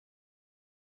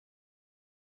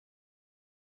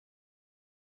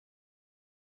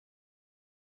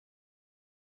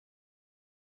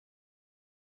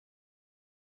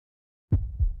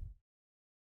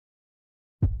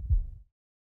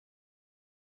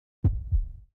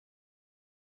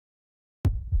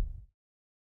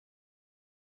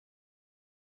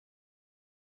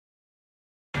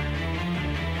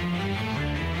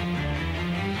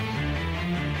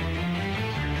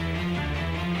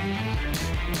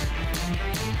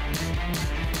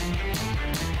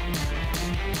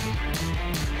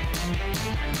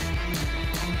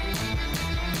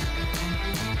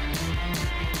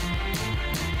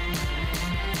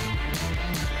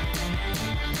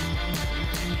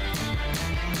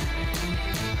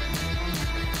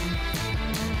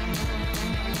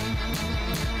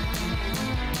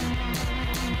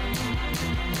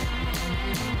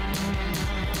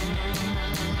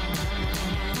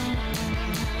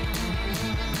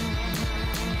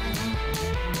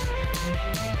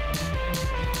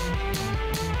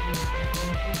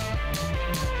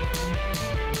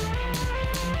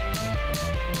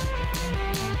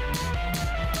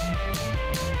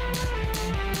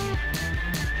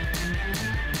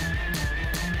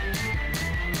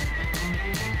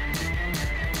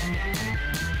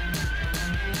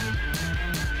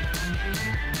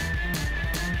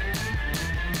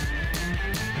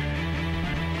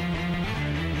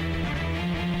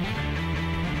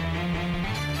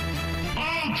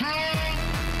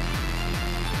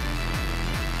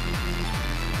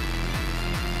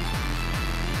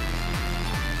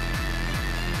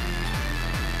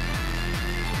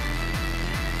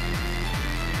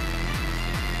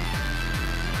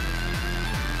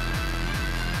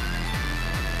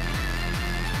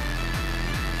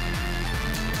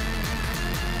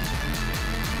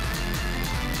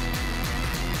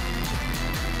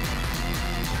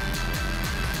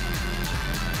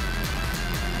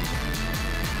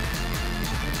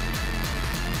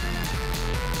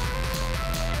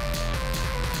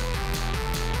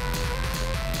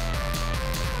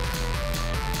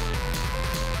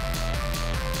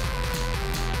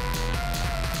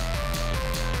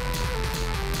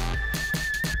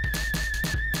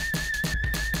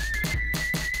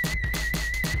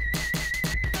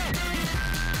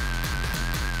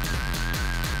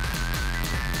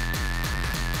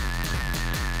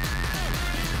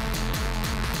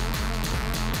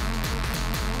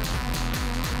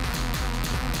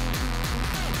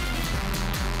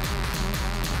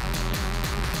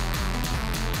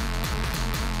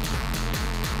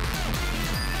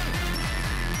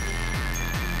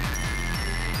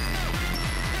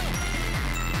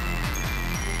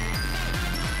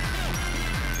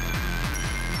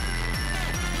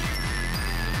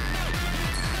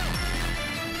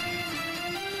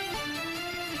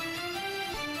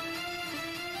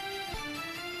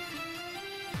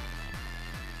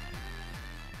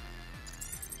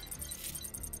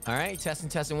All right,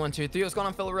 testing, 1, 2, 3. What's going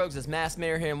on, fellow rogues? It's Mass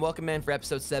Mayor here, and welcome in for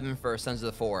episode 7 for Sons of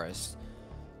the Forest.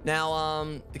 Now,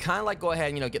 to kind of like go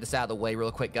ahead and, get this out of the way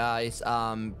real quick, guys.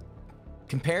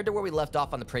 Compared to where we left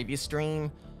off on the previous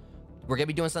stream, we're gonna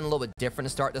be doing something a little bit different to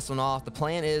start this one off. The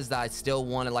plan is that I still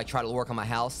want to try to work on my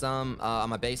house some, on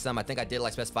my base some. I think I did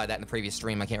specify that in the previous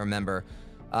stream. I can't remember.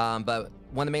 But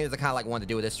one of the main things I kind of wanted to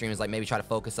do with this stream is maybe try to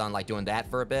focus on doing that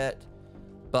for a bit.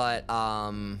 But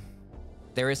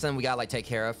there is something we gotta take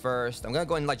care of first. I'm gonna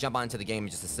go ahead and jump on into the game in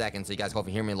just a second, so you guys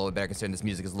hopefully hear me a little bit better, considering this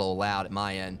music is a little loud at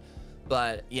my end.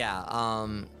 But yeah,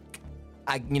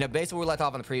 basically where we left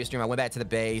off on the previous stream, I went back to the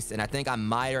base, and I think I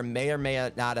may or may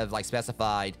not have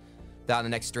specified that on the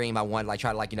next stream I wanted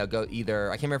try to go either.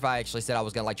 I can't remember if I actually said I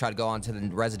was gonna try to go on to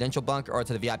the residential bunker or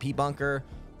to the VIP bunker,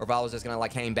 or if I was just gonna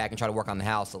hang back and try to work on the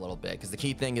house a little bit. Because the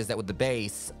key thing is that with the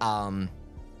base,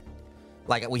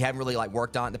 we haven't really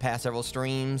worked on it the past several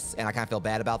streams, and I kind of feel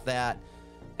bad about that.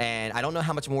 And I don't know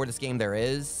how much more of this game there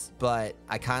is, but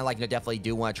I kind of definitely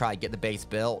do want to try to get the base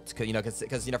built,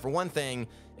 because for one thing,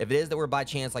 if it is that we're by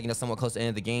chance somewhat close to the end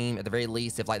of the game, at the very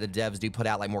least, if the devs do put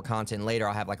out more content later,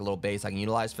 I'll have a little base I can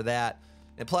utilize for that.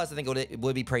 And plus, I think it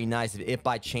would be pretty nice if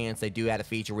by chance they do add a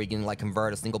feature where you can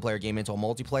convert a single player game into a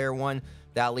multiplayer one.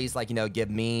 That at least give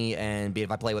me, and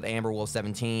if I play with Amber Wolf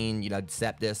 17,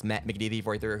 Septus, Matt McDD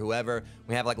 43, or whoever,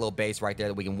 we have a little base right there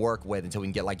that we can work with until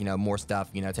we can get more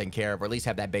stuff taken care of, or at least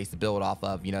have that base to build off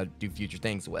of, do future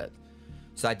things with.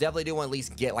 So I definitely do want to at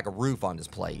least get a roof on this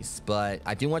place, but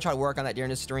I do want to try to work on that during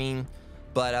the stream.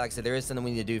 But like I said, there is something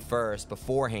we need to do first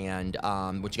beforehand,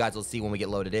 which you guys will see when we get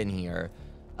loaded in here.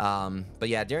 But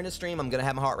yeah, during the stream, I'm going to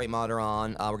have my heart rate monitor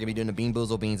on. We're going to be doing the Bean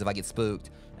Boozle Beans if I get spooked.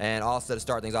 And also to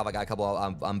start things off, I got a couple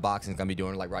of unboxings I'm going to be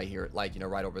doing right here,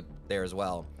 right over there as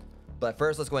well. But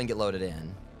first, let's go ahead and get loaded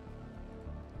in.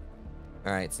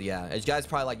 All right, so yeah, as you guys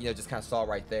probably just kind of saw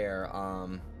right there,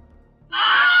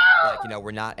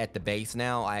 we're not at the base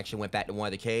now. I actually went back to one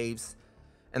of the caves.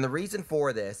 And the reason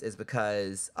for this is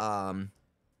because,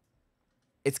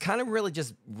 it's kind of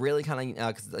because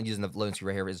I'm using the loading screen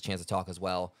right here as a chance to talk as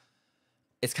well.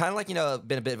 It's kind of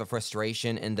been a bit of a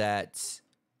frustration in that,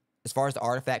 as far as the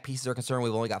artifact pieces are concerned,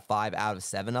 we've only got 5 out of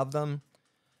 7 of them.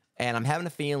 And I'm having a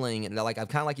feeling that I've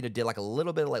kind of did a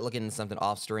little bit of looking into something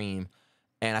off stream.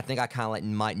 And I think I kind of like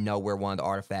might know where one of the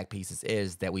artifact pieces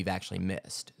is that we've actually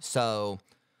missed. So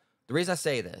the reason I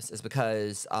say this is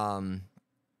because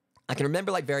I can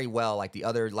remember like very well like the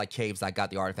other like caves I got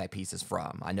the artifact pieces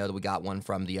from. I know that we got one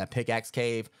from the pickaxe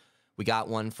cave. We got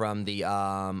one from the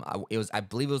I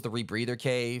believe it was the rebreather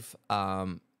cave.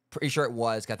 Pretty sure it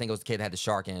was. 'Cause I think it was the cave that had the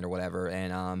shark in it or whatever.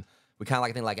 And we kind of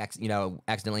like I think like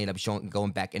accidentally ended up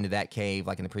going back into that cave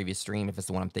like in the previous stream if it's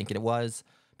the one I'm thinking it was.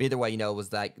 But either way, it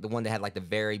was like the one that had like the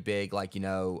very big like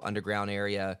underground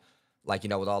area. Like,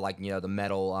 with all, like, the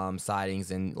metal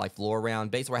sidings and, like, floor around.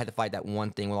 Basically, where I had to fight that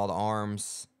one thing with all the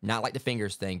arms. Not like the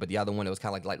fingers thing, but the other one that was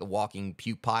kind of like the walking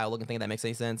puke pile looking thing, if that makes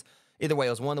any sense. Either way,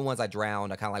 it was one of the ones I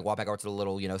drowned. I kind of, like, walked back over to the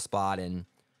little, spot and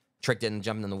tricked it and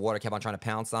jumping in the water. Kept on trying to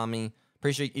pounce on me.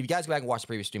 Pretty sure, if you guys go back and watch the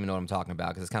previous stream, you know what I'm talking about,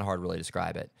 because it's kind of hard to really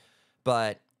describe it.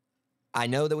 But I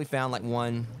know that we found, like,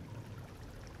 one...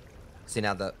 See,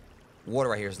 now the water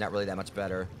right here is not really that much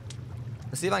better.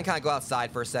 Let's see if I can kind of go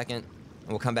outside for a second. And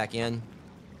we'll come back in.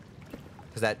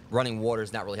 Because that running water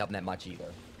is not really helping that much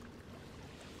either.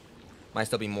 Might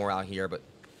still be more out here, but...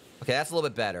 Okay, that's a little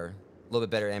bit better. A little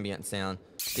bit better ambient sound.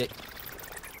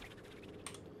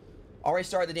 Already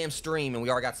started the damn stream, and we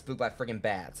already got spooked by freaking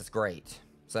bats. That's great.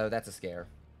 So, that's a scare.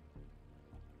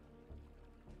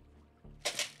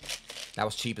 That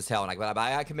was cheap as hell. And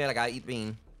I commit, I gotta eat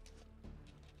bean.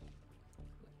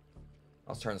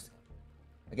 I'll turn this...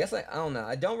 I guess I don't know.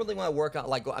 I don't really want to work on,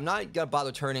 like, I'm not going to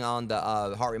bother turning on the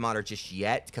heart rate monitor just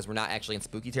yet, because we're not actually in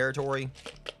spooky territory.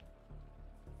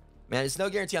 Man, it's no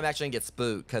guarantee I'm actually going to get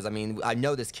spooked, because, I mean, I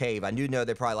know this cave. I do know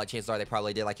they probably, like, chances are they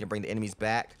probably did, like, bring the enemies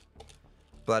back.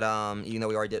 But, even though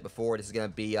we already did it before, this is going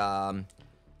to be,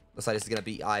 looks like this is going to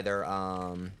be either,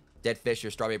 dead fish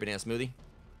or strawberry banana smoothie.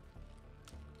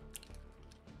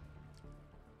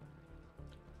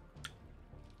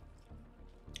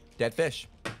 Dead fish.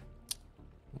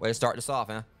 Way to start this off,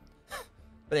 huh?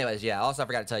 But anyways, yeah. Also, I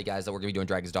forgot to tell you guys that we're gonna be doing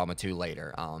Dragon's Dogma 2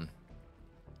 later.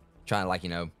 Trying to like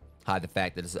hide the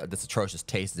fact that this atrocious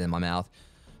taste is in my mouth.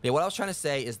 But yeah, what I was trying to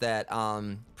say is that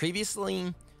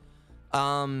previously,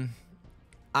 I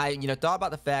thought about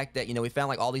the fact that we found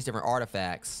like all these different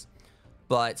artifacts,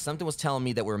 but something was telling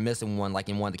me that we were missing one like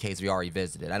in one of the caves we already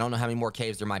visited. I don't know how many more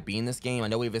caves there might be in this game. I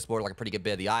know we've explored like a pretty good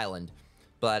bit of the island,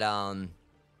 but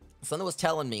something was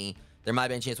telling me there might have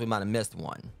been a chance we might have missed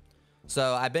one.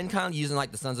 So I've been kind of using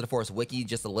like the Sons of the Forest wiki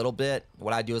just a little bit.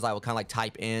 What I do is I will kind of like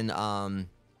type in,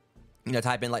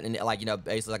 basically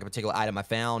like a particular item I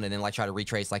found, and then like try to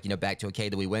retrace like back to a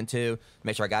cave that we went to,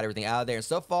 make sure I got everything out of there. And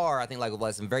so far, I think like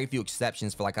with some very few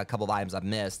exceptions for like a couple of items I've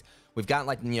missed, we've gotten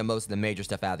like most of the major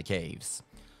stuff out of the caves.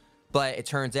 But it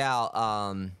turns out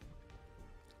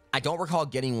I don't recall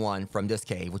getting one from this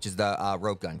cave, which is the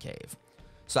rope gun cave.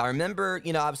 So I remember,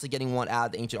 obviously getting one out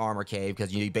of the Ancient Armor Cave,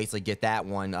 because you basically get that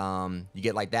one, you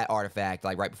get, like, that artifact,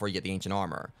 like, right before you get the Ancient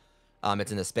Armor.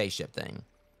 It's in the spaceship thing.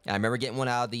 And I remember getting one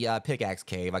out of the Pickaxe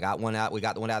Cave. We got one out of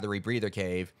the Rebreather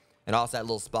Cave, and also that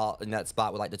little spot,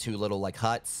 with, like, the two little, like,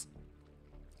 huts.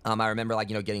 I remember, like,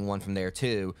 getting one from there,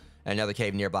 too, and another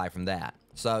cave nearby from that.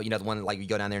 So, the one that, like, you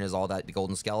go down there and there's all the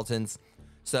golden skeletons.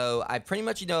 So I pretty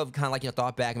much, kind of, like,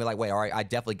 thought back and be like, wait, all right, I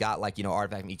definitely got, like,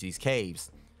 artifact from each of these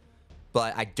caves.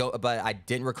 But I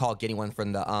didn't recall getting one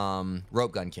from the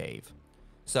rope gun cave.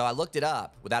 So I looked it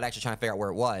up without actually trying to figure out where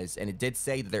it was, and it did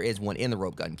say that there is one in the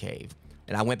rope gun cave.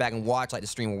 And I went back and watched like the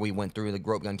stream where we went through the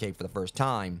rope gun cave for the first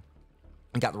time,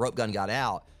 and got the rope gun got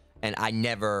out, and I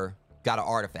never got an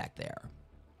artifact there.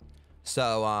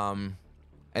 So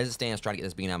as it stands, trying to get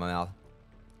this bean out of my mouth.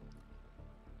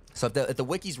 So if the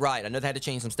wiki's right, I know they had to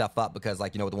change some stuff up because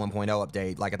like with the 1.0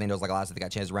 update, like I think there was like a lot of stuff that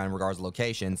got changed around in regards to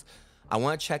locations. I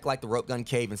want to check like the rope gun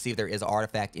cave and see if there is an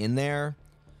artifact in there.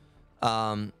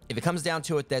 If it comes down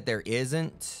to it that there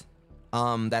isn't,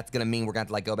 that's gonna mean we're gonna have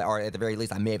to like go back, or at the very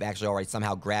least, I may have actually already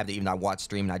somehow grabbed it, even though I watched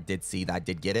stream and I did see that I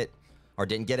did get it, or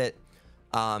didn't get it.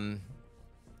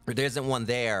 If there isn't one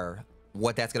there,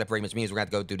 what that's gonna pretty much mean is we're gonna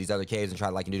have to go through these other caves and try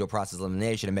to like do a process of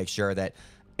elimination and make sure that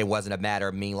it wasn't a matter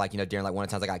of me like during like one of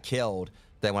the times I got killed.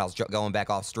 Then when I was going back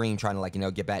off stream trying to like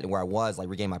get back to where I was, like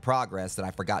regain my progress, that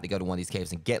I forgot to go to one of these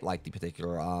caves and get like the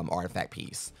particular artifact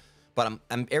piece. But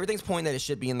everything's pointing that it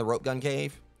should be in the rope gun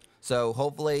cave. So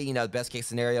hopefully, the best case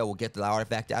scenario, we'll get the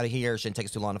artifact out of here. It shouldn't take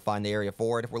us too long to find the area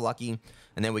for it if we're lucky.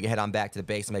 And then we can head on back to the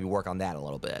base and maybe work on that a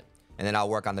little bit. And then I'll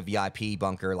work on the VIP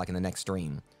bunker like in the next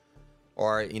stream.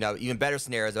 Or, even better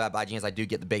scenarios about by chance I do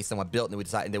get the base somewhat built and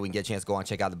then we can get a chance to go on and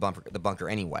check out the bunker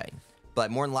anyway. But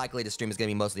more than likely, the stream is going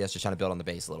to be mostly us just trying to build on the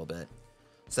base a little bit.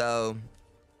 So,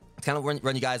 it's kind of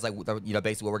run you guys like, basically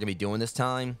what we're going to be doing this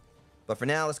time. But for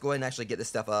now, let's go ahead and actually get this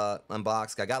stuff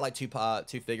unboxed. I got like two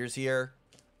figures here.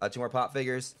 2 more pop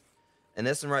figures. And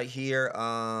this one right here,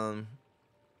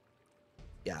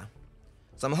 yeah.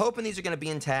 So I'm hoping these are going to be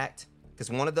intact, because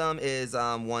one of them is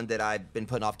one that I've been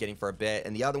putting off getting for a bit,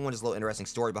 and the other one is a little interesting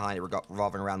story behind it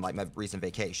revolving around like my recent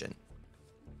vacation.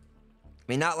 I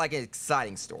mean, not like an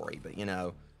exciting story, but you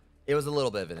know, it was a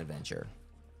little bit of an adventure.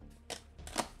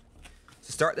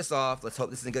 To start this off, let's hope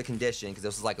this is in good condition, because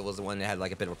this was like, it was the one that had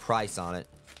like a bit of a price on it.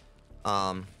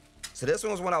 So this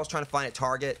one was one I was trying to find at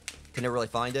Target. Could never really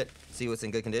find it. See what's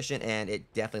in good condition, and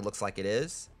it definitely looks like it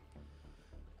is.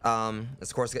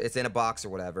 Of course, it's in a box or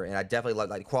whatever, and I definitely like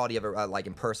the quality of it. Like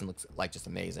in person, looks like just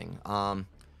amazing.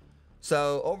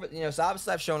 So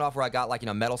obviously I've shown off where I got like, you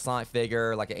know, Metal Sonic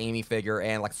figure, like an Amy figure,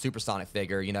 and like Super Sonic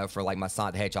figure, you know, for like my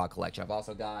Sonic the Hedgehog collection. I've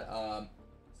also got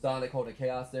Sonic holding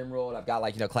Chaos Emerald. I've got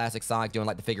like, you know, classic Sonic doing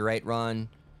like the figure 8 run,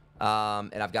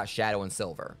 and I've got Shadow and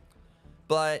Silver.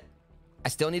 But I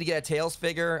still need to get a Tails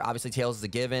figure. Obviously, Tails is a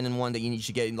given and one that you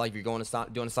should get like if you're going to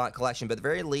doing a Sonic collection. But at the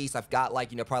very least, I've got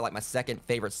like, you know, probably like my second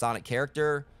favorite Sonic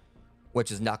character,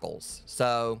 which is Knuckles.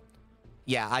 So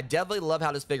yeah, I definitely love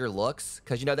how this figure looks,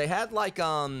 because you know they had like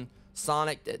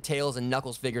Sonic, Tails, and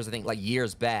Knuckles figures I think like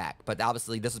years back. But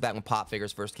obviously this is back when pop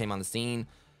figures first came on the scene,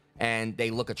 and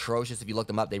they look atrocious. If you look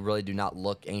them up, they really do not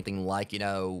look anything like, you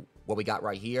know, what we got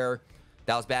right here.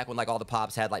 That was back when like all the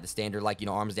pops had like the standard like, you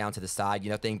know, arms down to the side,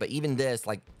 you know, thing. But even this,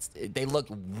 like, they look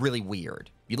really weird.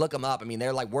 You look them up, I mean,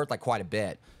 they're like worth like quite a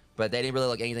bit, but they didn't really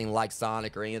look anything like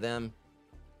Sonic or any of them.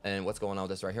 And what's going on with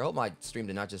this right here? I hope my stream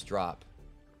did not just drop,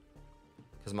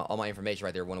 because all my information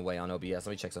right there went away on OBS. Let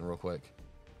me check something real quick.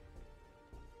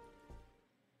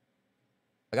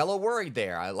 I got a little worried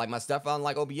there. Like my stuff on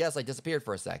like OBS like disappeared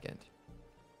for a second.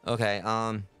 Okay,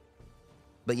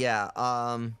 but yeah,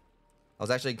 I was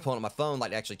actually pulling up my phone,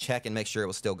 like, to actually check and make sure it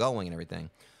was still going and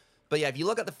everything. But yeah, if you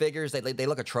look at the figures, they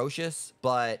look atrocious,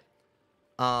 but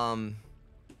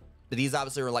these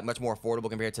obviously are like much more affordable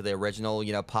compared to the original,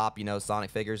 you know, pop, you know, Sonic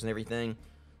figures and everything.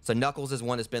 So Knuckles is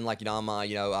one that's been like, you know, on my,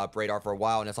 you know, radar for a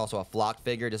while, and it's also a flocked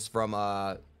figure. This is from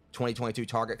 2022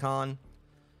 Target Con.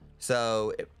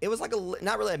 So it was like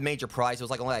not really a major price. It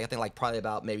was like only, I think, like probably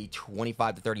about maybe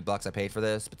 25 to 30 bucks I paid for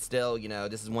this. But still, you know,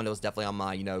 this is one that was definitely on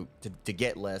my, you know, to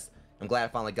get list. I'm glad I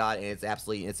finally got it,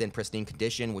 and it's in pristine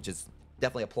condition, which is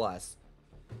definitely a plus.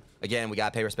 Again, we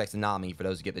gotta pay respects to Nami, for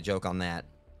those who get the joke on that.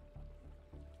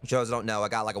 For those who don't know, I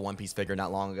got like a One Piece figure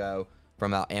not long ago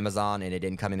from Amazon, and it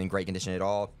didn't come in great condition at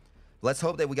all. Let's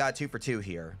hope that we got a 2 for 2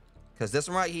 here, because this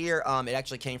one right here, it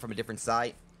actually came from a different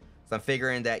site. So I'm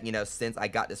figuring that, you know, since I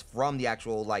got this from the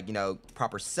actual, like, you know,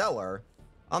 proper seller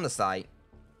on the site,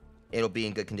 it'll be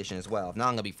in good condition as well. If not,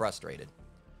 I'm gonna be frustrated.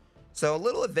 So a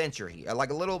little adventure here,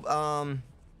 like a little,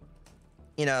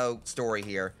 you know, story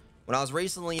here. When I was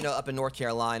recently, you know, up in North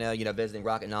Carolina, you know, visiting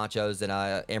Rocket Nachos and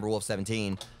Amber Wolf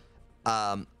 17,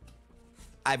 I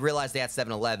realized they had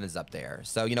 7-Elevens up there.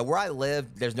 So, you know, where I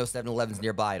live, there's no 7-Elevens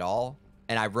nearby at all.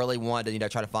 And I really wanted to, you know,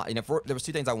 try to find, you know, there was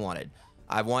 2 things I wanted.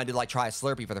 I wanted to, like, try a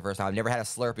Slurpee for the first time. I've never had a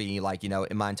Slurpee, like, you know,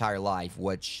 in my entire life,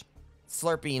 which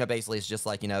Slurpee, you know, basically is just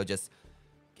like, you know, it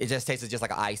just tastes just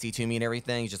like an icy to me and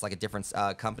everything. It's just like a different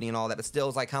company and all that. But still,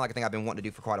 it's like kind of like a thing I've been wanting to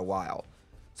do for quite a while.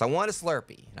 So I wanted a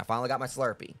Slurpee, and I finally got my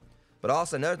Slurpee. But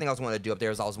also, another thing I was wanting to do up there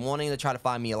is I was wanting to try to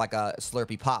find me like a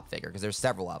Slurpee pop figure, because there's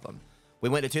several of them. We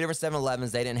went to 2 different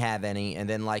 7-Elevens. They didn't have any. And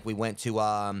then, like, we went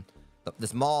to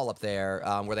this mall up there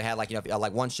where they had, like, you know,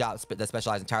 like one shop that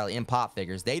specialized entirely in pop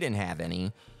figures. They didn't have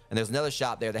any. And there's another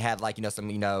shop there that had, like, you know,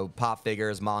 some, you know, pop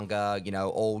figures, manga, you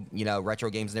know, old, you know, retro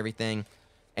games and everything.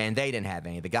 And they didn't have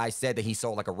any. The guy said that he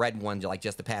sold like a red one like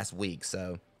just the past week.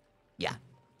 So, yeah.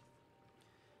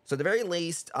 So at the very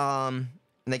least, and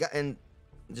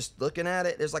just looking at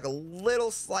it, there's like a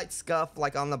little slight scuff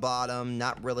like on the bottom.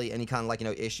 Not really any kind of like, you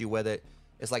know, issue with it.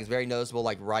 It's like it's very noticeable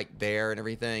like right there and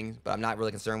everything. But I'm not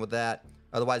really concerned with that.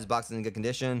 Otherwise, the box is in good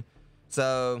condition.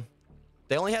 So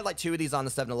they only had like 2 of these on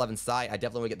the 7-Eleven site. I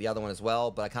definitely would get the other one as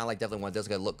well. But I kind of like definitely want this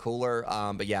to look cooler.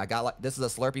 But yeah, I got like, this is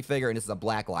a Slurpee figure, and this is a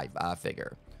Blacklight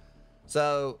figure.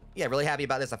 So yeah, really happy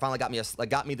about this. I finally got me this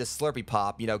Slurpee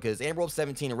pop, you know, because Amber Wolf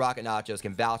 17 and Rocket Nachos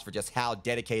can vouch for just how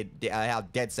dedicated, how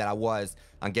dead set I was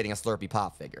on getting a Slurpee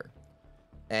pop figure.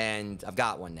 And I've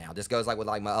got one now. This goes like with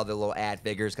like my other little ad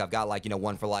figures. I've got like, you know,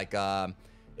 one for like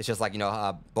it's just like, you know,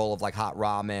 a bowl of like hot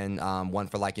ramen, one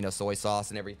for like, you know, soy sauce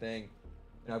and everything.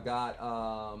 And I've got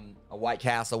a White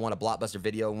Castle one, a Blockbuster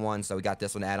Video one, so we got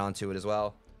this one to add on to it as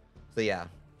well. So yeah,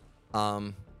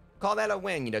 call that a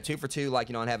win, you know, 2 for 2, like,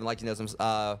 you know, and having like, you know, some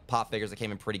pop figures that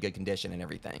came in pretty good condition and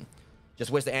everything.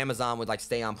 Just wish the Amazon would like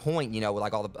stay on point, you know, with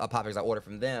like all the pop figures I ordered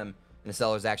from them, and the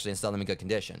sellers actually sell them in good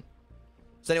condition.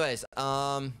 So anyways,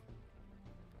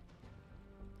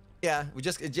 Yeah,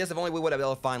 just if only we would have been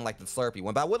able to find like the Slurpee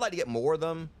one. But I would like to get more of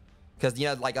them. Because, you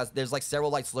know, like, there's, like, several,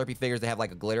 like, Slurpee figures that have,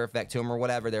 like, a glitter effect to them or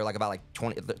whatever. They're, like, about, like,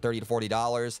 $30 to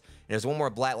 $40. And there's one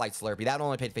more black light Slurpee. That one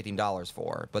only paid $15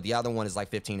 for. But the other one is, like,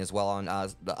 $15 as well on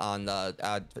the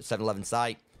 7-Eleven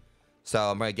site. So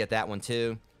I'm going to get that one,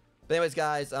 too. But anyways,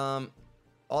 guys, all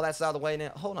that's out of the way now.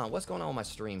 Hold on. What's going on with my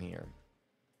stream here?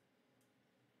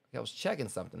 I was checking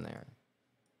something there.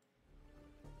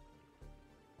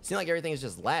 Seems like everything is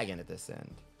just lagging at this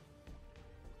end.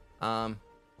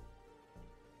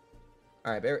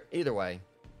 All right, but either way,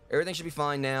 everything should be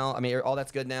fine now. I mean, all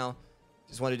that's good now.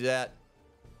 Just want to do that.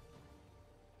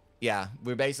 Yeah,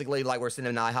 we're basically like we're sitting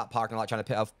in an IHOP parking lot trying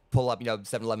to pull up, you know,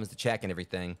 7-Elevens to check and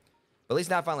everything. But at least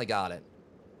now I finally got it.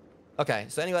 Okay,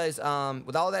 so anyways,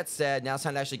 with all that said, now it's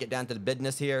time to actually get down to the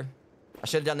business here. I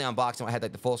should have done the unboxing when I had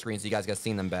like the full screen so you guys could have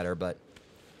seen them better, but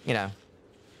you know.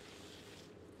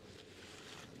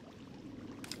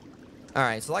 All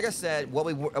right, so like I said, what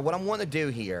I want to do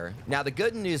here. Now, the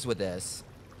good news with this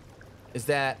is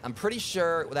that I'm pretty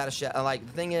sure, without a shadow, like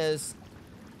the thing is,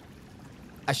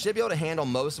 I should be able to handle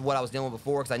most of what I was dealing with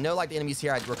before because I know like the enemies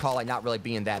here I recall like not really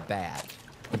being that bad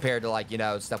compared to like, you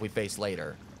know, stuff we face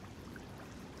later.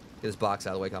 Get this box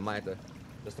out of the way because I might have to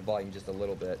adjust the volume just a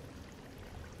little bit.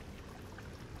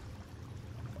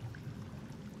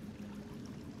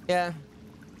 Yeah.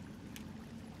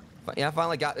 Yeah, I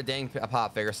finally got the dang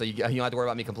pop figure, so you don't have to worry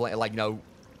about me complaining, like, you know,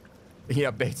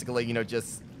 basically, you know,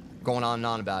 just going on and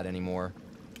on about it anymore.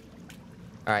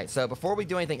 All right, so before we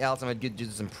do anything else, I'm going to do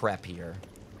some prep here.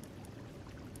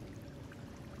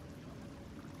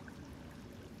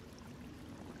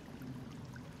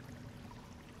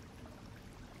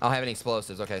 I don't have any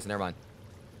explosives. Okay, so never mind.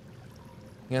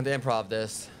 I'm going to improv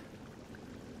this.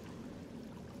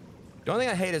 The only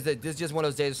thing I hate is that this is just one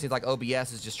of those days it seems like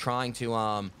OBS is just trying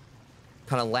to,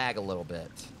 kind of lag a little bit.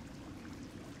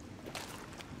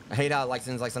 I hate how like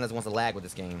sometimes wants to lag with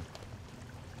this game.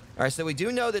 All right, so we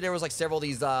do know that there was like several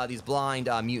of these blind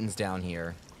mutants down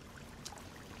here.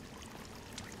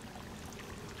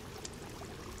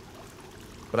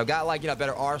 But I've got like, you know, a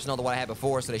better arsenal than what I had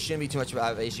before, so they shouldn't be too much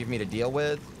of an issue for me to deal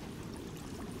with.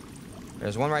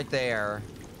 There's one right there.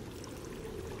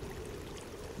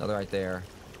 Another right there.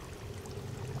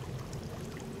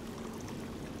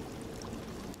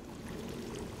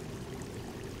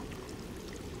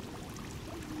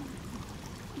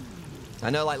 I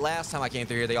know, like, last time I came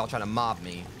through here, they all trying to mob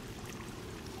me.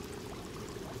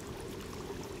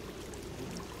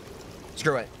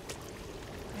 Screw it.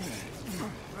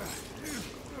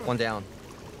 One down.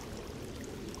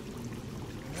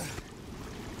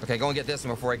 Okay, go and get this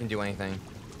one before I can do anything.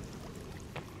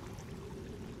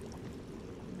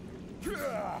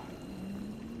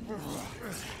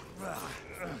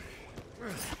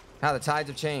 How the tides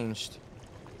have changed.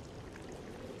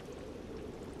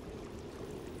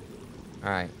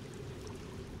 Alright.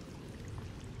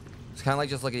 It's kind of like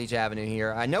just look at each avenue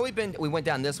here. I know we went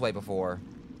down this way before.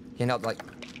 Can't hurt to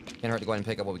go ahead and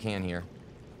pick up what we can here.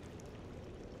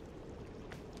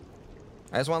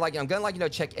 I just want to I'm gonna you know,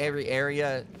 check every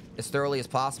area as thoroughly as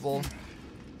possible.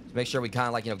 To make sure we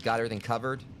kind of you know, got everything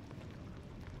covered.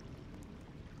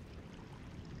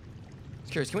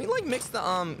 Just curious, can we like mix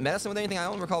the medicine with anything? I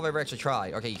don't recall if I ever actually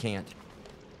tried. Okay, you can't.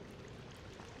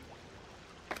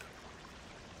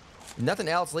 Nothing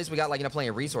else. At least we got like, you know, plenty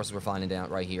of resources we're finding down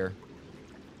right here.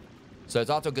 So it's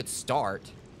also a good start.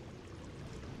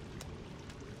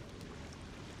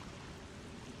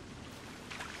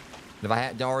 If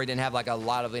I already didn't have like a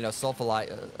lot of, you know,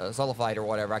 sulfite or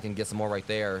whatever, I can get some more right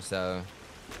there. So.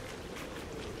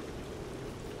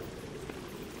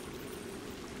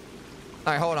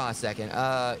 All right, hold on a second.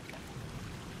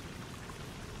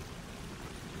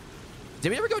 Did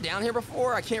we ever go down here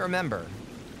before? I can't remember.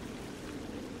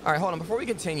 All right, hold on. Before we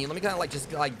continue, let me kind of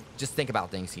just think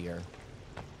about things here.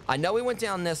 I know we went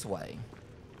down this way.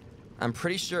 I'm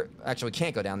pretty sure. Actually, we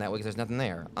can't go down that way because there's nothing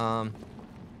there. So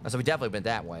we definitely went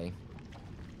that way.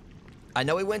 I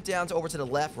know we went down over to the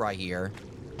left right here.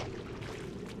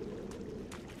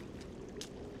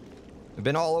 We've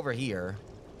been all over here.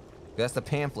 That's the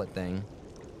pamphlet thing.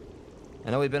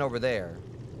 I know we've been over there.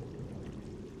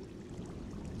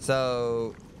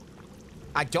 So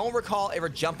I don't recall ever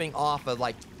jumping off of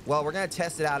like. Well, we're gonna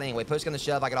test it out anyway. Push on the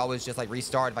shove. I could always just like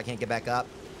restart if I can't get back up.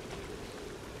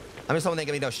 I'm just hoping they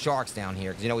give me those sharks down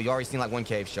here because you know we've already seen like one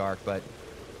cave shark, but.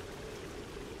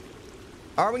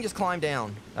 Or we can just climb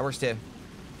down. That works too.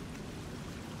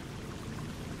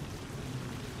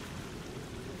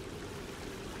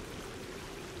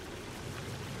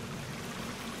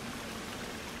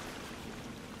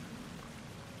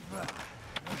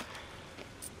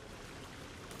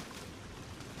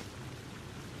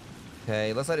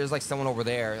 Okay, looks like there's like someone over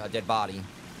there, a dead body.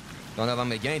 Don't know if I'm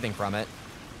gonna get anything from it.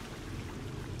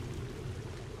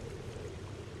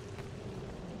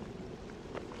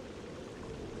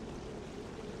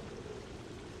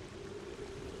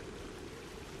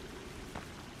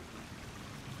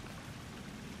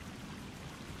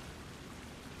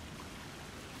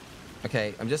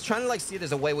 Okay, I'm just trying to like see if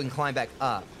there's a way we can climb back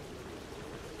up.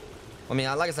 I mean,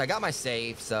 like I said, I got my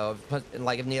save, so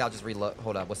like if need, I'll just reload.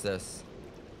 Hold up, what's this?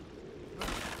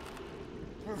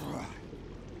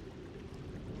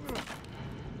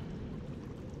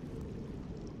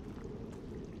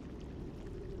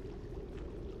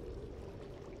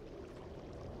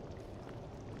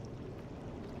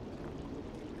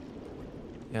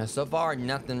 Yeah, so far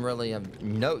nothing really of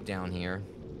note down here.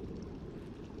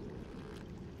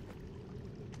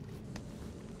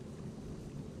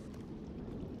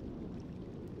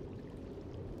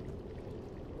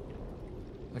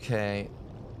 Okay,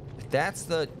 that's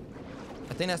the,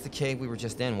 I think that's the cave we were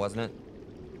just in, wasn't it?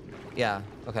 Yeah,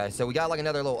 okay, so we got like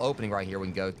another little opening right here we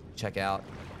can go check out.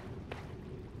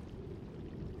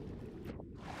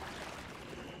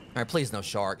 Alright, please no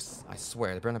sharks. I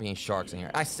swear, there better not be any sharks in here.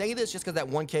 I say this just because that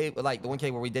one cave, like the one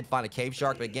cave where we did find a cave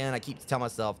shark, but again, I keep telling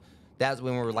myself that's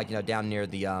when we were like, you know, down near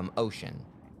the ocean.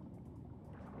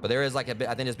 But there is like a bit,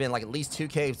 I think there's been like at least 2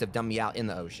 caves that have done me out in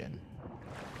the ocean.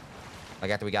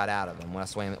 Like after we got out of them, when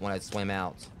I swam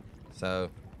out. So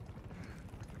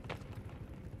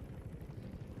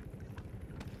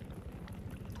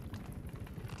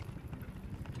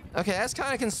okay, that's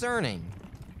kind of concerning.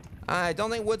 I don't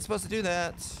think wood's supposed to do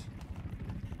that.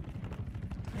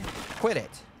 Quit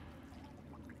it.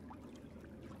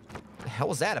 What the hell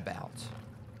was that about?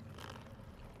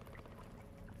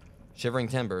 Shivering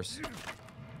timbers.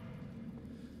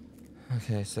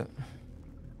 Okay, so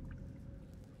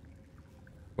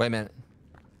wait a minute.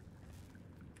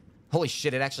 Holy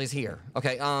shit, it actually is here.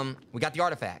 Okay, we got the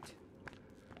artifact.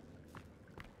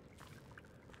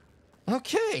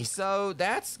 Okay, so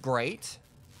that's great.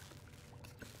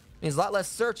 Means a lot less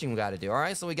searching we gotta do.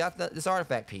 Alright, so we got this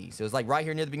artifact piece. It was like right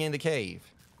here near the beginning of the cave.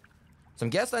 So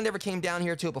I'm guessing I never came down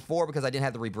here to it before because I didn't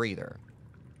have the rebreather.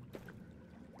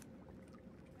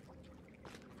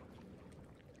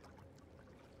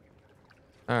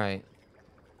 Alright.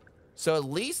 So at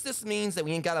least this means that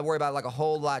we ain't gotta worry about like a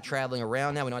whole lot traveling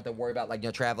around now. We don't have to worry about like, you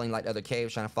know, traveling like other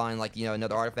caves, trying to find like, you know,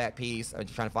 another artifact piece, or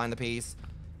just trying to find the piece.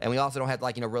 And we also don't have to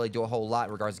like, you know, really do a whole lot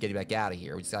in regards to getting back out of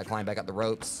here. We just gotta climb back up the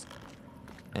ropes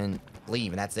and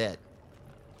leave, and that's it.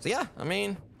 So yeah, I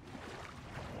mean,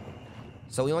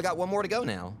 so we only got one more to go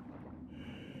now.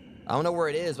 I don't know where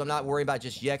it is, but I'm not worried about it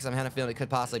just yet, because I'm having a feeling it could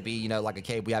possibly be, you know, like a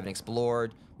cave we haven't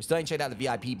explored. We still ain't checked out the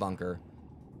VIP bunker.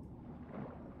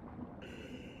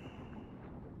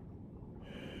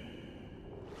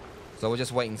 So we'll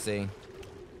just wait and see.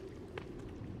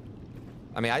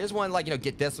 I mean, I just want to, like, you know,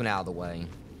 get this one out of the way.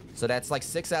 So that's like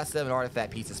 6 out of 7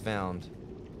 artifact pieces found.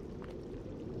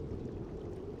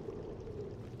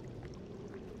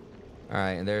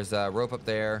 Alright, and there's a rope up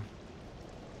there.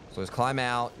 So let's climb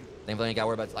out. Thankfully, ain't got to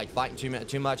worry about like fighting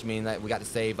too much. I mean, that we got to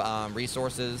save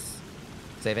resources,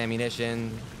 save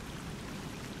ammunition.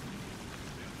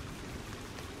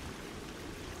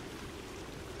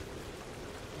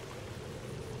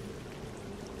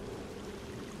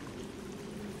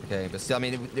 Okay, but still, I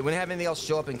mean, we wouldn't have anything else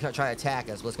show up and try to attack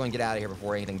us. Let's go and get out of here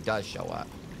before anything does show up.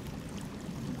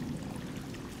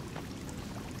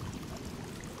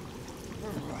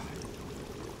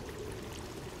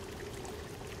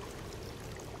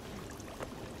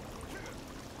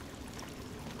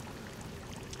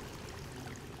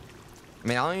 I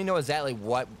mean, I don't even know exactly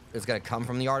what is going to come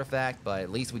from the artifact, but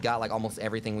at least we got, like, almost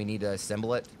everything we need to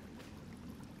assemble it.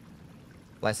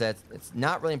 Like I said, it's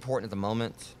not really important at the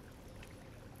moment.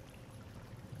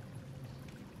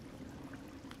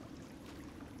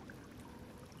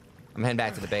 I'm heading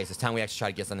back to the base. It's time we actually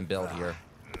try to get something built here.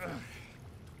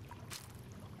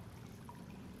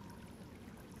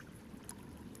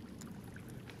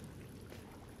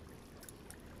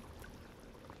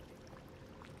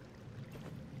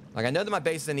 Like, I know that my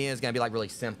base in the end is going to be, like, really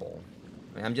simple.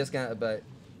 I mean, I'm just going to, but...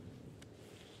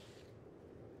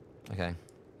 Okay.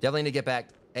 Definitely need to get back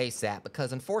ASAP,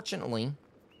 because unfortunately...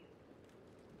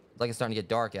 like, it's starting to get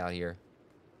dark out here.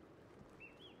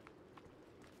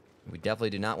 We definitely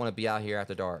do not want to be out here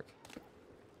after dark.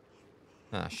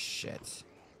 Ah, shit.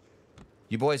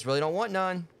 You boys really don't want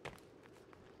none.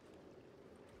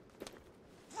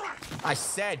 I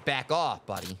said back off,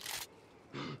 buddy.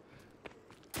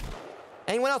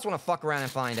 Anyone else want to fuck around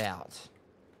and find out?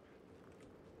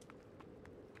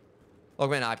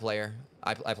 Welcome in, iPlayer.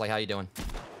 iPlay, how you doing?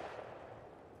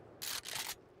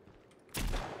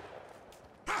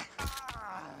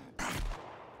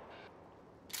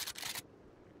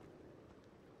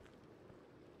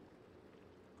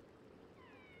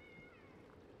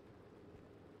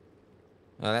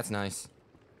 Oh, that's nice.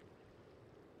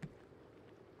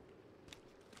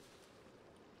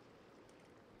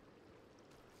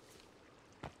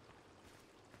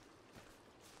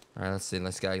 All right, let's see.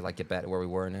 Let's go, like, get back to where we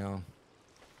were now.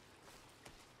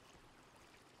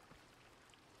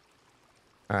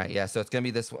 All right, yeah, so it's going to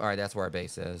be this. All right, that's where our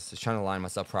base is. Just trying to line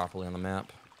myself properly on the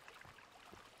map.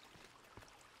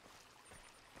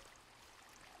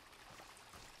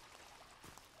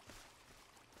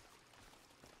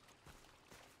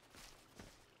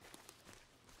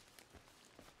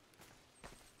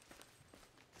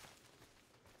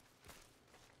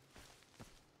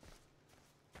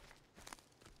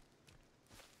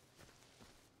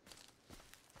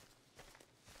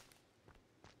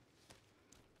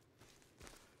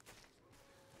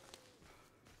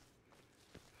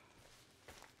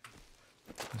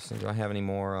 Let's see, do I have any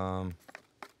more,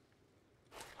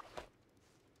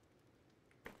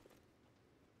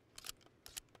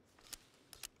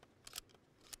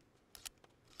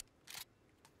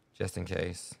 just in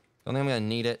case. Don't think I'm gonna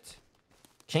need it.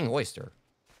 King Oyster.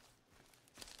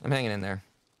 I'm hanging in there.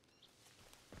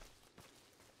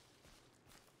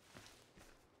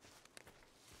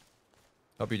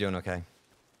 Hope you're doing okay.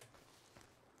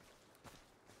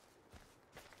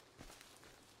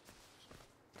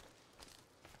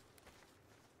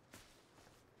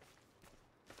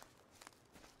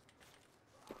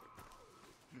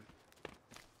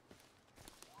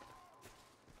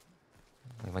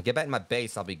 If I get back to my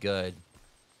base, I'll be good.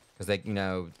 Because they, you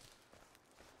know...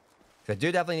 I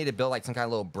do definitely need to build, like, some kind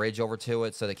of little bridge over to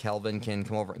it so that Kelvin can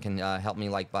come over and can help me,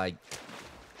 like, by...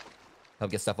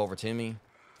 help get stuff over to me.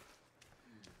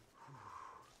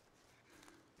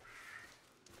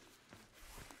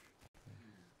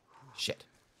 Shit.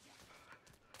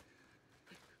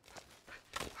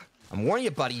 I'm warning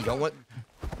you, buddy. You don't want...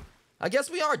 I guess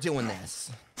we are doing this.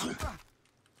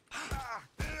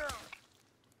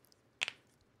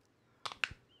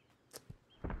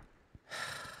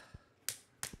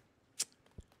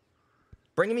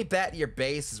 Bringing me back to your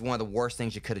base is one of the worst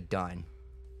things you could have done.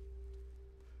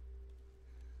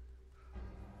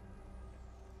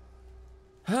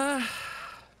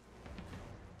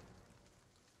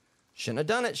 Shouldn't have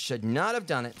done it. Should not have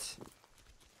done it.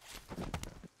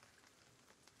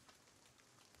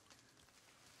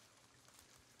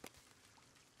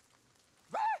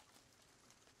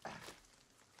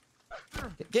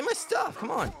 Get my stuff. Come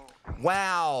on.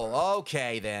 Wow.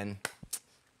 Okay, then.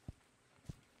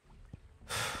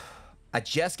 I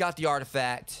just got the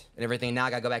artifact and everything. Now I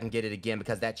gotta go back and get it again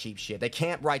because that cheap shit. They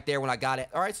camped right there when I got it.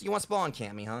 All right, so you want spawn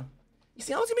camp me, huh? You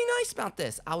see, I was gonna be nice about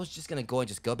this. I was just gonna go and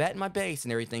just go back in my base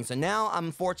and everything. So now,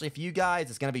 unfortunately for you guys,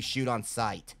 it's gonna be shoot on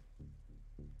sight.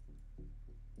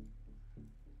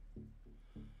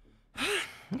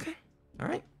 Okay. All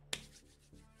right.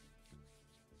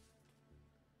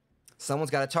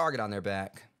 Someone's got a target on their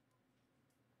back.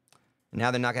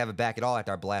 Now they're not gonna have a back at all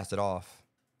after I blast it off.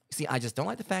 See, I just don't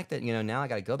like the fact that, you know, now I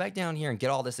got to go back down here and get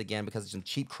all this again because of some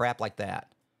cheap crap like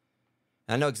that.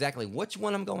 And I know exactly which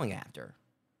one I'm going after.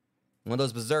 One of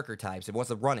those berserker types that wants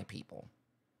to run at people.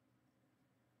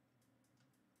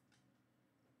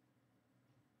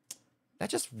 That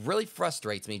just really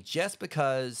frustrates me just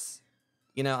because,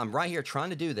 you know, I'm right here trying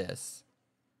to do this.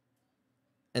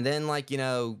 And then, like, you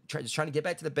know, just trying to get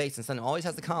back to the base and someone always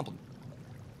has the compliment.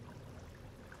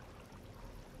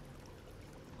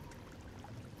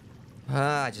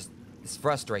 This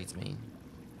frustrates me.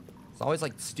 It's always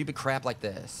like stupid crap like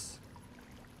this.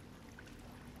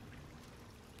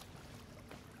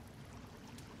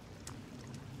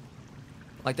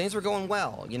 Like things were going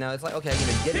well, you know. It's like, okay, you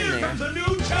know, get in there. Here comes a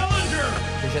new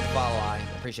challenger. Appreciate the follow, I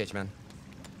appreciate you, man.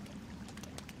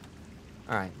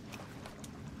 All right.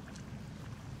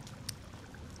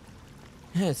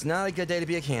 It's not a good day to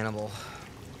be a cannibal.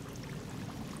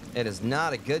 It is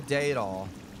not a good day at all.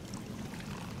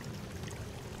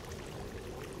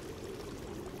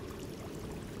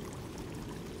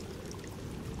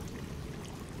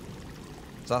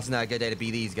 It's also not a good day to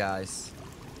be these guys.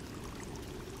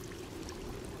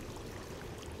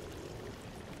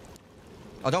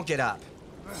 Oh, don't get up.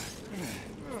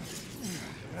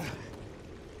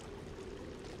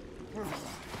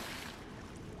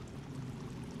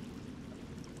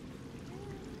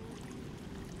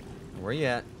 Where you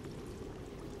at?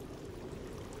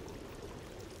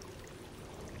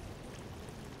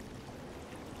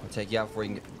 I'll take you out before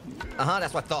you can get...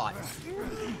 That's what I thought.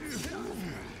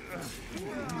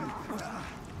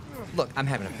 Look, I'm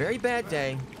having a very bad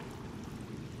day.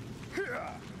 So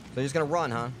you're just gonna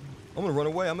run, huh? I'm gonna run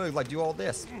away. I'm gonna, like, do all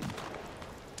this.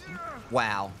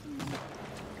 Wow.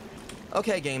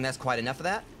 Okay, game, that's quite enough of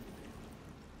that.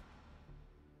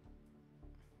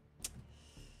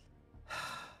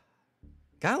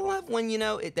 Gotta love when, you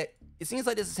know, it seems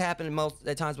like this has happened most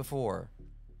at times before.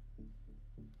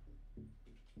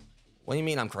 What do you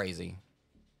mean I'm crazy?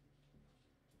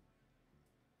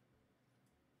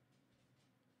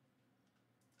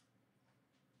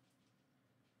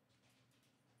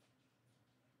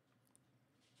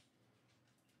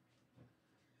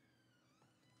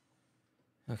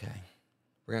 Okay.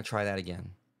 We're gonna try that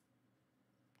again.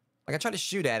 Like, I tried to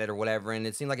shoot at it or whatever, and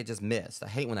it seemed like it just missed. I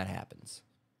hate when that happens.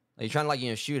 Like, you're trying to, like, you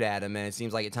know, shoot at him, and it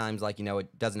seems like at times, like, you know,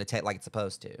 it doesn't detect like it's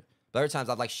supposed to. But other times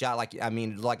I've, like, shot, like, I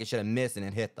mean, like it should have missed and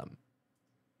it hit them.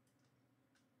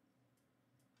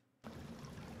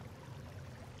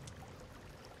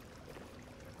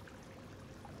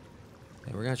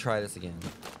 Okay, we're gonna try this again.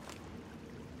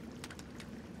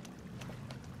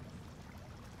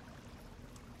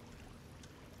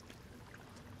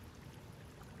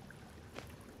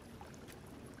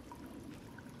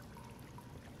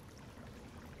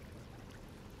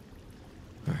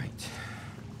 All right.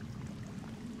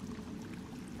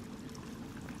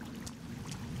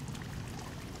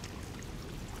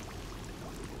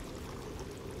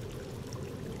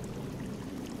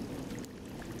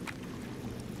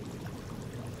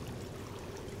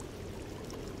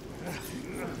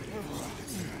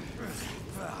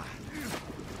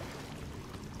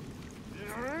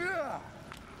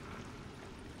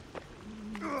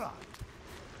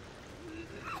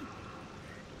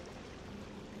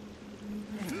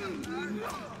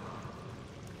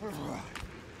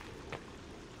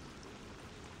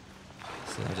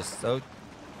 See, I'm just so...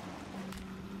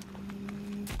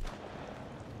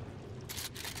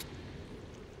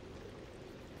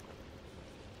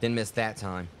 Didn't miss that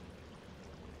time.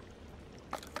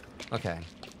 Okay.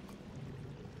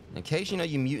 In case, you know,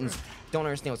 you mutants don't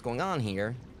understand what's going on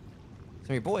here,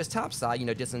 some of your boys topside, you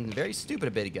know, did something very stupid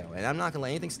a bit ago, and I'm not gonna let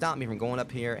anything stop me from going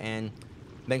up here and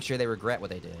making sure they regret what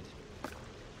they did.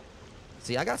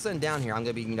 See, I got something down here I'm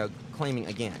gonna be, you know, claiming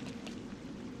again.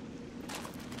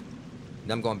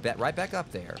 And I'm going right back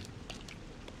up there.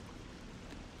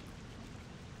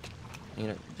 You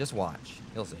know, just watch.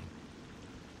 You'll see.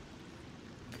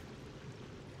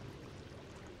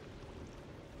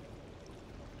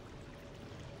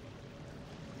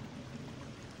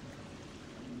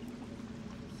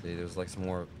 See, there's like some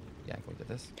more... Yeah, can we get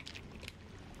this?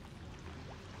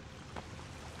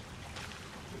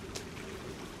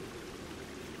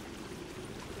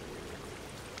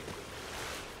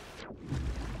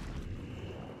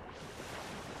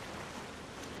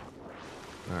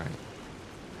 Alright.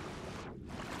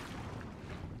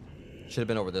 Should have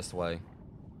been over this way.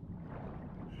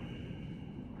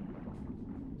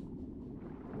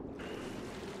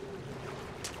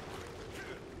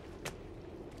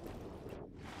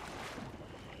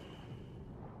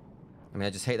 I mean, I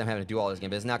just hate them having to do all this again,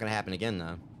 but it's not going to happen again,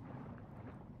 though.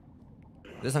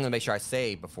 This I'm going to make sure I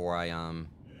save before I,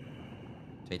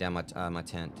 take down my, my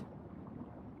tent.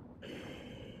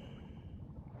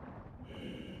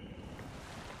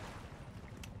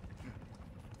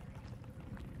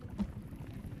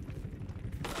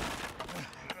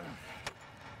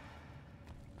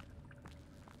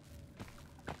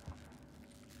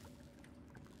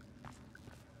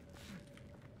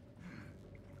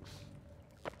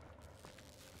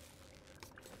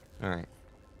 Alright.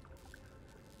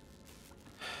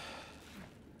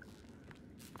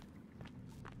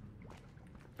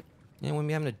 Yeah, when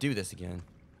we having to do this again.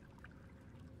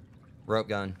 Rope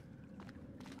gun.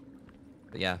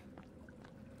 But yeah.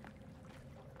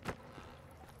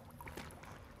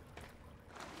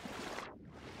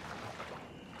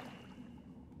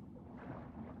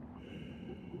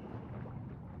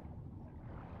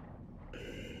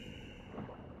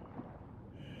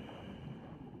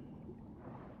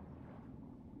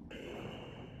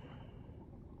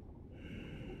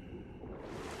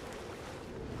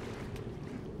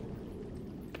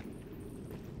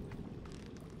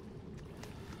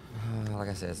 Like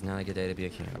I said, it's not a good day to be a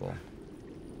cannibal.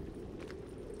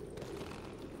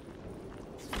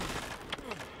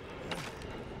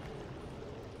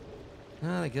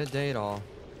 Not a good day at all.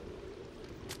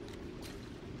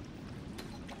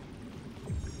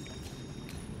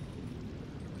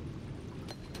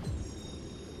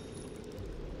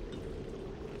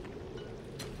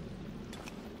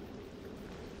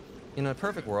 In a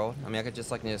perfect world, I mean, I could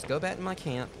just like just go back to my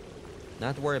camp, not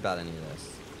have to worry about any of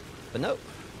this. But nope.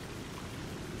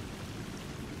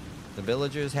 The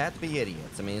villagers have to be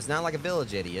idiots. I mean, it's not like a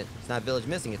village idiot. It's not a village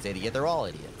missing its idiot. They're all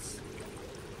idiots.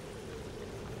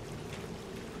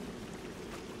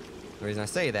 The reason I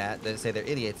say that, they say they're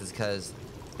idiots, is because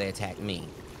they attacked me.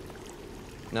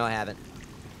 No, I haven't.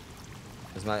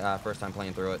 This is my first time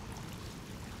playing through it.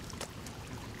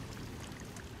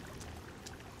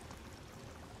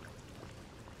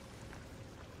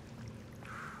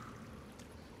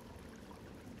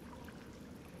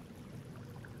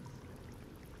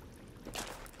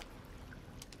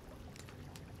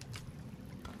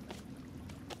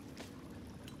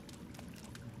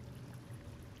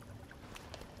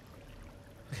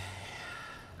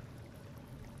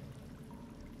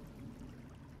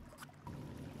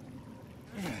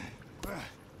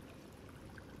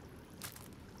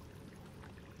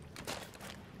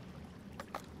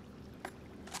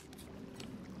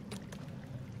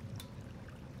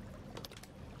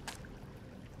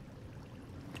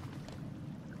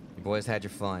 You boys had your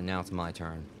fun. Now it's my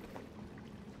turn.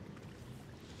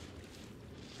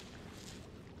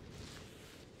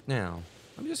 Now,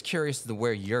 I'm just curious as to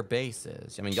where your base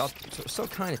is. I mean, y'all so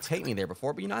kind of take me there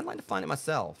before, but, you know, I'd like to find it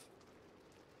myself.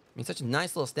 I mean, such a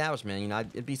nice little establishment, you know,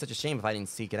 it'd be such a shame if I didn't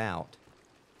seek it out.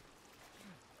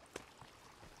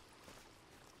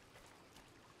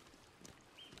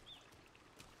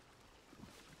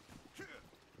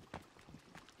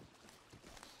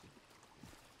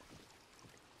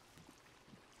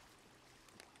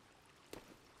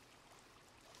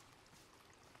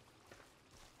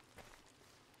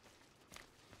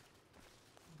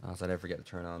 Also, I did forget to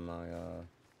turn on my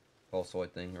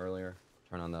pulsoid thing earlier.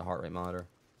 Turn on the heart rate monitor.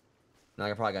 Now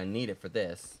I'm probably gonna need it for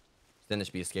this. Then they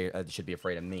should be scared. They should be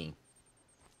afraid of me.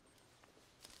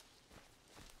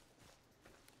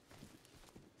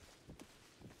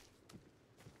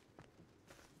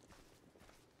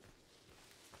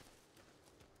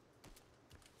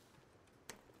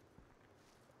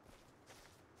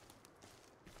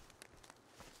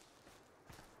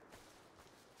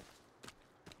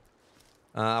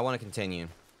 I want to continue.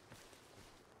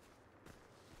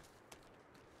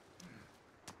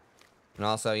 And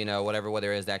also, you know, whatever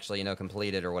there is to actually, you know,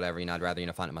 complete it or whatever, you know, I'd rather, you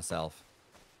know, find it myself.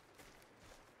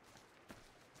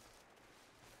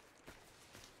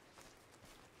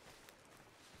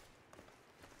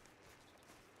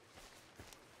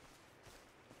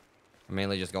 I'm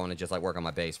mainly just going to just, like, work on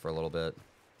my base for a little bit.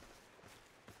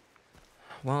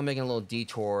 While I'm making a little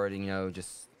detour and, you know,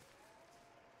 just...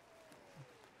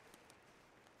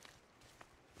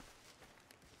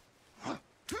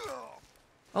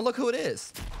 Oh, look who it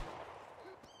is.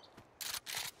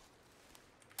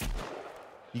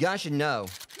 You guys should know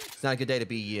it's not a good day to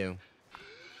be you.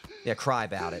 Yeah, cry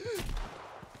about it.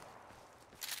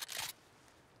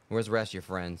 Where's the rest of your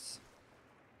friends?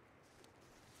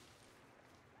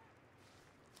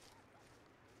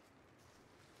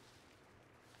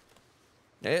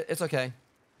 It's okay.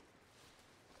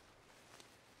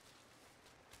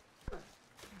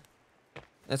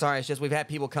 It's alright, it's just we've had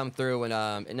people come through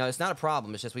and no, it's not a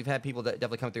problem. It's just we've had people that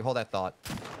definitely come through. Hold that thought.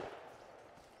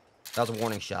 That was a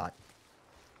warning shot.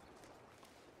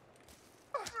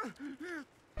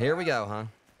 Here we go,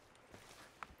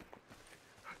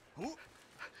 huh?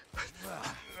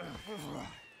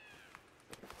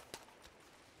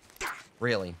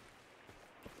 Really?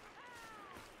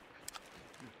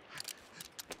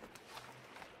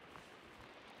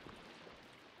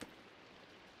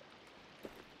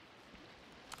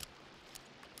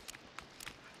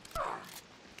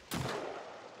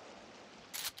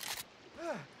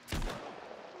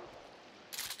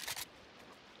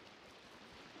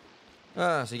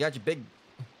 So you got your big...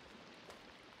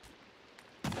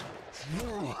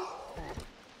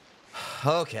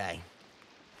 Okay.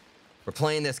 We're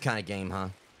playing this kind of game, huh?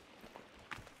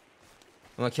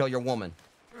 I'm gonna kill your woman.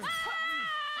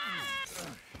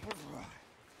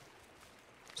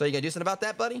 So you gonna do something about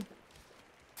that, buddy?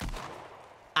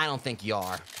 I don't think you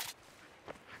are.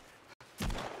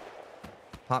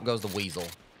 Pop goes the weasel.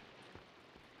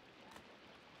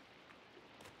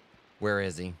 Where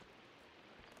is he?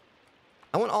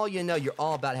 I want all you to know you're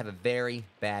all about to have a very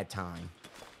bad time.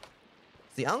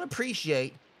 See, I don't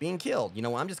appreciate being killed. You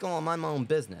know, I'm just going on my own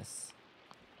business.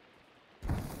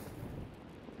 So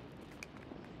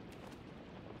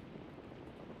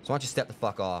why don't you step the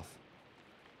fuck off?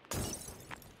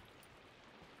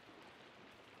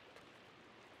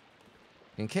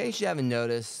 In case you haven't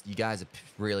noticed, you guys have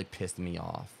really pissed me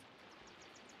off.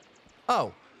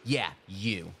 Oh, yeah,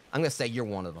 you. I'm gonna say you're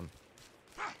one of them.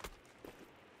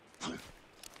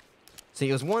 See,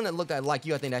 it was one that looked like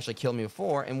you, I think, actually killed me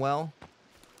before, and well,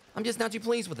 I'm just not too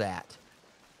pleased with that.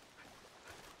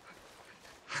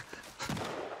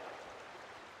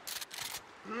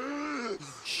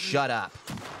 Shut up.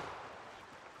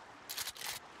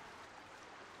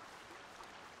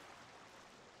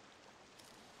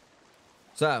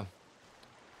 So,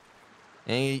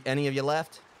 any of you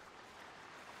left?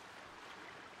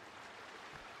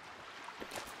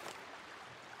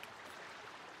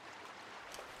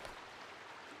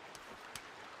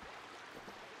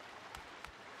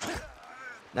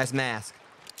 Nice mask.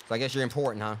 So I guess you're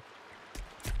important, huh?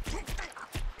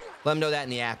 Let them know that in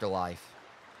the afterlife.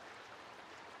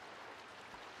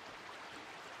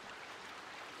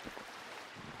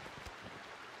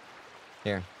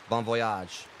 Here, bon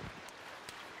voyage.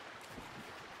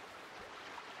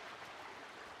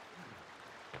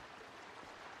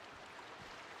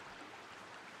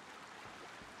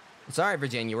 Sorry,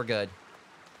 Virginia, we're good.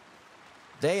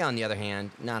 They, on the other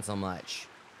hand, not so much.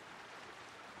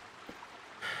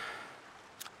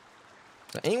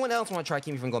 So anyone else want to try to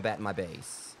keep me from going back to my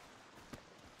base?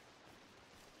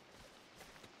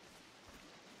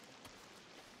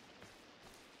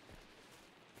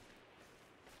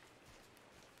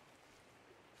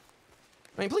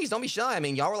 I mean, please don't be shy. I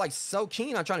mean, y'all were like so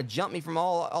keen on trying to jump me from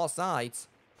all sides.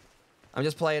 I'm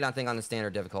just playing, I think, on the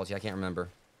standard difficulty. I can't remember.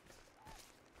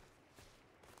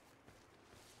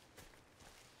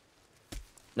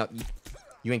 No,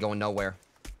 you ain't going nowhere.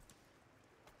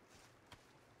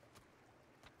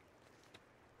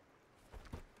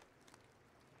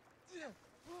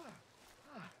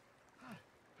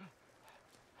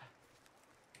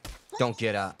 Don't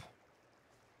get up.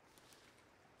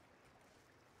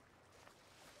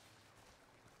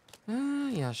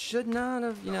 Yeah, should not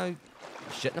have, you know,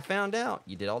 shouldn't have found out.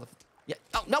 You did all the... Yeah.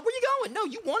 Oh, no, where you going? No,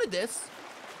 you wanted this.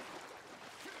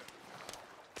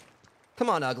 Come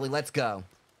on, ugly, let's go.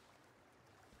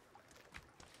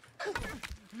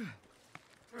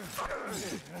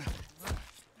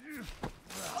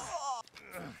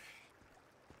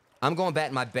 I'm going back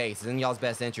to my base. It's in y'all's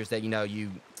best interest that, you know,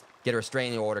 you get a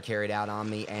restraining order carried out on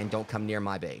me and don't come near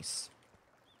my base.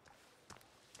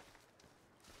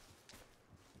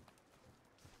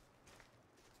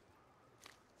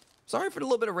 Sorry for the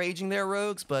little bit of raging there,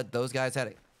 rogues, but those guys had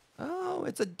it. Oh,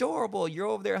 it's adorable. You're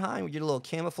over there hiding with your little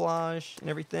camouflage and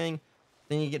everything.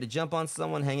 Then you get to jump on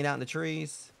someone hanging out in the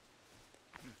trees.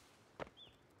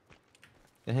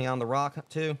 And hang out on the rock,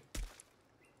 too.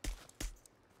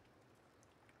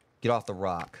 Get off the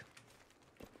rock.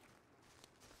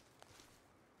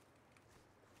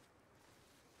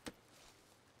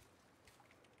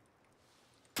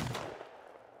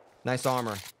 Nice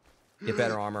armor. Get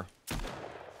better armor.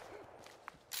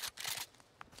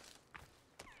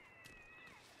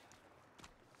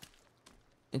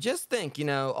 And just think, you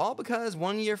know, all because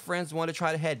one of your friends wanted to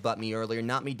try to headbutt me earlier,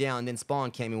 knock me down, and then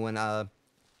spawn came in when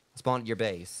spawned at your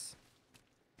base.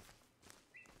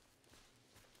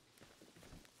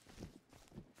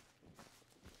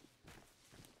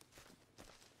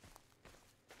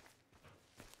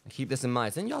 Keep this in mind.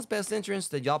 It's in y'all's best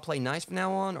interest that y'all play nice from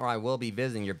now on, or I will be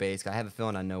visiting your base, 'cause I have a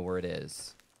feeling I know where it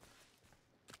is.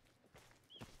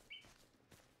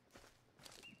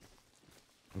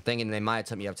 I'm thinking they might have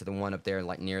took me up to the one up there,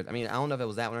 like near... I mean, I don't know if it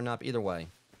was that one or not, but either way.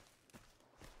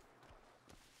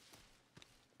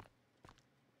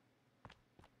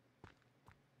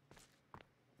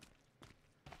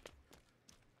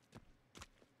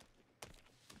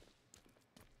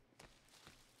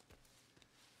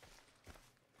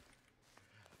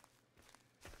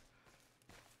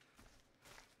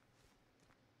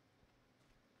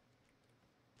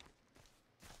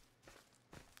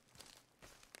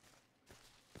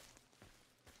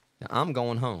 Now, I'm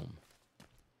going home.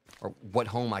 Or what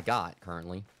home I got,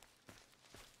 currently.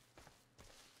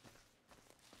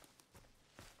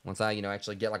 Once I, you know,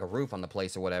 actually get, like, a roof on the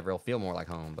place or whatever, it'll feel more like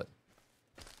home, but...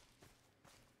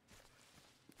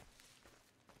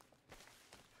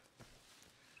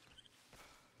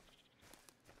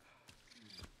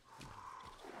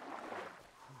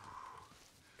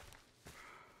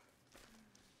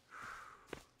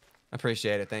 I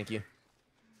appreciate it, thank you.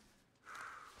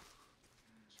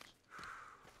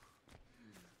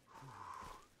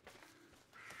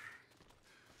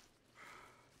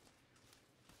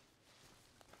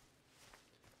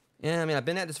 Yeah, I mean, I've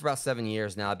been at this for about 7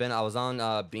 years now. I was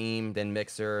on Beam, then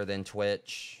Mixer, then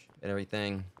Twitch, and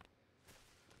everything.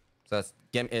 So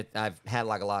I've had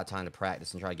like a lot of time to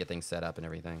practice and try to get things set up and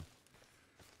everything.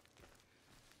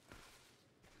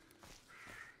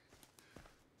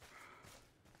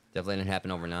 Definitely didn't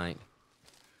happen overnight.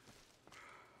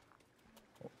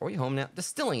 Are we home now? This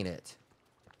still ain't it.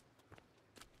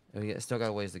 We still got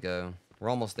a ways to go. We're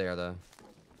almost there, though.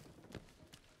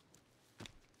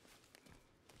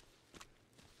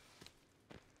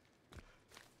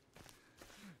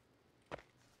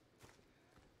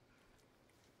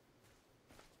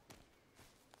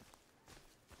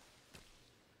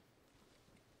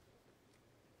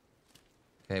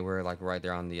 Okay, we're like right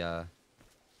there on the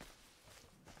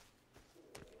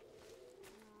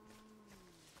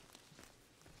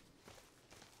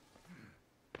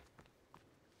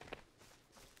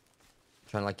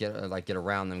trying to get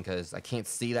around them because I can't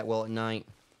see that well at night.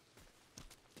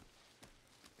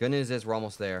 Good news is we're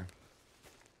almost there.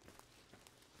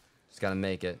 Just gotta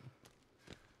make it.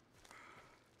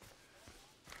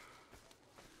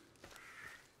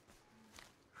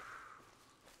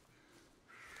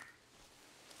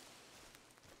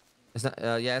 It's not.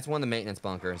 Yeah, it's one of the maintenance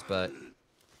bunkers, but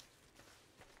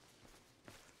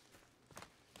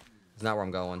it's not where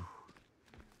I'm going.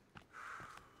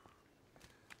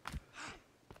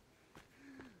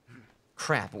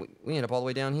 Crap! We end up all the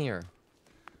way down here.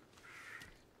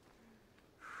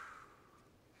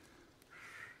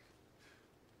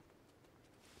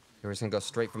 We're just gonna go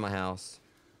straight for my house.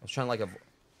 I was trying to like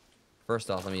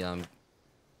first off, let me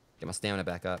Get my stamina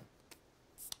back up.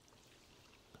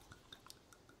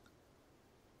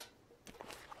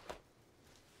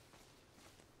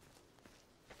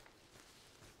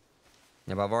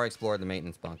 Yeah, but I've already explored the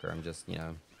maintenance bunker. I'm just, you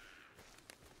know.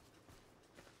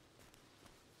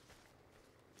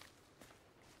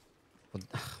 Well,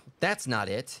 that's not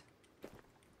it.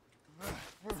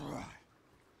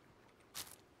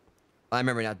 I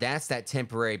remember now. That's that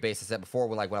temporary base I said before.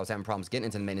 Where, like, when I was having problems getting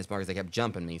into the maintenance bunkers, they kept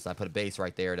jumping me. So I put a base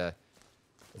right there to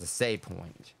as a save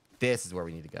point. This is where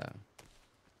we need to go.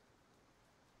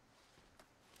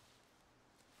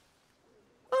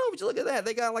 Oh, would you look at that?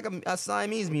 They got like a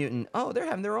Siamese mutant. Oh, they're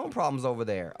having their own problems over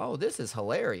there. Oh, this is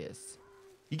hilarious.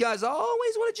 You guys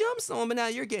always want to jump someone, but now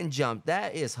you're getting jumped.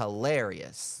 That is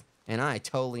hilarious. And I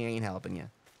totally ain't helping you.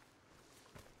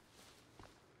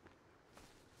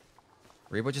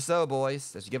 Reap what you sow,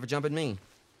 boys. That's what you get for jumping me.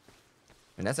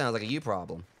 And that sounds like a you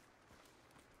problem.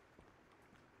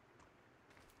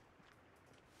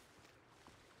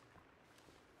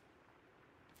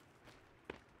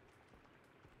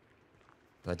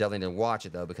 I definitely didn't watch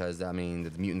it, though, because, I mean,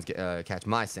 the mutants catch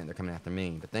my scent. They're coming after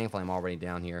me. But thankfully, I'm already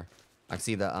down here. I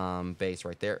see the base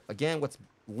right there. Again, what's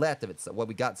left of it, what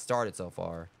we got started so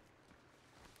far.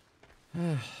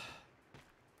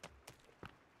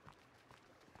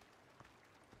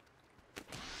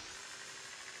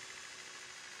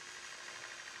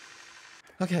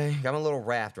 Okay, got my little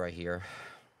raft right here.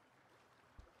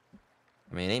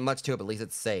 I mean, ain't much to it, but at least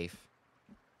it's safe.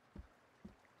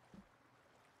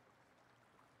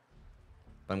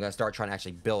 But I'm gonna start trying to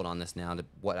actually build on this now to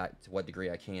what degree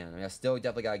I can. I mean, I still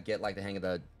definitely gotta get like the hang of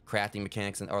the crafting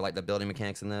mechanics or like the building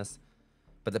mechanics in this.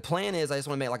 But the plan is I just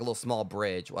want to make like a little small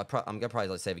bridge. Well, I'm gonna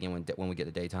probably save again when we get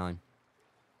to daytime.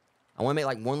 I want to make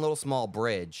like one little small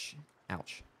bridge.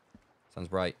 Ouch, sounds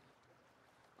bright.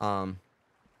 So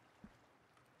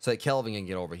that Kelvin can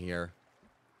get over here.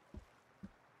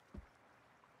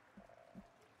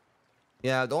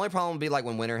 Yeah, the only problem would be like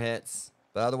when winter hits.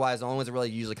 But otherwise, the only ones that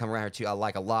really usually come around here too, I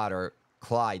like a lot, are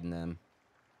Clyde and them.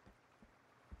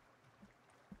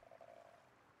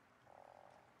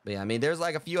 But yeah, I mean, there's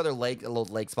like a few other little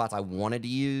lake spots I wanted to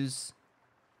use,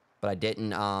 but I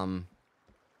didn't. And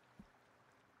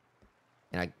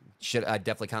I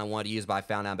definitely kind of wanted to use, but I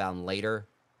found out about them later.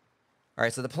 All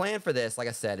right, so the plan for this, like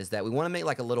I said, is that we want to make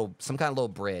like some kind of little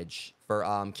bridge for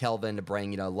Kelvin to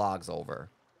bring, you know, logs over,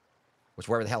 which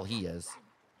wherever the hell he is.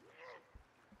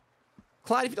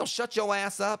 Clyde, if you don't shut your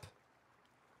ass up.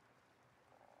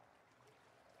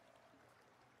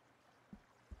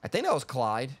 I think that was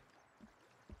Clyde.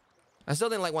 I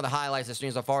still think like one of the highlights of the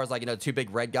stream so far is like, you know, two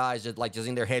big red guys just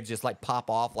in their heads just like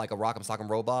pop off like a rock'em sock'em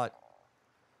robot.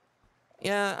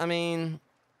 Yeah, I mean,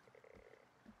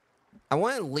 I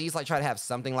want to at least like try to have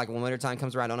something like when wintertime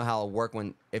comes around. I don't know how it'll work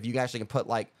if you actually can put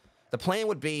like, the plan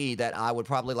would be that I would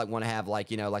probably like want to have like,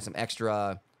 you know, like some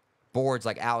extra boards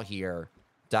like out here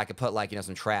that I could put like, you know,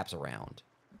 some traps around.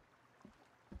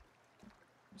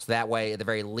 So that way, at the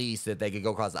very least, that they could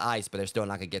go across the ice, but they're still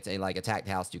not gonna get to like attack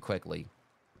the house too quickly.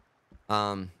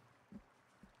 So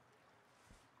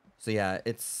yeah,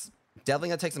 it's definitely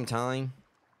gonna take some time.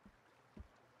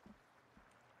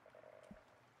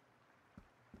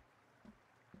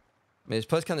 I mean, it's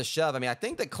push come to shove. I mean, I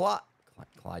think that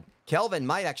Kelvin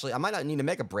might actually. I might not need to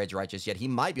make a bridge right just yet. He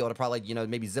might be able to probably, you know,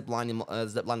 maybe zip line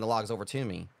the logs over to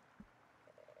me.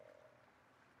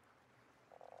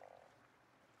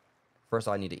 First,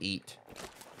 I need to eat.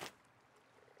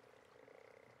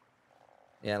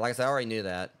 Yeah, like I said, I already knew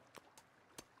that.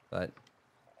 But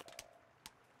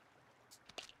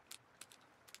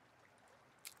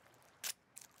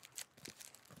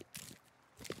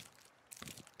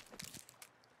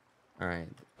all right.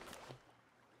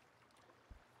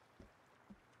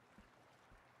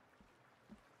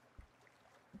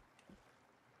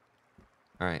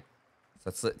 All right.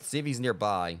 So let's see if he's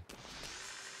nearby.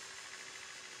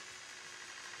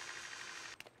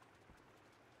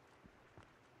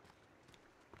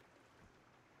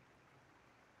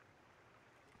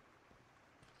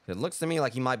 It looks to me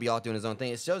like he might be off doing his own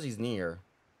thing. It shows he's near.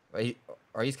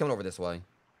 Or he's coming over this way.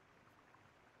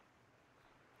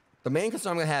 The main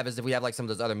concern I'm going to have is if we have like some of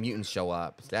those other mutants show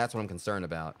up. That's what I'm concerned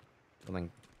about. I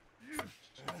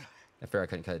fear I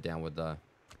couldn't cut it down with the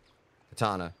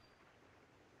katana.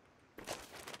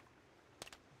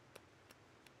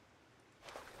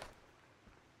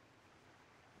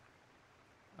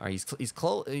 All right,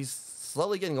 he's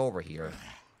slowly getting over here.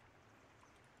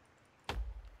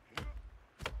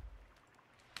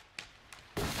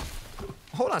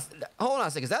 Hold on a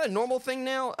second. Is that a normal thing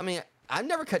now? I mean, I've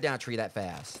never cut down a tree that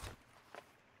fast.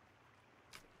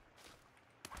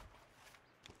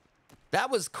 That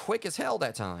was quick as hell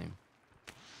that time.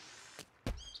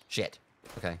 Shit.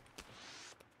 Okay.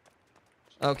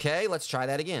 Okay, let's try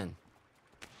that again.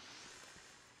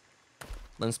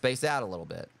 Let them space out a little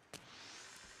bit.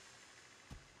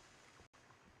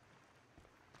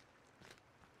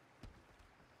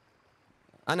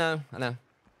 I know.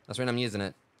 That's when I'm using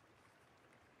it.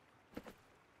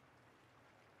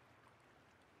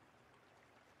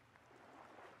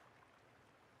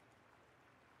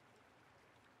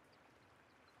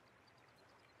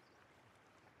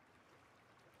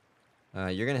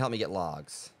 You're gonna help me get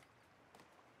logs.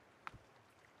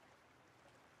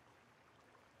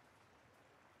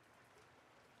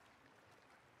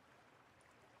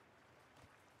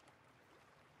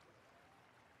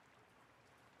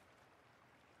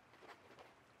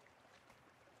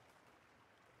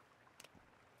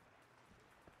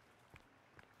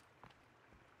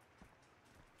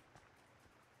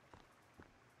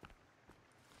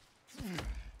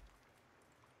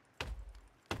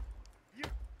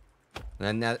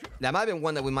 And that might have been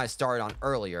one that we might have started on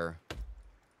earlier.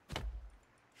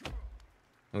 And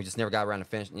we just never got around to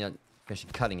finishing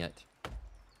cutting it.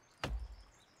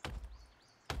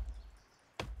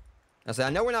 I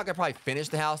know we're not gonna probably finish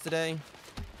the house today.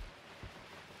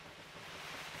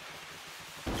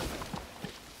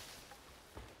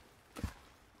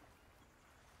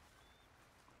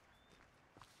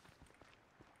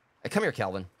 Hey, come here,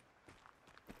 Kelvin.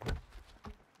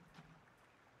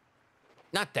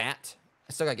 Not that.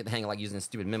 I still gotta get the hang of like using this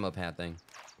stupid memo pad thing.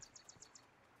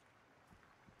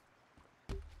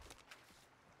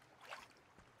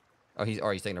 Oh,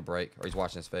 he's taking a break, or he's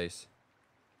washing his face.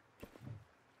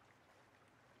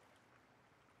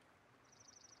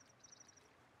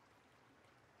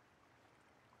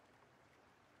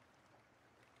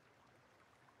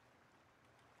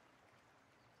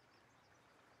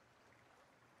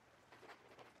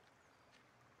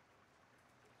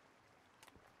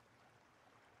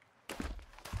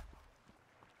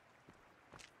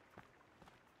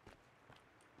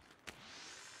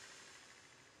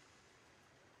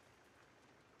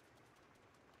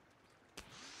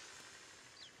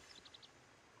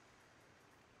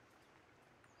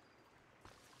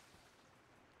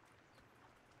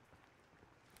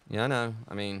 Yeah, I know.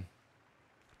 I mean,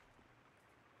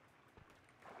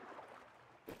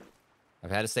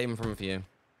 I've had to save him from a few.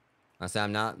 I said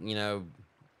I'm not, I'm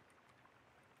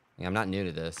not new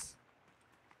to this.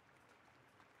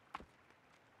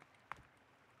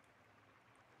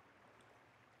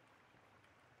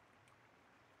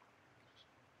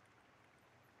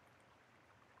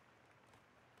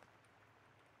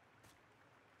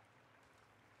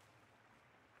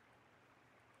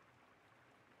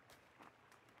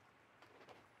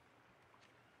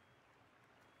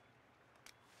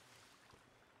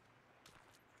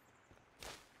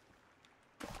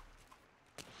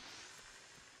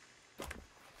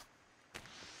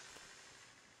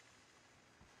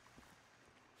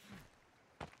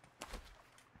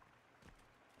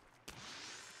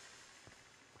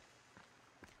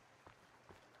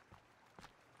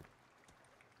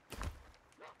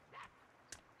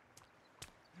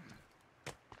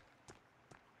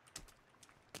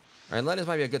 All right, lettuce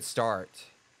might be a good start,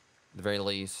 at the very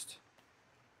least.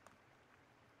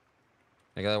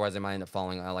 Like otherwise, they might end up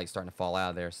falling. I like starting to fall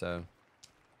out of there. So,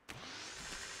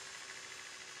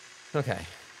 okay.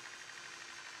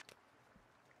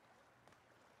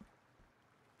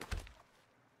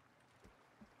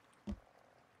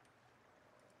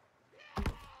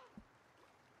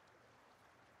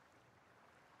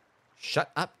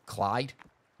 Shut up, Clyde.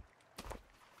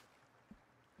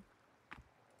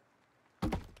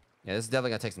 Yeah, this is definitely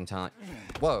gonna take some time.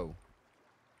 Whoa.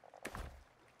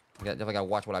 I definitely gotta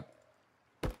watch what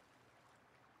I...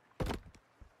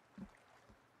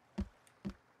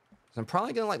 So I'm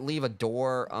probably gonna, like, leave a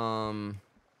door, I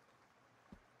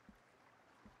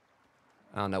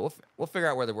don't know. We'll figure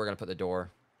out whether we're gonna put the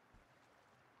door.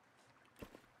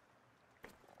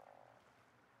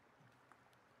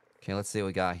 Okay, let's see what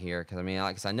we got here. Because, I mean,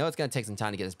 like I said, I know it's gonna take some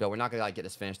time to get this built. We're not gonna, like, get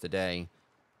this finished today.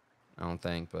 I don't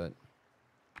think, but...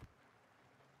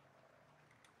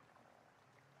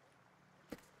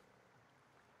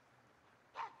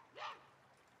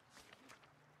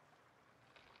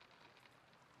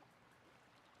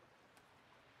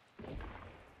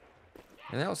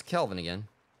 And that was Kelvin again.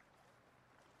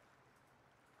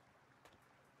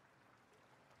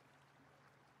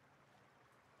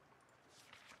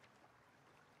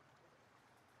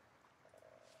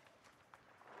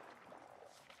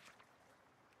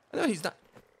 No, he's not.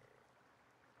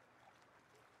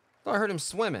 Oh, I heard him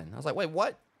swimming. I was like, wait,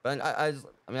 what? But I was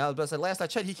about to say, last I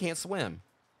checked, he can't swim.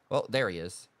 Well, there he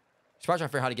is. She's probably trying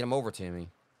to figure out how to get him over to me.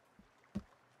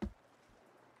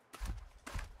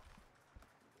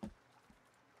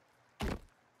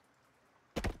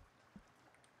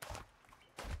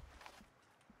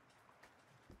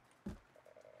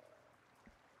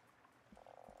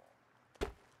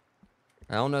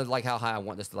 I don't know, like, how high I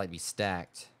want this to, like, be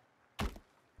stacked.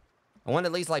 I want to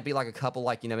at least, like, be, like, a couple,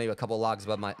 like, you know, maybe a couple logs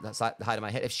above my, the height of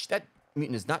my head. If that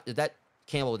mutant is not, if that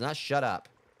camel does not shut up.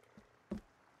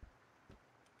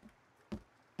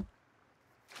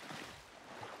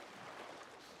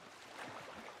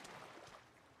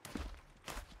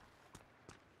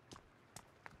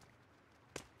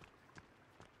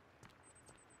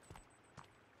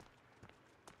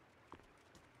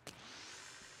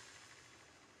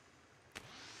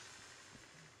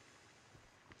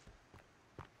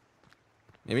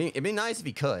 I mean, it'd be nice if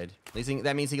he could. At least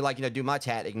that means he can, like, you know, do my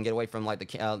tactic and get away from, like, the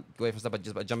get away from stuff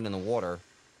just by jumping in the water.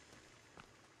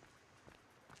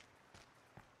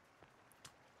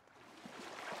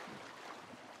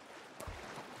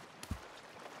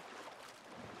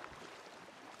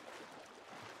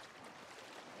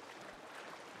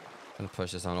 Gonna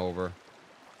push this on over.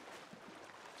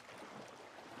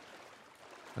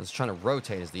 I was trying to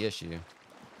rotate is the issue.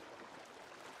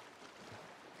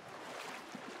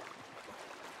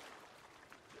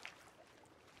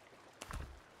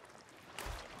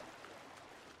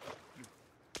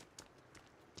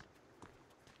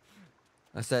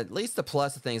 I said, at least the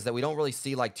plus of things that we don't really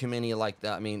see, like, too many, like,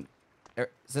 I mean,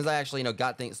 since I actually, you know,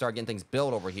 started getting things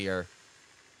built over here,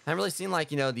 I haven't really seen,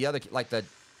 like, you know, the other, like, the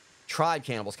tribe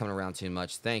cannibals coming around too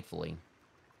much, thankfully.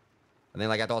 And then,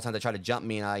 like, after all the time they tried to jump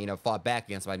me and I, you know, fought back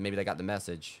against them, maybe they got the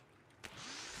message.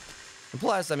 And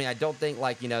plus, I mean, I don't think,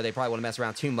 like, you know, they probably want to mess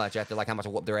around too much after, like, how much I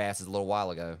whooped their asses a little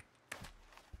while ago.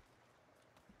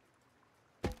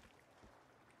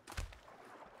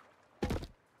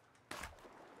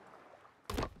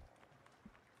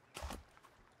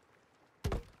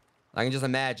 I can just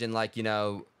imagine, like, you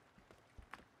know...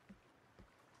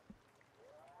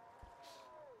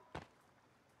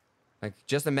 Like,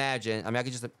 just imagine... I mean, I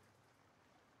could just...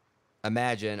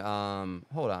 Imagine,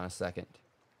 hold on a second.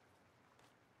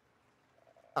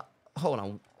 Hold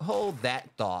on. Hold that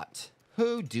thought.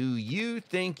 Who do you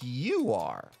think you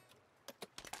are?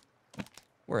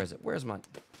 Where is it? Where's my...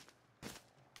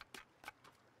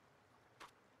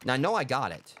 Now, I know I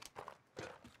got it.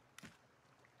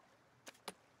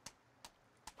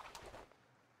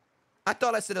 I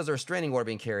thought I said there was a restraining order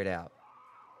being carried out.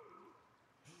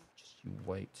 Just you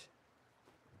wait.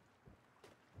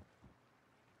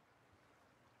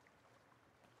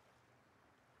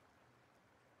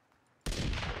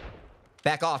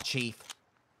 Back off, Chief.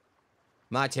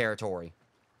 My territory.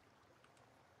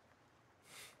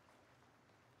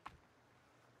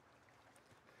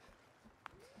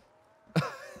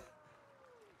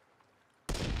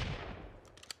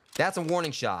 That's a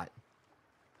warning shot.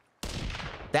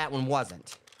 That one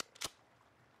wasn't.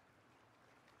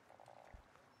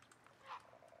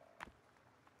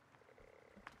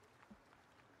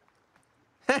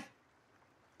 Heh.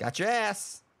 Got your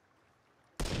ass.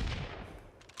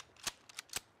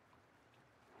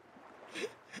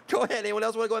 Go ahead. Anyone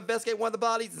else want to go investigate one of the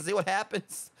bodies and see what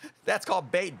happens? That's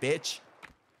called bait, bitch.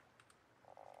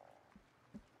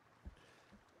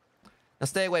 Now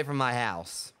stay away from my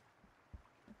house.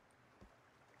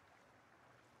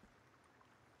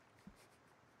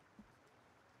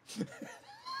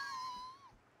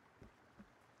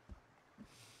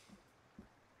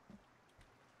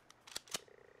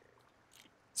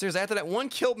 Seriously, after that one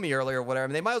killed me earlier or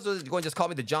whatever, they might as well go and just call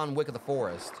me the John Wick of the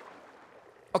forest.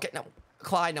 Okay, now,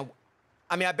 Clyde, now,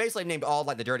 I mean, I basically named all,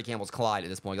 like, the dirty cannibals Clyde at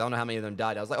this point. I don't know how many of them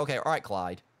died. I was like, okay, all right,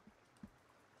 Clyde.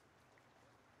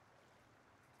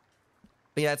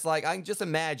 But yeah, it's like, I can just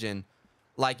imagine,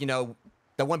 like, you know,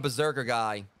 that one berserker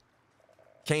guy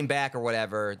came back or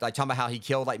whatever, like, talking about how he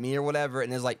killed, like, me or whatever,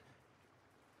 and there's, like,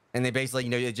 and they basically,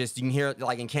 you know, you can hear,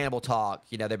 like, in cannibal talk,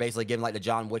 you know, they're basically giving, like, the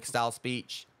John Wick style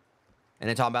speech. And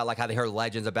then talking about, like, how they heard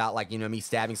legends about, like, you know, me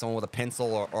stabbing someone with a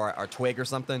pencil or a twig or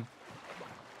something.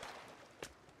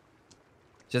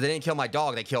 So they didn't kill my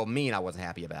dog, they killed me, and I wasn't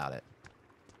happy about it.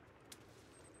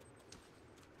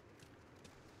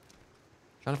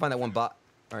 Trying to find that one bot.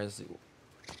 Alright, let's see.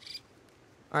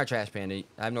 Alright, Trash Panda.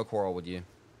 I have no quarrel with you.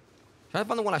 Trying to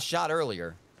find the one I shot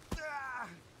earlier.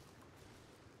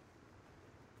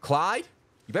 Clyde?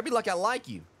 You better be lucky I like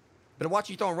you. Better watch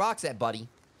you throwing rocks at, buddy.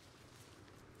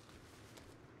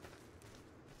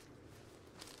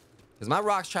 Because my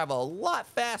rocks travel a lot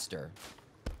faster.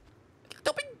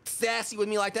 Don't be sassy with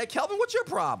me like that. Kelvin, what's your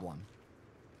problem?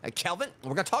 Hey, Kelvin,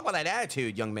 we're going to talk about that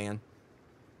attitude, young man.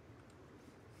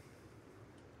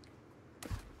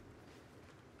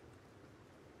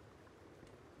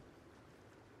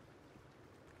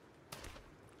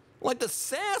 Like the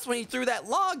sass when he threw that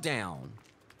log down.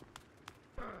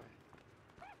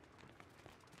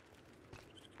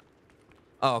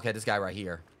 Oh, okay, this guy right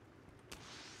here.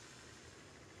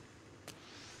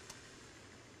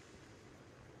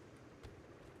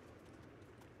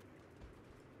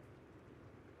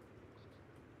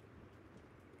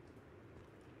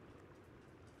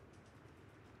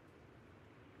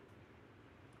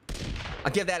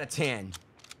 I'll give that a 10.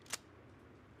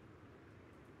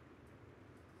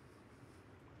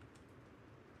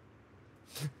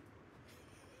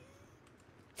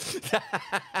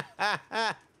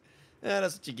 Yeah,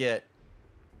 that's what you get.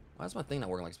 Why is my thing not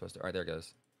working like it's supposed to? All right, there it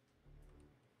goes.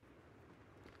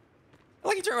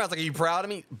 Like he turned around, like, are you proud of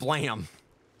me? Blam.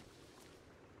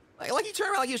 Like he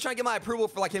turned around like he was trying to get my approval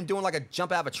for like him doing like a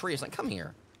jump out of a tree. It's like, come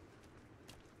here.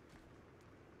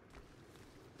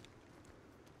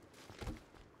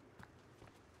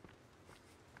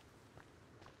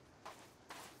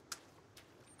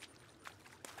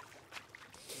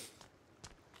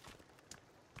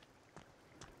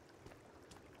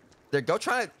 There, go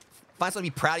try to find something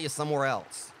to be proud of you somewhere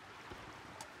else.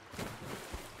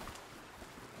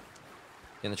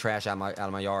 Getting the trash out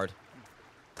of my yard.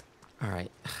 All right.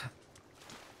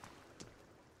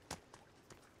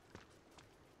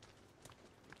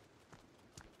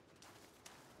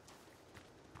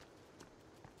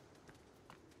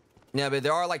 Yeah, but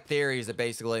there are like theories that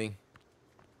basically,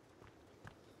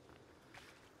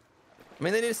 I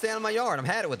mean, they need to stay out of my yard. I'm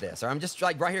had it with this. Or I'm just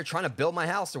like right here trying to build my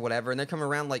house or whatever, and they're coming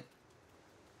around like,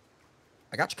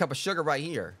 I got your cup of sugar right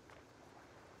here.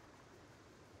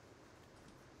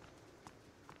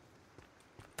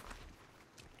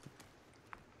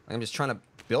 I'm just trying to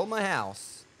build my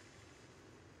house.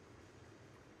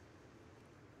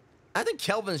 I think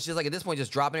Kelvin's just like at this point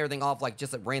just dropping everything off like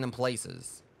just at random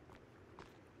places.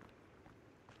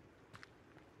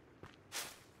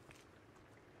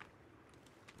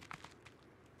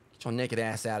 Get your naked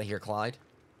ass out of here, Clyde.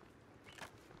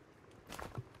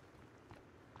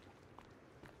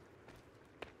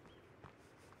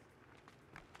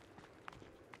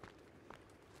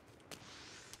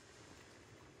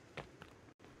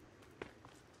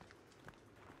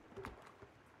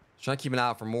 Trying to keep an eye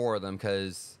out for more of them,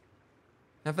 because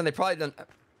I think they probably done.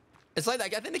 It's like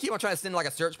I think they keep on trying to send like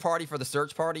a search party for the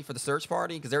search party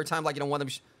because every time like one of them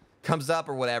comes up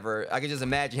or whatever, I can just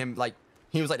imagine him like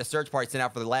he was like the search party sent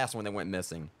out for the last one that went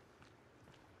missing.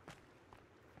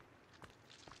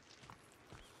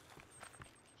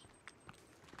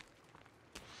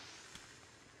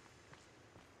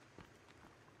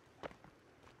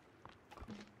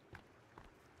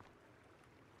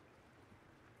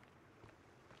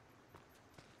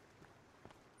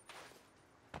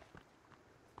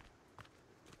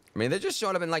 I mean, they're just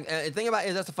showing up and like, the thing about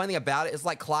it, that's the funny thing about it, is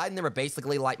like Clyde and them are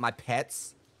basically like my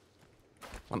pets.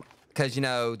 Because, you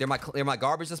know, they're my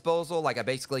garbage disposal. Like I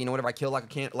basically, you know, whenever I kill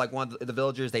like one of the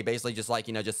villagers, they basically just like,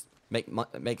 you know, just make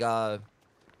lunch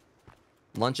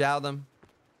out of them.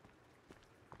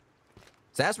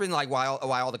 So that's really like why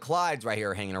all the Clydes right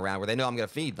here are hanging around, where they know I'm going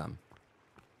to feed them.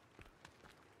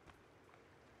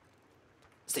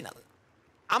 See, now,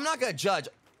 I'm not going to judge.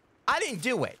 I didn't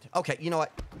do it. Okay, you know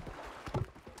what?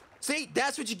 See,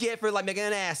 that's what you get for like making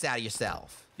an ass out of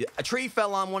yourself. A tree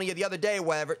fell on one of you the other day or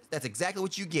whatever. That's exactly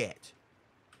what you get.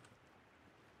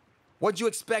 What'd you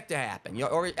expect to happen?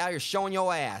 You're out here showing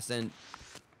your ass and...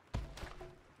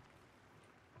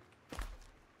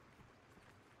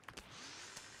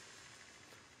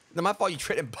 Then my fault you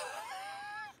tripped him.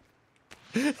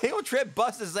 He don't trip,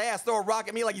 bust his ass, throw a rock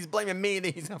at me like he's blaming me, and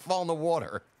then he's gonna fall in the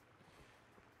water.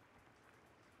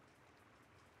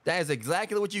 That is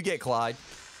exactly what you get, Clyde.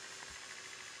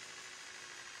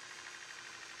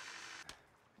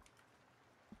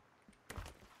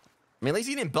 I mean, at least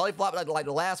he didn't belly flop like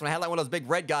the last one. I had like one of those big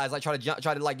red guys like try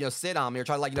to like, you know, sit on me or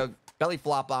try to like, you know, belly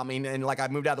flop on me, and like I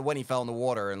moved out of the way and he fell in the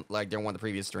water, and like during one of the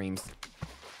previous streams.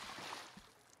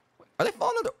 Are they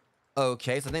falling in the...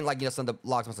 Okay, so I think like, you know, some of the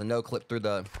blocks must have no clip through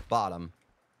the bottom.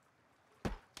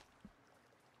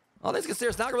 All things considered,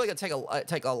 it's not really gonna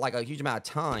take like a huge amount of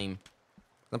time.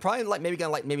 I'm probably like maybe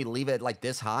gonna like maybe leave it like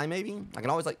this high. Maybe I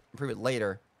can always like improve it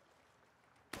later.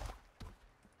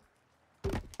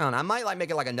 I don't know. I might like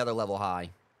make it like another level high.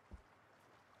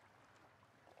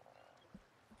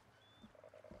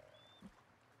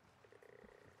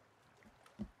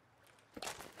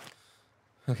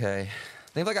 Okay.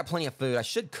 I think I got plenty of food. I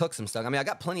should cook some stuff. I mean, I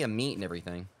got plenty of meat and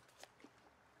everything.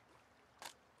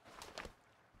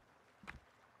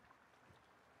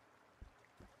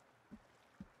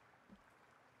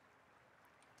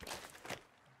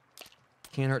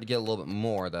 Can't hurt to get a little bit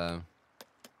more, though.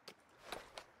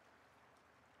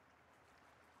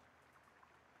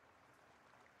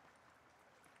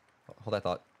 Hold that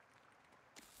thought.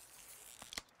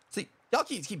 See, y'all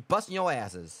keep busting your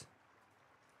asses.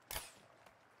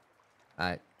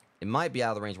 Alright. It might be out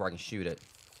of the range where I can shoot it.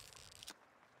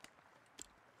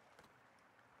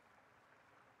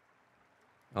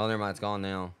 Oh, never mind. It's gone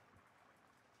now.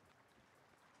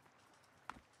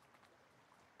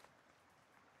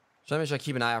 Trying to make sure I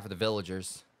keep an eye out for the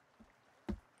villagers.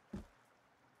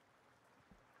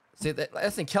 See,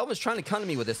 listen, Kelvin's trying to come to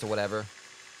me with this or whatever.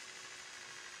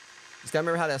 Just gotta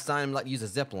remember how to assign him, like, use a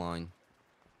zip line.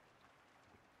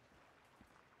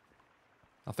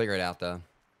 I'll figure it out, though.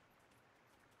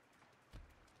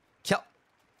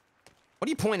 What are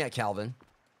you pointing at, Calvin?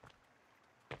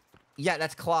 Yeah,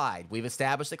 that's Clyde. We've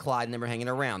established that Clyde and them are hanging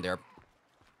around there.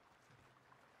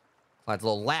 Clyde's a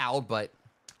little loud, but...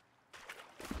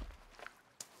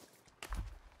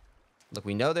 Look,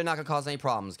 we know they're not going to cause any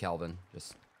problems, Calvin.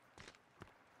 Just...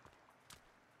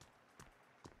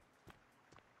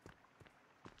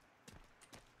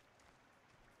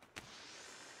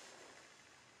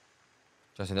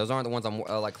 Justin, those aren't the ones I'm...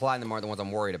 like, Clyde and them aren't the ones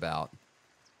I'm worried about.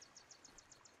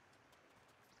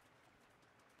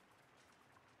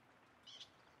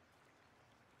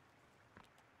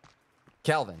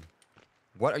 Calvin,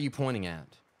 what are you pointing at?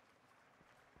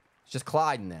 It's just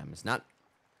Clyde and them. It's not...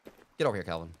 Get over here,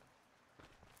 Calvin.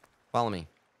 Follow me.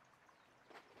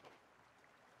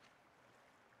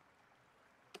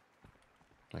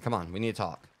 Now, come on. We need to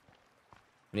talk.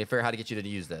 We need to figure out how to get you to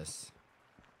use this.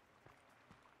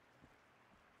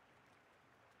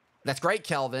 That's great,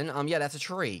 Kelvin. Yeah, that's a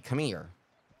tree. Come here.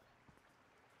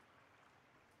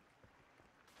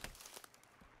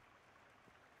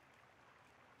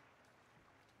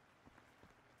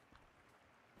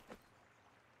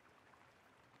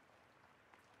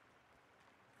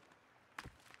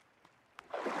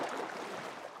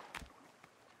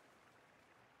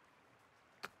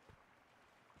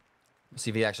 See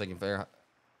if he actually can figure out.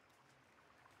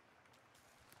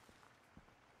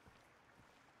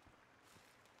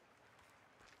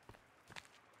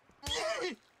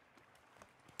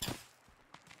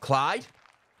 Clyde?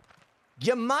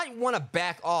 You might want to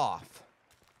back off.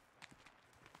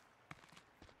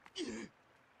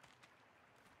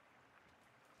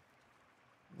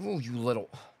 Ooh, you little...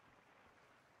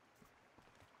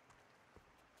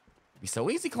 Be so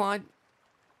easy, Clyde.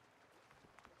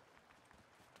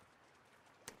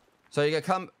 So you gotta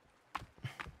come...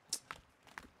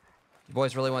 You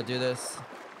boys really want to do this?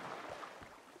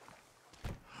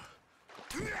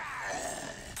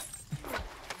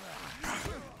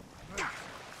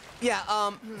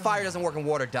 Yeah, fire doesn't work in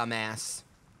water, dumbass.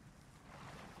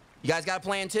 You guys got a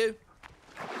plan too?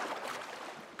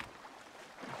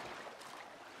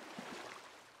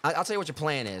 I'll tell you what your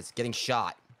plan is. Getting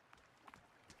shot.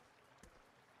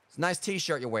 It's a nice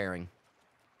t-shirt you're wearing.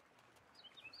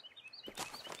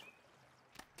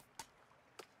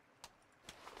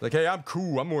 Like, hey, I'm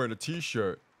cool. I'm wearing a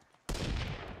t-shirt. And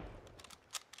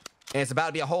it's about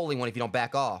to be a holy one if you don't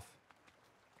back off.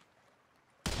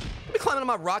 You be climbing on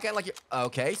my rock out like you're...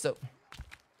 Okay, so...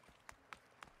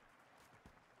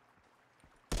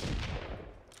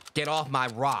 Get off my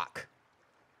rock.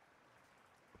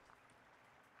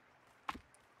 So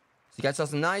you got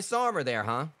yourself some nice armor there,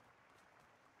 huh?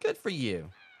 Good for you.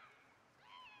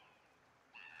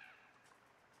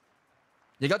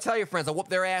 You go tell your friends I'll whoop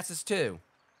their asses too.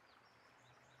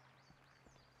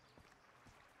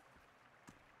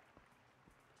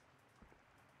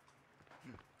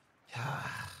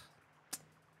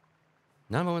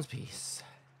 Not a moment's peace.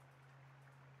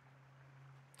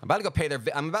 I'm about to go pay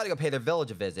their village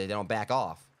a visit. They don't back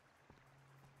off.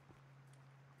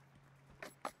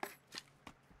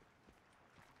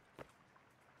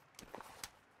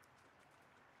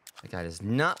 That guy does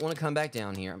not want to come back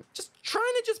down here. I'm just trying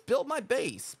to just build my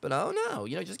base, but oh no,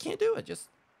 you know, just can't do it. Just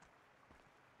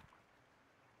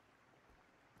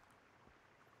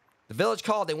the village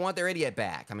called. They want their idiot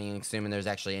back. I mean, assuming there's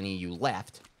actually any of you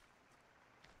left.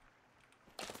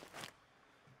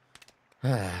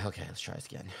 Okay, let's try this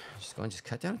again. Just go and just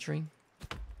cut down a tree.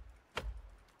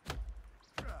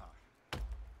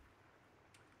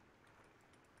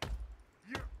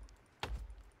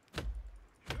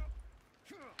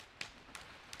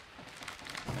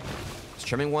 Just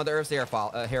trimming one of the Earth's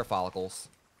hair follicles.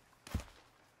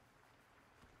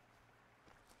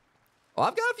 Oh,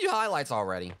 I've got a few highlights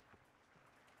already.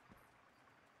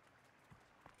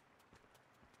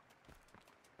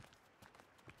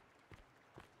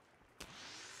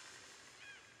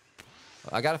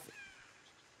 I gotta...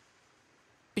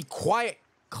 Be quiet,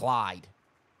 Clyde.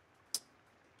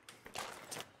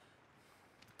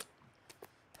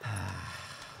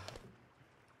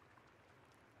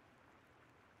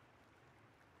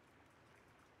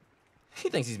 He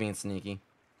thinks he's being sneaky.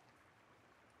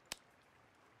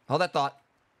 Hold that thought.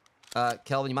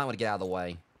 Kelvin, you might want to get out of the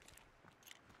way.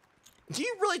 Do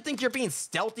you really think you're being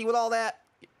stealthy with all that?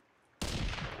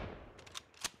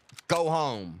 Go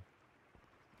home.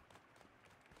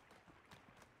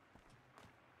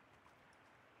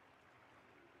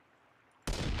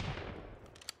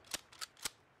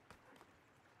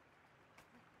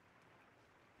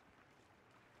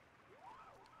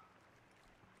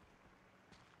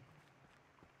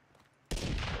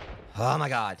 Oh my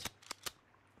God.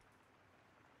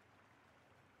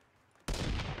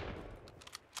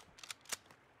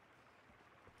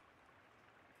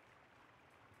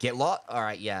 Get lost? All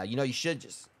right, yeah. You know, you should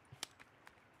just...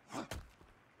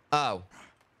 Oh.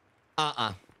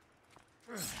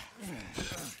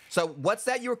 So, what's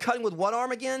that you were cutting with one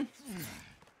arm again?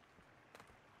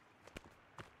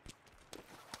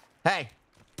 Hey.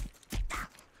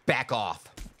 Back off.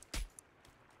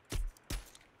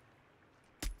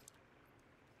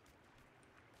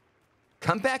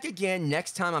 Come back again.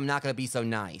 Next time, I'm not going to be so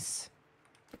nice.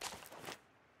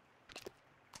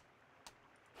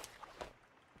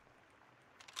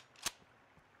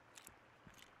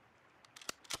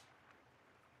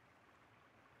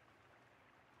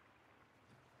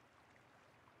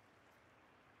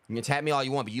 You can tap me all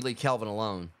you want, but you leave Kelvin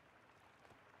alone.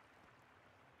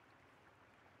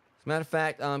 As a matter of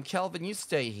fact, Kelvin, you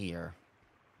stay here.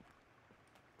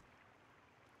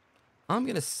 I'm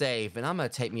going to save, and I'm going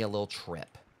to take me a little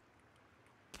trip.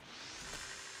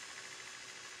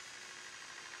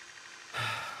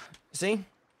 See?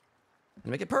 To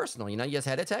make it personal, you know, you just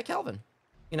had to attack Kelvin.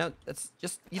 You know, that's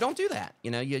just, you don't do that.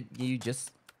 You know, you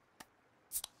just...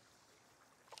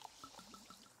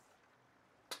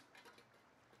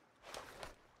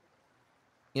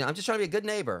 You know, I'm just trying to be a good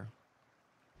neighbor.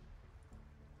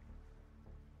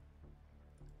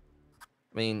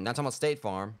 I mean, not talking about State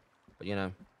Farm, but, you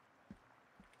know.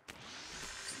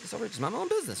 It's over, just mind my own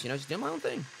business, you know, just doing my own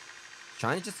thing.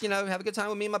 Trying to just, you know, have a good time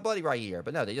with me and my buddy right here.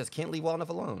 But no, they just can't leave well enough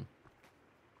alone.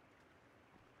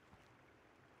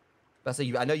 But I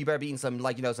say, I know you better be eating some,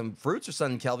 like, you know, some fruits or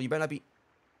something, Kelvin. You better not be...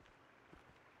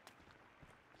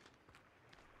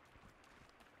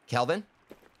 Kelvin?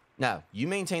 No, you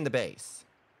maintain the base.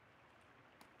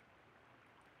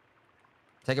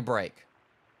 Take a break.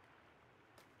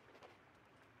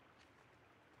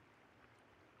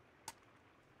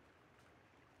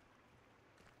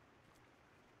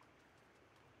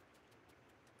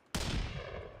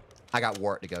 I got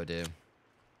work to go do.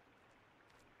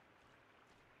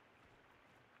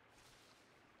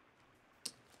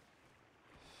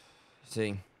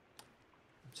 See,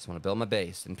 just want to build my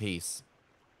base in peace.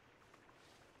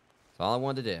 That's all I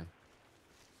wanted to do.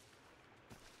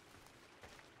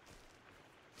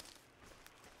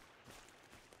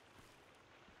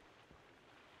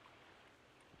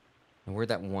 And where'd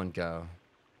that one go?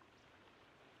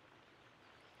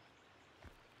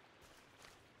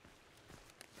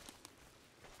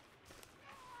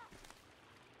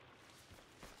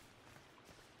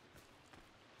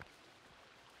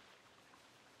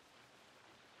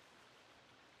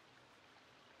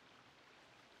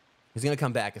 He's gonna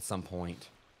come back at some point.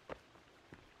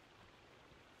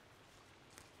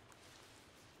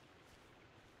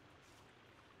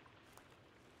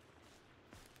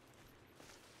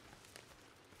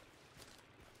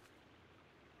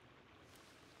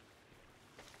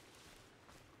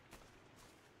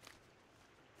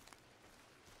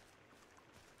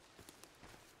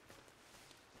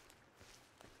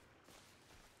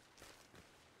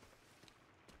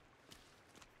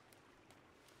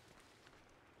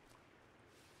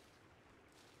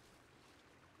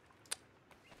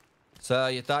 So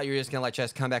you thought you were just gonna let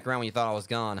Chess come back around when you thought I was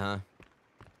gone, huh?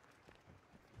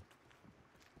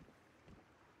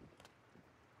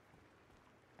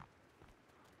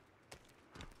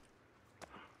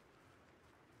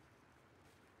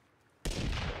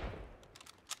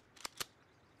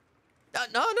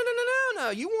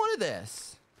 No. You wanted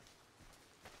this.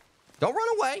 Don't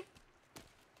run away.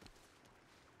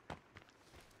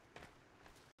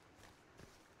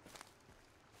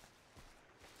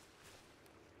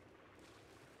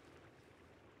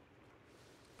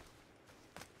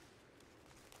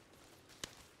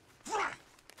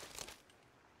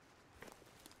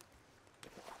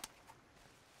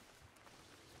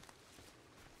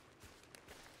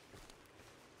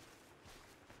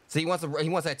 So he wants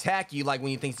to attack you like when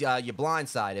he thinks you're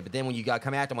blindsided, but then when you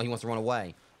come after him, he wants to run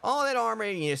away. All that armor,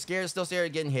 and you're scared, still scared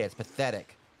of getting hit. It's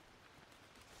pathetic.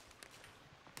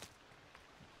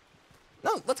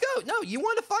 No, let's go. No, you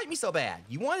wanted to fight me so bad.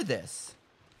 You wanted this.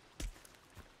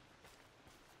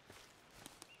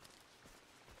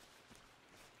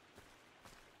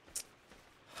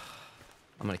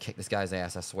 I'm gonna kick this guy's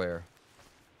ass, I swear.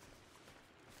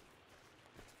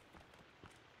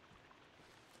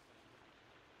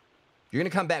 You're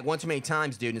gonna come back one too many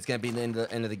times, dude, and it's gonna be the end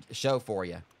of the show for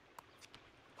you.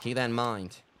 Keep that in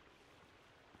mind.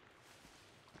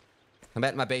 Come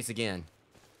back to my base again.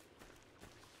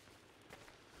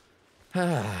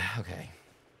 Okay.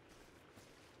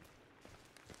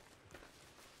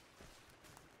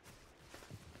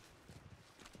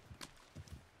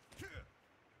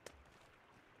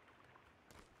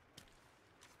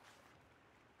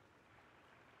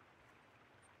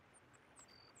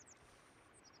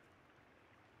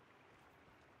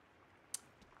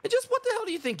 And just what the hell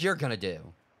do you think you're gonna do?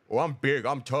 Oh, I'm big,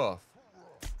 I'm tough.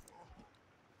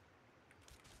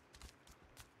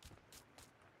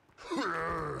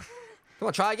 Come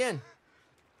on, try again.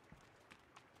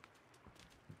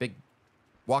 Big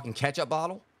walking ketchup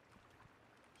bottle.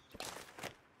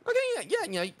 Okay,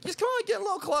 yeah, just come on, get a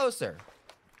little closer.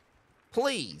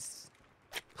 Please.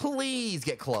 Please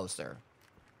get closer.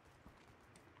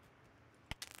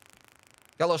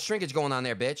 Got a little shrinkage going on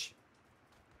there, bitch.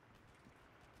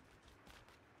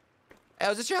 Hey,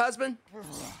 is this your husband?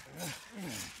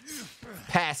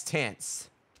 Past tense.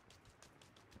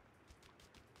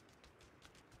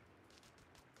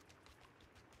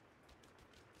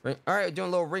 All right, doing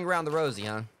a little ring around the rosy,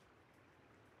 huh?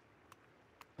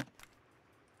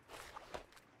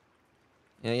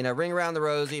 Yeah, you know, ring around the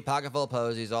rosy, pocket full of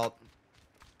posies, all.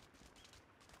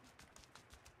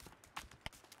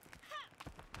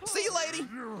 See you, lady.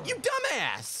 You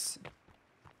dumbass.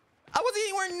 I wasn't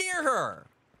anywhere near her.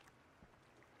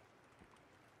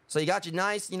 So you got your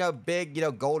nice, you know, big, you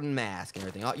know, golden mask and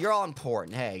everything. You're all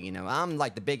important. Hey, you know, I'm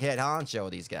like the big head honcho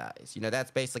of these guys. You know, that's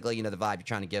basically, you know, the vibe you're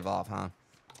trying to give off, huh?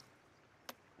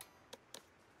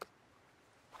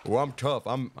 Well, I'm tough.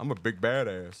 I'm a big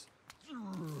badass.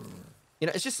 You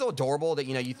know, it's just so adorable that,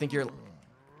 you know, you think you're...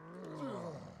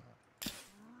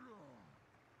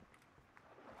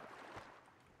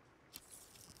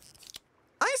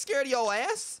 I ain't scared of your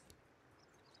ass.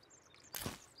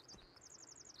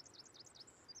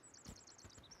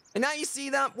 And now you see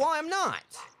that? Well, I'm not.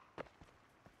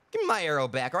 Give me my arrow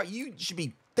back, all right? You should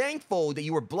be thankful that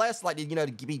you were blessed, like, you know,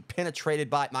 to be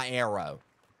penetrated by my arrow.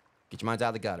 Get your minds out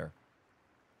of the gutter.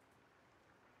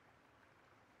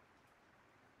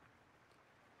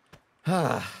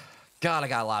 God, I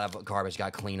got a lot of garbage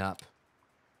got to clean up.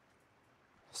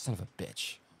 Son of a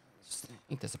bitch. Just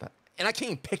ain't this about... And I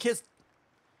can't even pick his...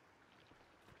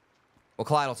 Well,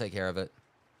 Clyde will take care of it.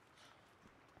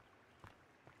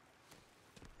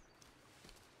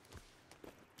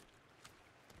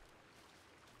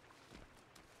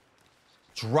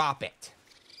 Drop it.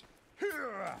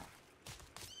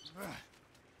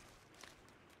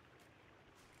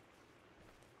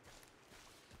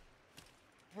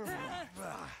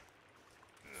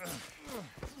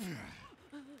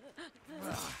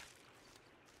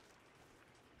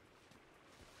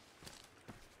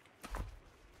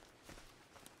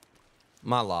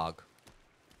 My log.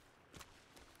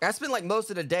 I spent like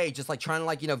most of the day just like trying to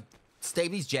like, you know,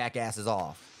 stave these jackasses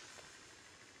off.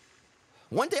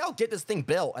 One day I'll get this thing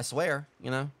built, I swear,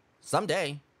 you know,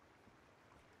 someday.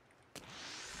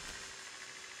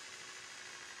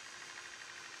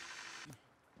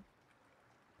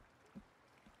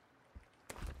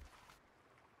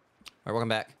 All right, welcome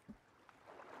back.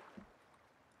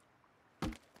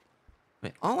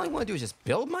 Man, all I want to do is just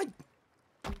build my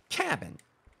cabin.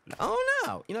 Oh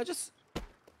no, you know, just...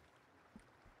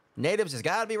 Natives just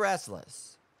gotta be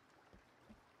restless.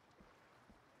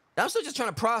 I'm still just trying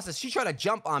to process. She tried to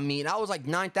jump on me, and I was like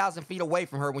 9,000 feet away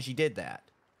from her when she did that.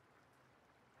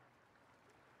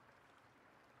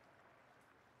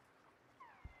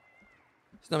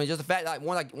 So, I mean, just the fact that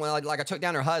when I took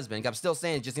down her husband, I'm still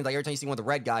saying it just seems like every time you see one of the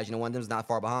red guys, you know, one of them's not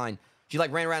far behind. She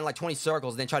like ran around in like 20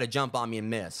 circles and then tried to jump on me and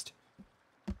missed.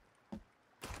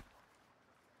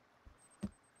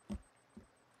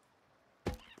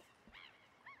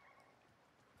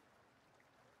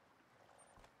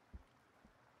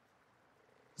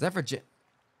 Is that Virginia?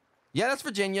 Yeah, that's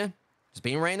Virginia. Just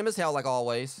being random as hell, like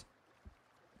always.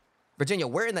 Virginia,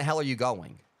 where in the hell are you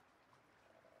going?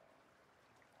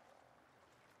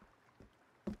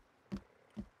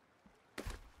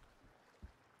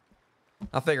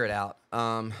 I'll figure it out.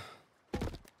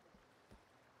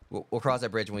 We'll cross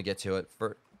that bridge when we get to it.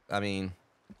 I mean,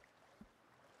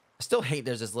 I still hate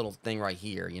there's this little thing right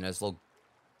here. You know, this little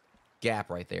gap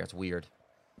right there. It's weird.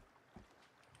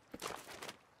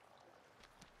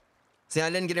 See, I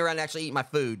didn't get around to actually eat my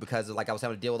food because like I was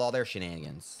having to deal with all their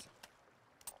shenanigans.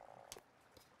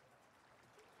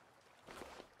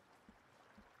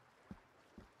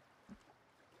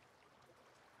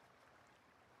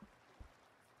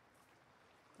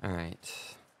 All right.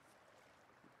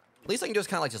 At least I can just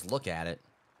kind of like just look at it.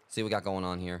 See what we got going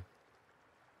on here.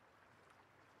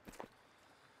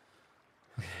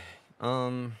 Okay.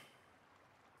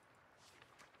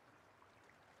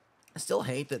 I still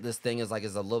hate that this thing is a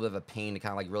little bit of a pain to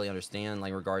kind of like really understand,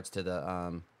 like in regards to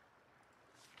the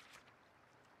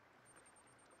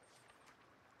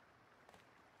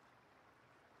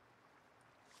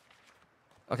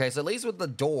Okay, so at least with the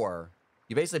door,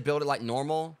 you basically build it like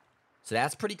normal. So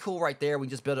that's pretty cool right there. We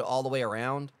just build it all the way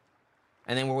around.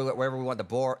 And then wherever we want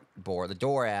the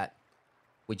door at,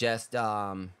 we just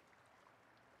okay.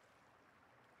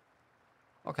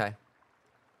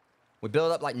 We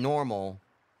build it up like normal.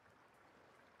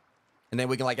 And then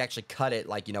we can like actually cut it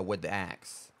like, you know, with the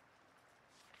axe.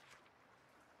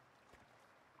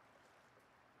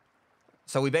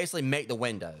 So we basically make the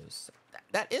windows.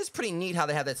 That is pretty neat how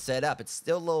they have that set up. It's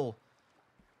still a little...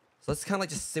 So let's kind of like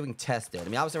just see if we can test it. I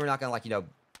mean, obviously we're not going to like, you know,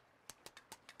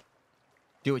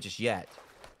 do it just yet.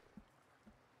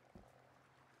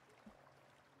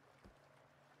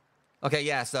 Okay,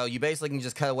 yeah, so you basically can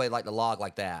just cut away like the log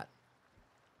like that.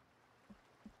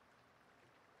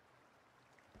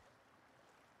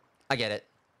 I get it.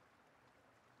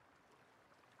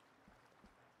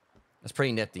 That's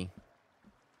pretty nifty.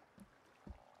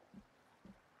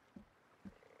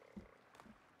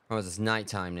 Oh, it's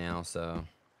nighttime now, so...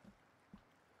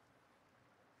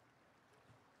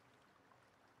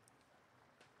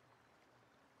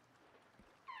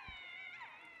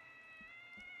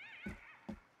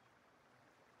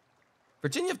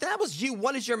 Virginia, if that was you,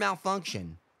 what is your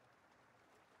malfunction?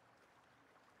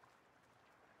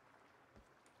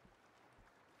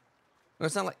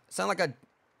 It sound like a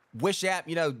Wish app,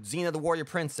 you know, Xena the Warrior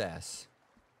Princess.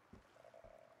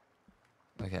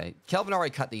 Okay, Kelvin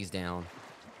already cut these down.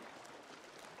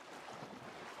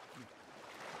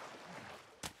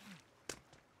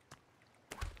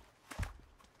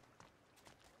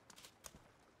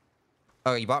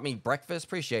 Oh, you bought me breakfast?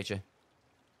 Appreciate you.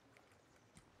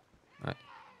 All right.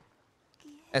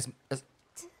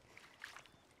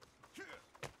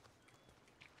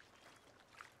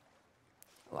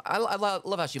 I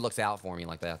love how she looks out for me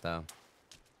like that, though.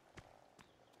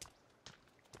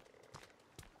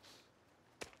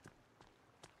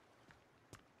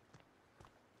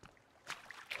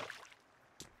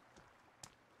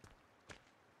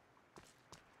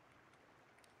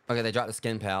 Okay, they dropped the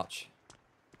skin pouch.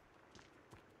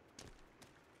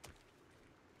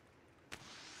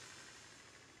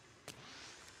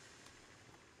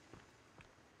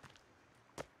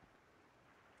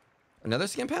 Another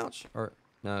skin pouch? Or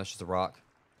no, it's just a rock.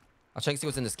 I'll check and see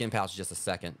what's in the skin pouch in just a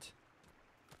second.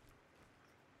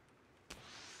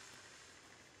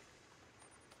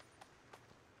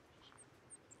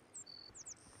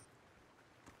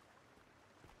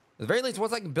 At the very least,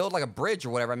 once I can build like a bridge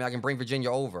or whatever, I mean, I can bring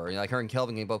Virginia over. You know, like her and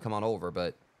Kelvin can both come on over,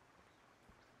 but...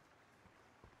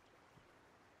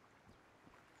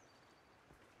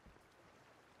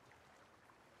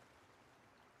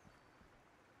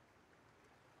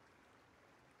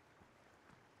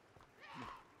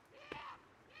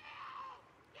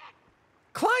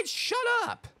 Clyde, shut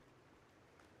up!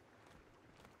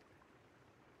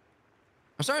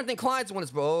 I'm starting to think Clyde's the one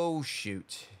that's... Oh,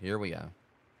 shoot. Here we go.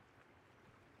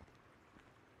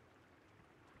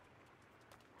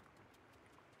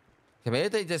 Okay, maybe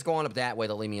if they just go on up that way,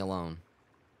 they'll leave me alone.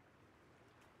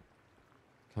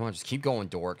 Come on, just keep going,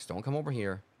 dorks. Don't come over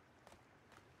here.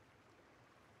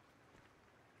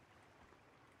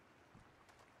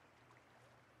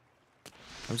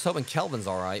 I'm just hoping Kelvin's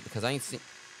alright, because I ain't seen...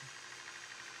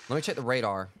 Let me check the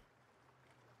radar.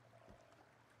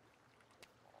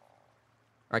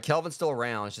 Alright, Kelvin's still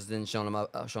around. It's just didn't show him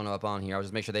up on here. I'll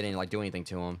just make sure they didn't, like, do anything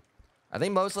to him. I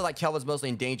think mostly, like, Kelvin's mostly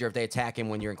in danger if they attack him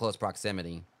when you're in close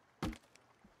proximity.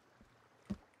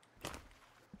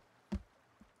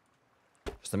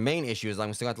 Just the main issue is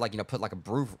I'm still going to have to, like, you know, put, like,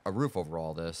 a roof over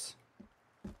all this.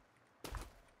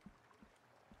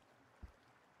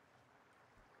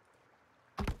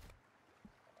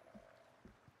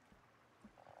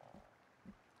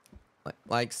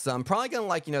 Like, so I'm probably gonna,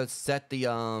 like, you know, set the,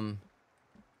 I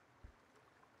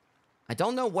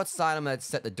don't know what side I'm gonna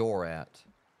set the door at.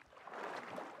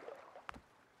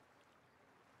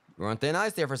 We're on thin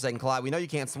ice there for a second, Clyde. We know you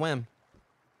can't swim.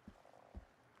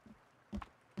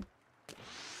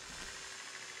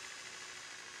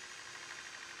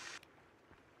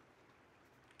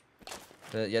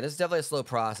 But, yeah, this is definitely a slow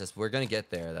process. We're gonna get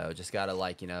there, though. Just gotta,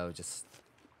 like, you know, just...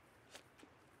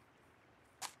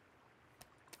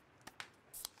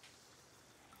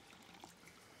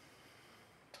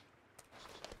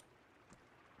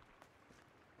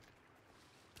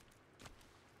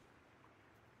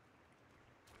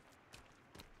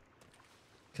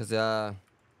 Because,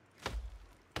 like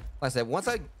I said, once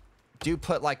I do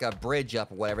put, like, a bridge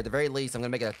up or whatever, at the very least, I'm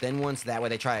going to make it a thin one, so that way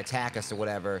they try to attack us or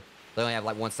whatever. They only have,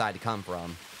 like, one side to come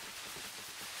from.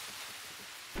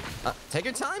 Take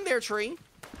your time there, tree.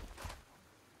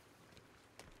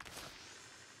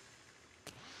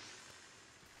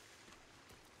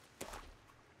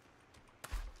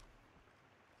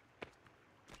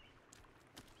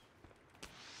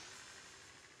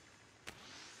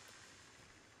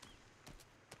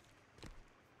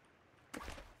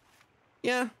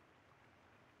 Yeah.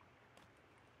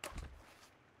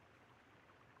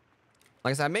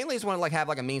 Like I said, I mainly just want to like have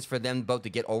like a means for them both to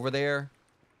get over there.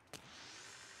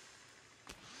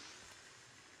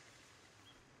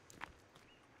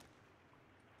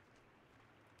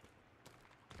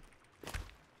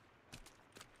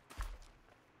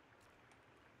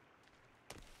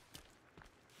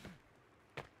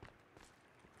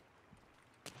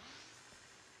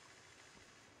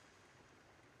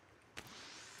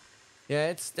 Yeah,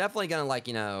 it's definitely gonna like,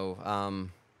 you know,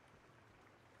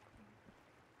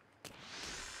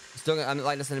 still gonna, I'm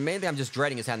like, listen, the main thing I'm just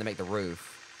dreading is having to make the roof.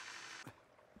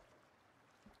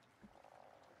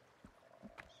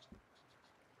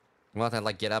 We'll have to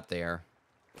like get up there.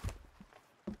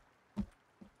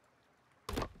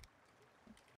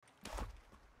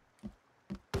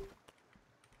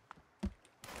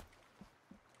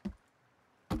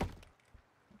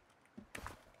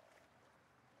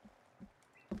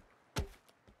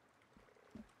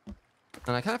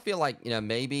 And I kind of feel like, you know,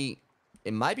 maybe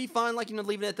it might be fun, like, you know,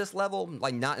 leaving it at this level,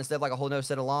 like not instead of like a whole nother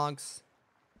set of logs.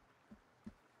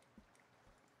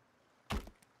 I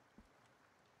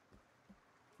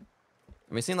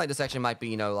mean, it seems like this section might be,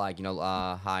 you know, like, you know,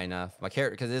 high enough. My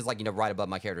character, because it is like, you know, right above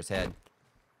my character's head.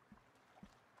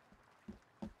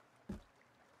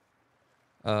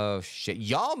 Oh, shit.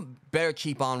 Y'all better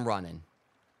keep on running.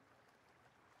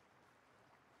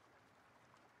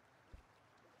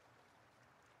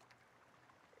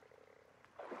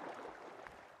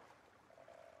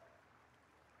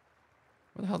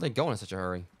 Where the hell are they going in such a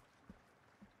hurry?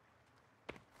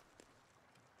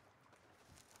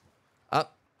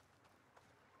 Up.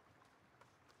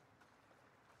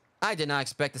 I did not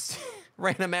expect to see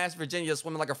random ass Virginia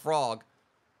swimming like a frog.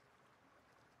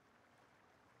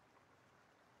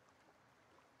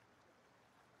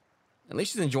 At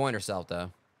least she's enjoying herself,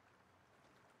 though.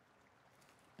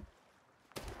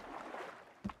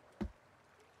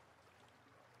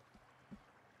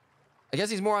 I guess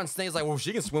he's more on stage like, well, if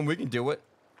she can swim, we can do it.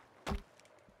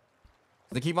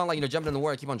 They keep on, like, you know, jumping in the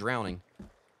water, keep on drowning.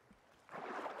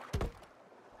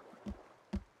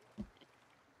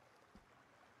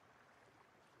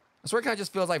 I swear it kind of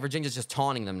just feels like Virginia's just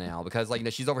taunting them now because, like, you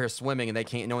know, she's over here swimming and they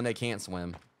can't, knowing they can't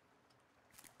swim.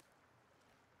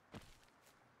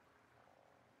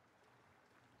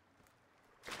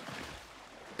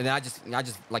 And then I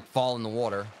just like fall in the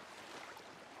water.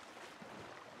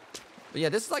 But yeah,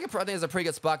 this is like I think it's a pretty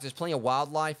good spot. There's plenty of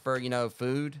wildlife for, you know,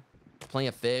 food, plenty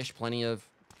of fish, plenty of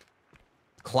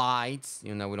Clydes.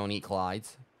 Even though we don't eat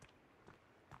Clydes.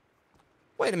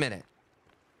 Wait a minute.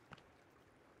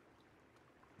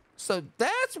 So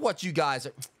that's what you guys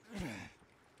are.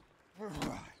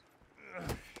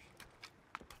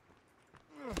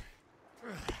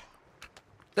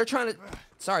 They're trying to.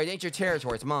 Sorry, it ain't your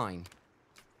territory. It's mine.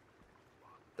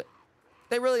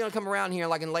 They really gonna come around here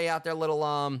like and lay out their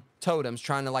little totems,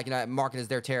 trying to like, you know, mark it as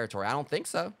their territory? I don't think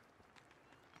so.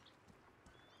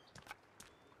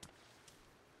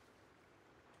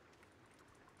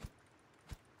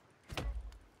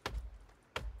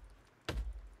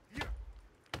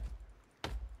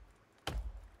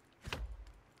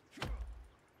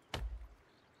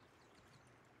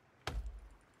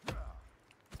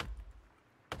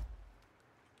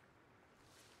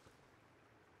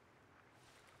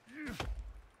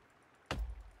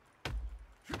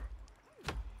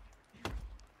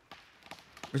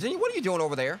 Virginia, what are you doing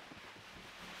over there?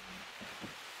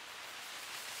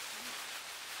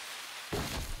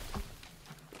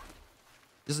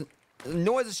 Just the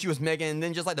noises she was making, and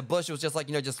then just like the bush was just like,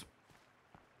 you know, just. I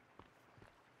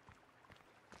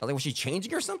was like, was she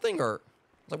changing or something? Or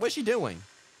like, what's she doing?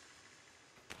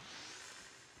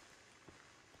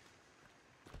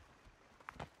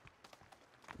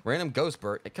 Random ghost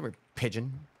bird. Hey, come here,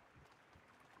 pigeon.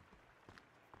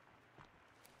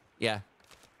 Yeah.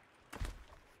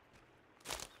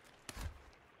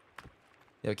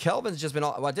 Yeah, Kelvin's just been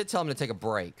all. Well, I did tell him to take a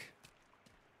break.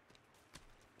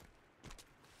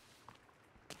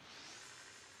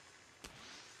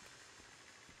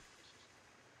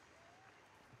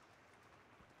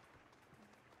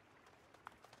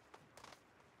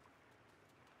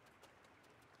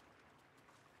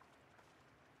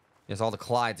 It's all the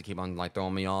Clydes that keep on, like,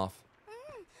 throwing me off.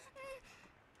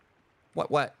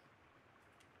 What?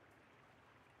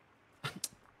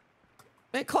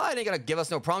 Man, Clyde ain't gonna give us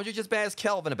no problems. You just bad as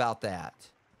Kelvin about that.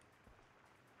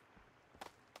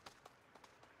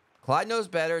 Clyde knows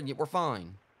better, and we're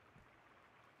fine.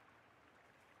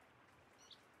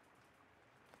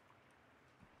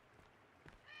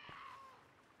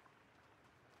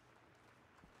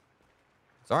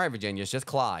 Sorry, Virginia. It's just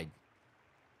Clyde.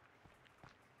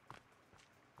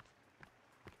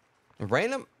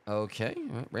 Random. Okay.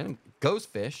 Random ghost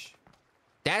fish.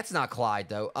 That's not Clyde,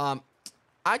 though.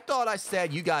 I thought I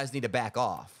said you guys need to back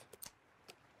off.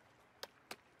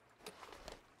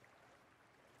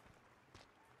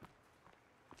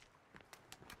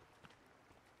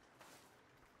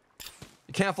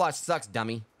 The camouflage sucks,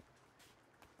 dummy.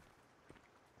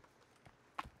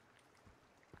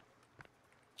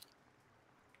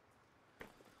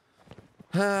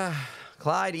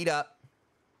 Clyde, eat up.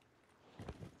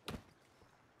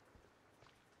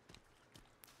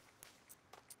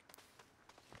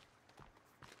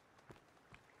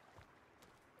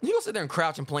 You don't sit there and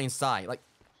crouch in plain sight. Like,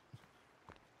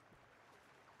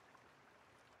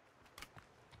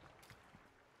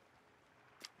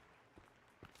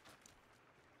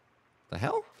 the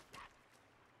hell?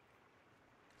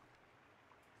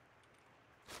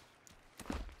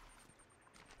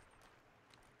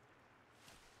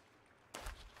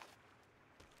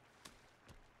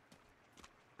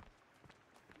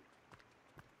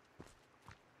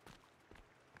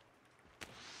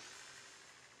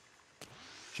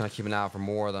 Trying to keep an eye out for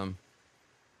more of them.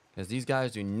 Because these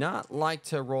guys do not like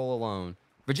to roll alone.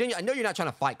 Virginia, I know you're not trying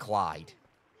to fight Clyde.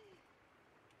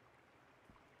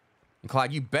 And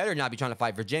Clyde, you better not be trying to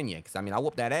fight Virginia. Because, I mean, I'll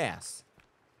whoop that ass.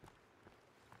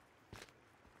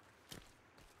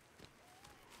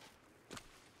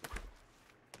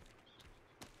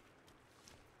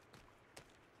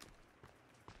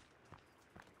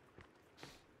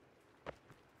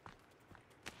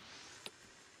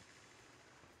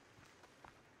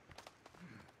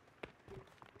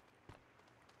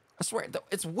 I swear,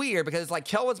 it's weird because it's like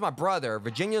Kelvin's my brother,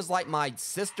 Virginia's like my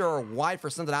sister or wife or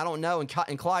something, I don't know, and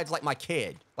Clyde's like my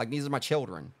kid. Like, these are my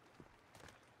children.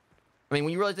 I mean,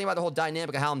 when you really think about the whole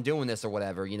dynamic of how I'm doing this or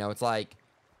whatever, you know, it's like,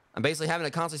 I'm basically having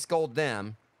to constantly scold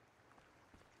them.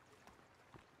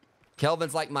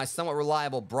 Kelvin's like my somewhat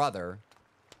reliable brother.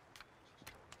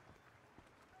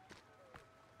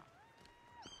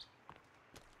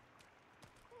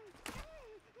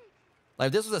 Like,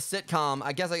 if this was a sitcom,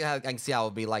 I guess I can see how it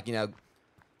would be. Like, you know,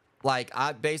 like,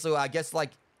 I guess,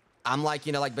 like, I'm like,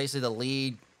 you know, like, basically the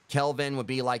lead. Kelvin would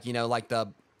be like, you know, like the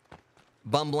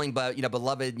bumbling, but, you know,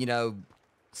 beloved, you know,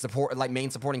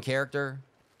 main supporting character.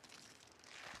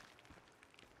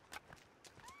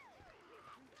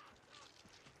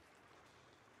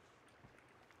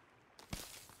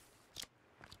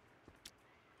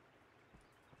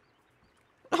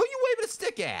 Who are you waving a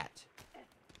stick at?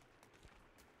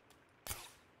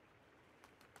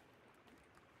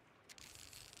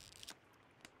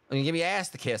 Oh, you give me ass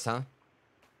to kiss, huh?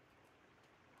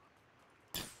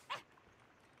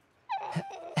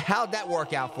 How'd that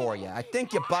work out for you? I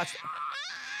think you busted.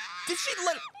 Did she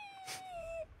let?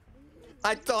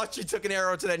 I thought she took an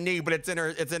arrow to the knee, but it's in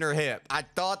her hip. I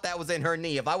thought that was in her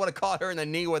knee. If I would have caught her in the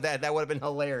knee with that, that would have been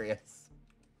hilarious.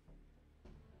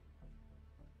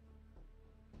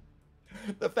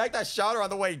 The fact I shot her on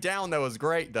the way down, though, was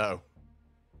great, though.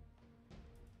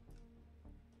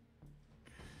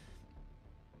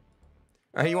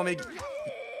 All right, you want me to...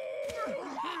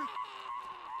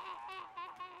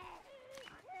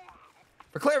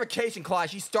 For clarification,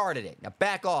 Clyde, she started it. Now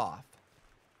back off.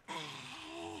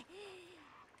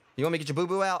 You want me to get your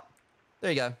boo-boo out? There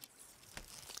you go.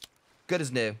 Good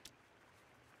as new.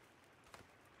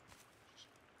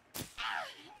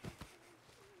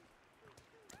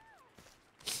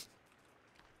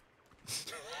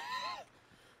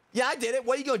 Yeah, I did it.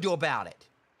 What are you going to do about it?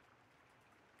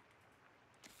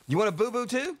 You want a boo-boo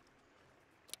too?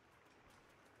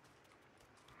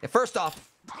 Yeah, first off,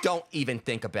 don't even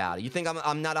think about it. You think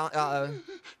I'm not on, I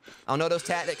don't know those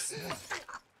tactics?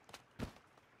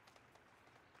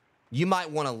 You might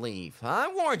want to leave.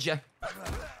 I warned you.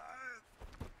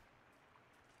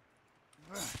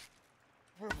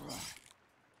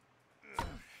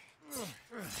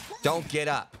 Don't get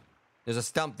up. There's a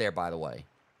stump there, by the way.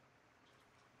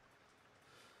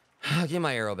 Give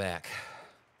my arrow back.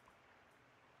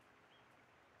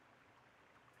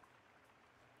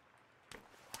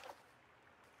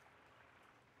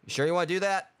 You sure you want to do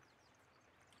that?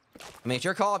 I mean, it's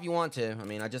your call if you want to. I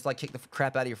mean, I just like kick the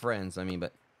crap out of your friends. I mean,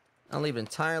 but I'll leave it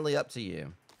entirely up to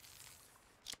you.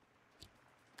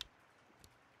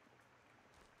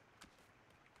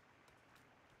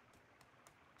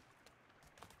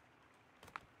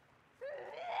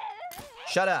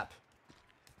 Shut up.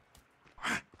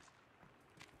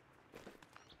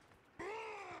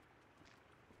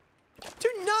 Do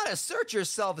not assert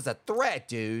yourself as a threat,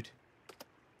 dude.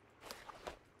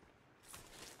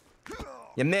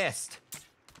 You missed.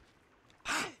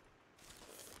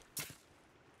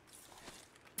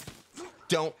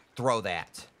 Don't throw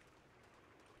that.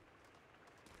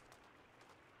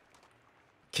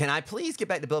 Can I please get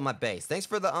back to building my base? Thanks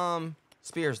for the,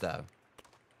 spears, though.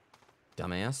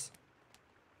 Dumbass.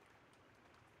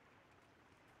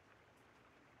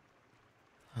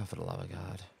 Oh, for the love of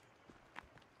God.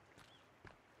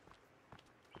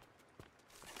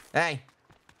 Hey.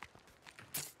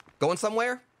 Going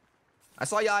somewhere? I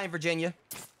saw y'all in Virginia.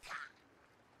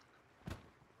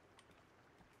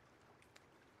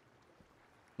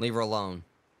 Leave her alone.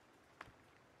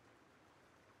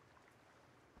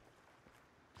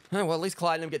 Oh, well, at least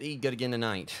Clyde and him get to eat good again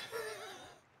tonight.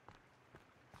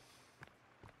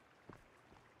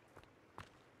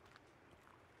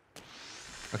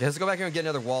 Okay, let's go back here and get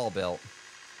another wall built.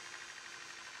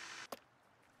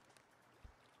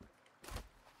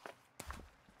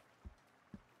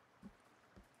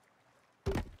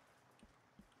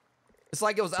 It's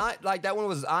like it was like that one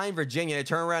was in Virginia. It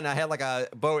turned around and I had like a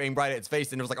bow aimed right at its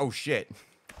face, and it was like, oh shit!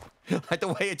 Like the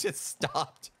way it just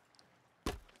stopped.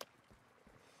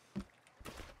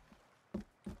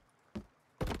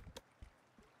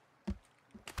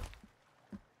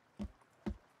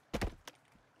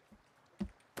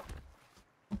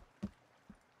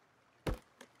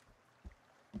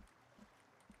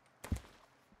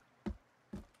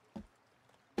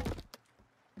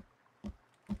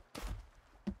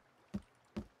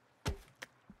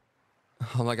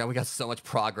 Oh my God, we got so much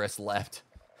progress left.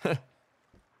 I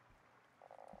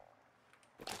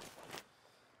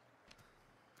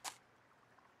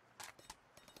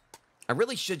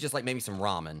really should just like maybe some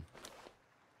ramen.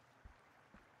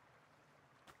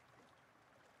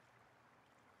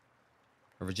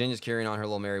 Virginia's carrying on her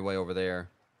little merry way over there.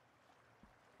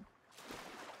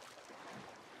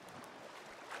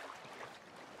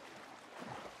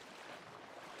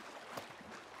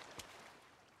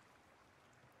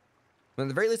 But at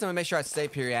the very least, I'm gonna make sure I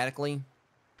save periodically.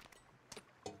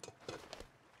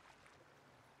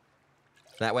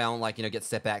 That way I don't, like, you know, get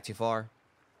set back too far.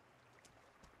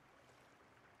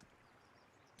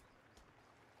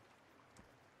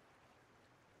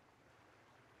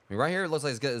 I mean, right here, it looks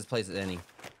like as good as this place as any.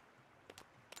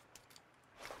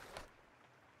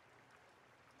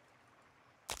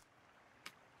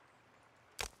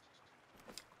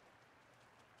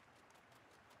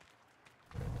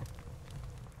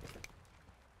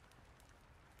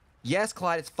 Yes,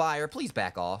 Clyde, it's fire. Please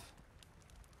back off.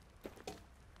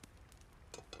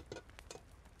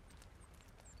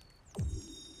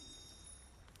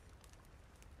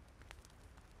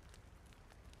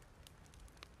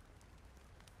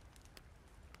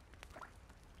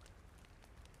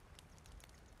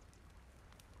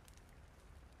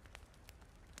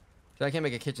 I can't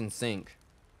make a kitchen sink.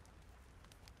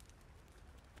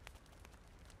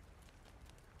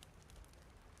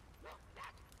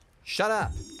 Shut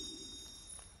up.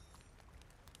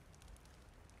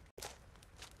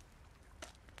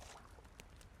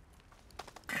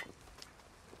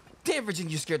 Damn,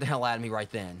 Virginia, you scared the hell out of me right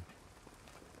then.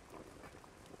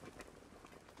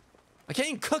 I can't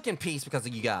even cook in peace because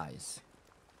of you guys.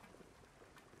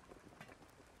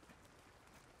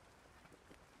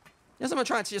 Yes, I'm gonna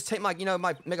try to just take my, you know,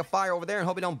 make a fire over there and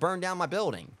hope it don't burn down my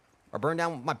building. Or burn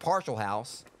down my partial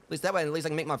house. At least that way, at least I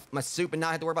can make my soup and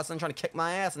not have to worry about someone trying to kick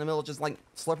my ass in the middle of just, like,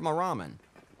 slurping my ramen.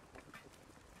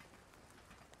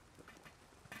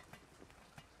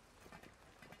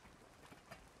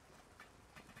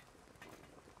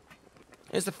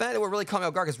 It's the fact that we're really caught me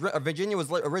off guard because Virginia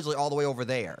was originally all the way over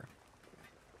there.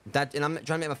 And I'm trying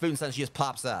to make my food and suddenly she just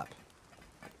pops up.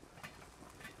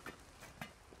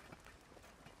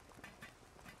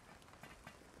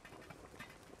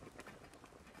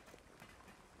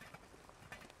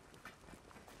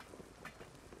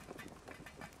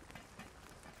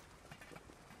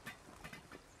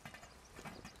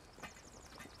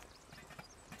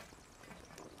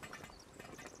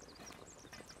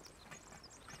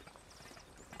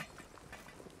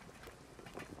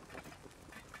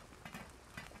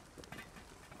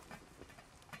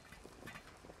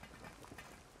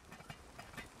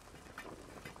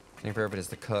 Same for everybody is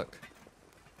to cook.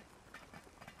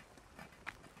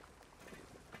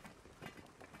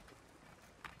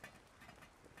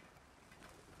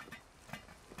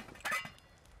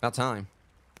 About time.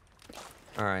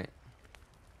 All right.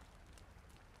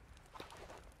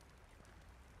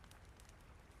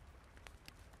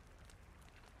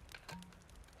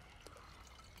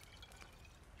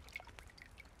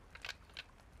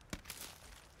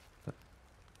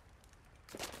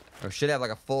 Or should have like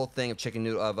a full thing of chicken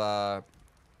noodle of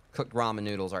cooked ramen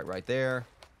noodles right there.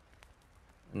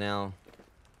 Now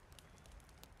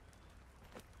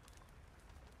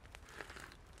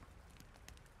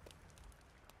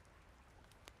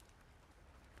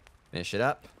finish it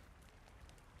up.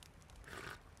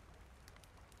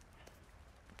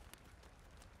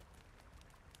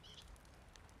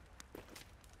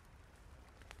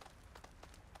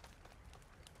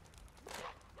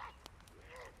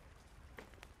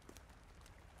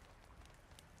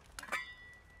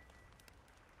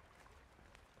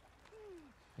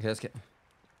 Okay, let's get...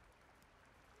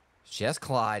 She has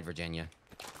Clyde, Virginia.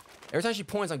 Every time she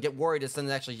points, I get worried this doesn't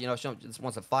actually, you know, she just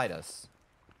wants to fight us.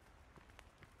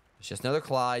 It's just another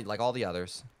Clyde, like all the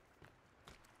others.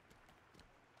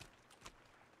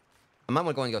 I might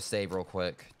want to go and go save real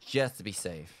quick, just to be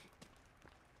safe.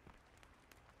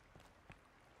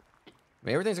 I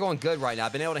mean, everything's going good right now.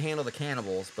 I've been able to handle the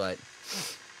cannibals, but...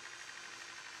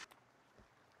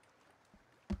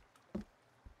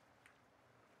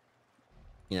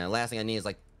 You know, last thing I need is,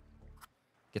 like,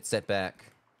 get set back.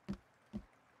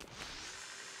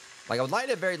 Like, I would like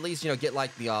to at the very least, you know, get,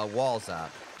 like, the walls up.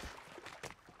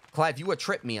 Clyde, you would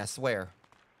trip me, I swear.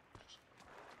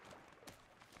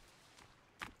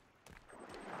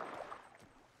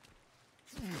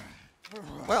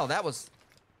 Well, that was...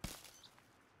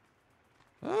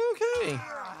 Okay.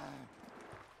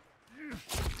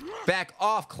 Back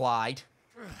off, Clyde.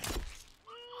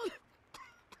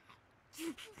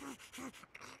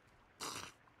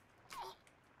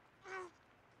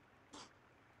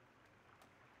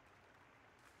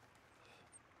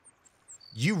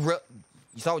 You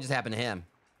saw what just happened to him.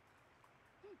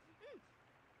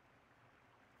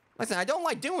 Listen, I don't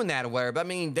like doing that or whatever, but I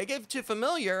mean, they get too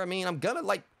familiar. I mean, I'm gonna,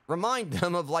 like, remind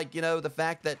them of, like, you know, the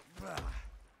fact that...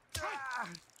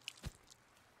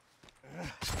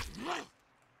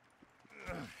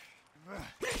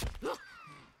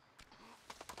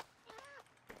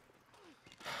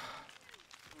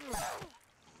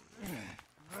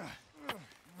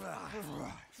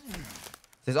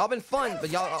 It's all been fun, but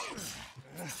y'all...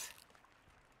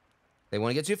 They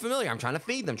want to get too familiar. I'm trying to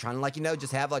feed them. Trying to, like, you know,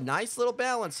 just have a nice little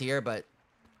balance here, but...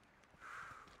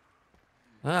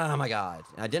 Oh, my God.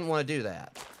 I didn't want to do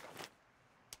that.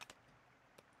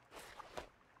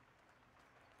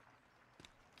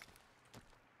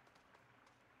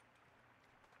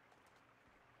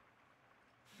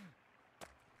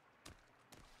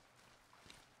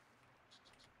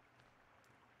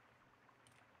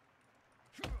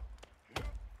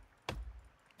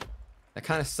 That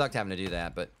kind of sucked having to do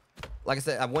that, but like I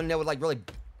said, I wanted to know, like, really,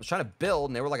 I was trying to build,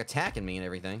 and they were, like, attacking me and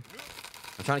everything.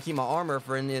 I'm trying to keep my armor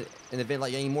for in the event,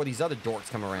 like, any more of these other dorks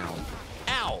come around.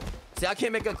 Ow! See, I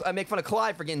can't make fun of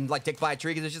Clyde for getting, like, dicked by a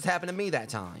tree, because it just happened to me that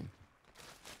time.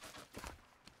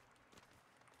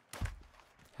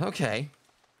 Okay.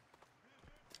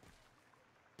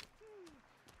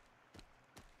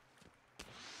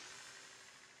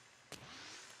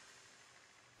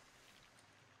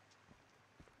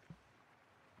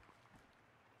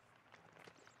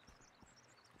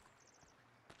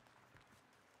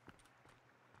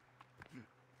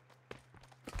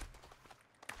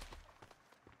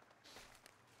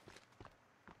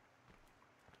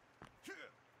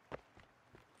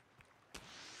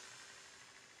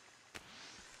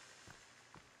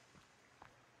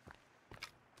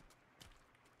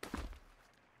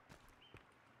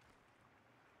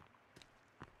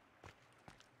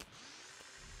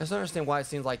 I just don't understand why it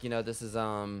seems like, you know, this is,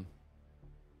 so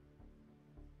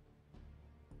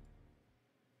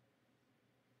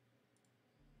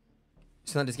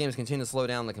now this game is continuing to slow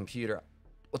down the computer.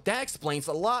 Well, that explains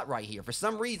a lot right here. For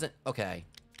some reason, okay.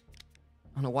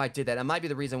 I don't know why it did that. That might be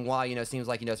the reason why, you know, it seems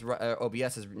like, you know, it's,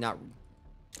 OBS is not...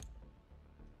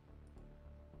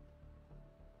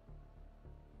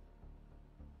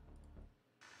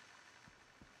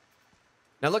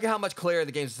 Now look at how much clearer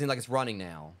the game seems like it's running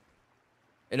now.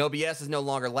 And OBS is no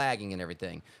longer lagging and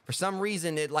everything. For some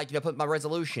reason, it, like, you know, put my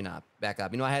resolution back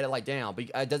up. You know, I had it, like, down.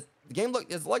 But does the game look...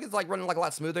 It's like running, like, a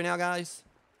lot smoother now, guys.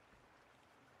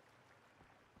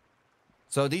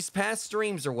 So these past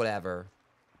streams or whatever...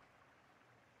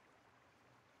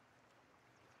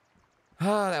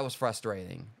 Oh, that was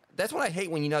frustrating. That's what I hate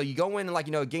when, you know, you go in and, like,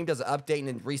 you know, a game does an update and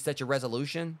then reset your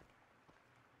resolution.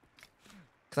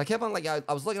 Because I kept on, like, I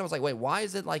was looking, I was like, wait, why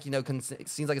is it, like, you know, it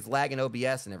seems like it's lagging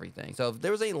OBS and everything. So if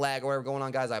there was any lag or whatever going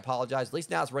on, guys, I apologize. At least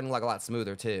now it's running, like, a lot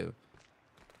smoother, too.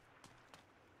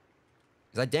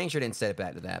 Because I dang sure didn't set it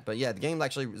back to that. But, yeah, the game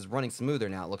actually is running smoother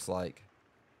now, it looks like.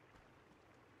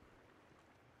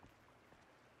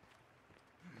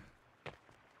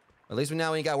 At least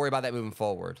now we ain't got to worry about that moving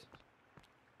forward.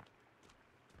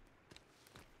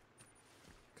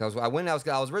 Cause I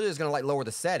was really just gonna like lower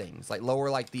the settings, like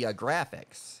lower like the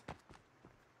graphics.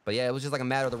 But yeah, it was just like a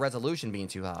matter of the resolution being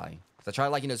too high. So I tried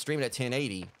like, you know, streaming at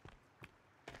 1080.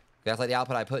 That's like the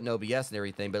output I put in OBS and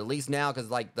everything. But at least now,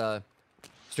 cause like the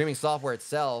streaming software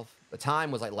itself, the time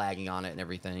was like lagging on it and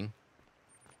everything.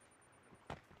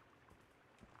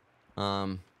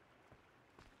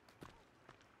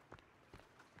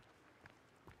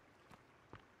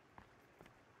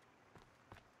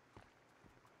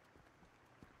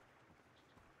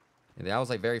 And that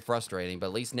was like very frustrating, but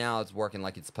at least now it's working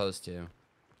like it's supposed to. It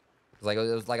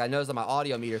was like I noticed that my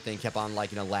audio meter thing kept on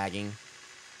like, you know, lagging,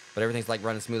 but everything's like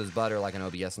running smooth as butter like an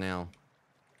OBS now.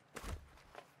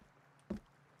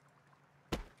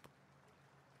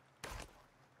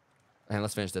 And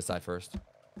let's finish this side first.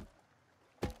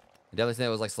 I definitely think it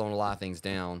was like slowing a lot of things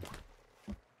down.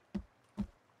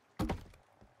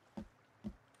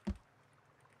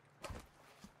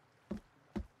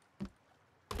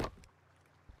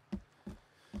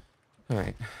 All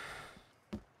right.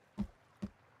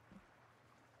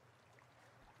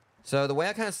 So the way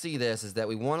I kind of see this is that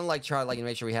we want to like try to like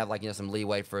make sure we have like, you know, some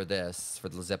leeway for this, for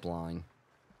the zip line.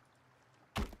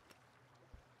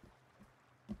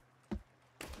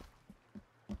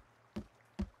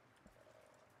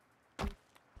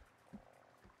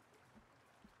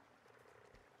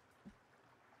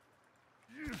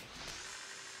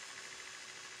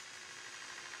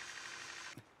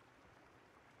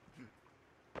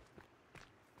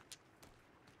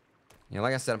 You know,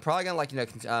 like I said, I'm probably gonna like, you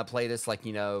know, play this like,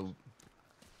 you know,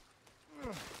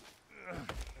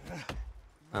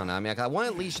 I don't know. I mean, I want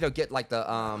to at least, you know, get like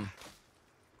the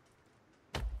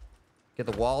get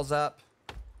the walls up.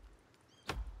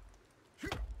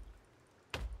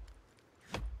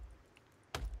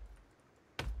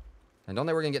 I don't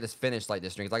think we're gonna get this finished like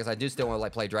this stream. Like I said, I do still want to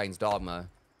like play Dragon's Dogma.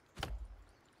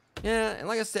 Yeah, and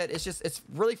like I said, it's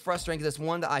really frustrating because it's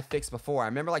one that I fixed before. I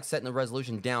remember like setting the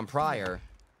resolution down prior.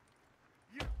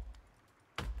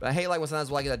 But I hate like when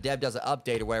sometimes like a dev does an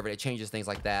update or whatever, it changes things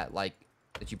like that, like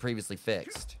that you previously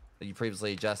fixed, that you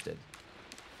previously adjusted.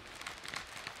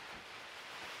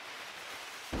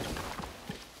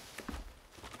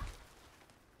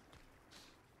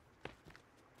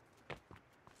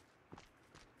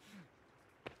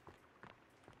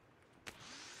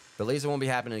 But at least it won't be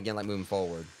happening again like moving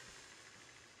forward.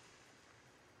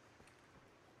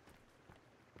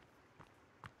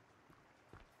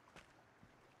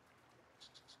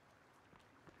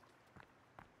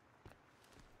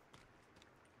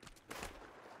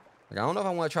 Like, I don't know if I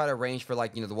want to try to arrange for,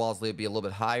 like, you know, the walls to be a little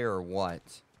bit higher or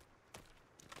what.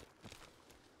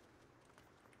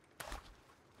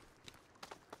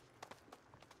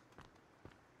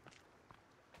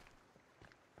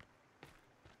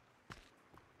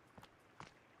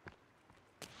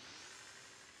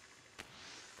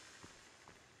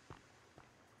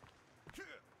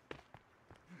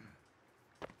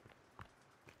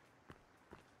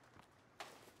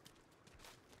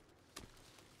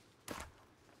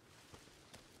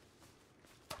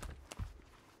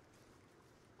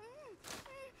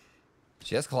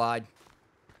 Yes, Clyde.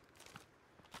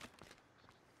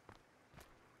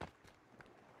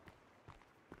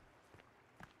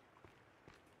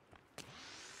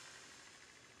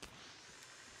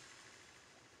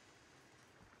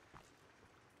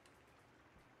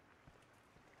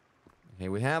 Okay,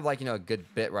 we have like, you know, a good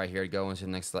bit right here to go into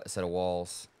the next set of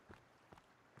walls.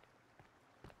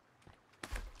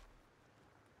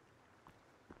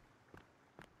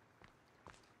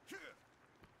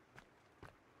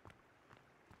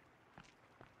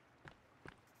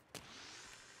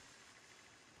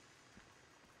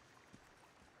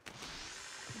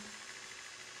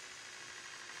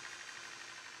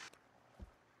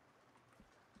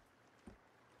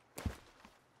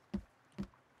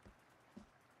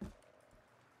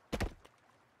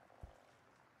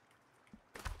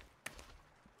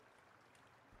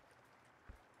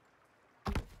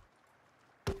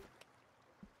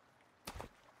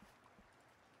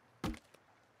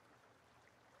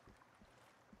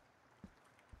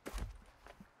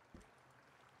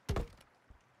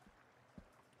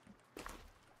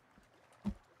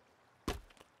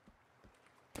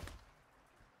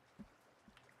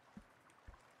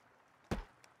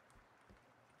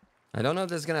 I don't know if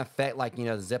this is going to affect, like, you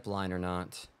know, the zip line or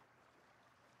not.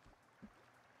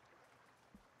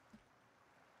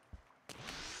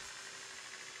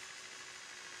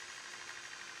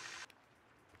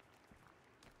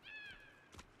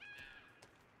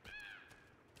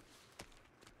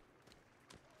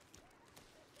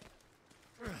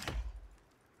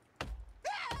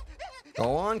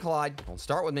 Go on, Clyde. Don't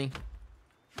start with me.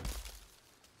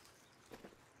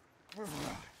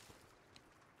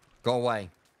 Go away.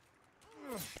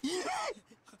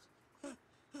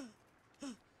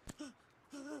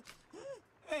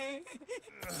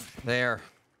 There.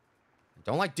 I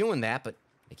don't like doing that, but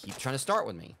they keep trying to start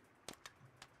with me.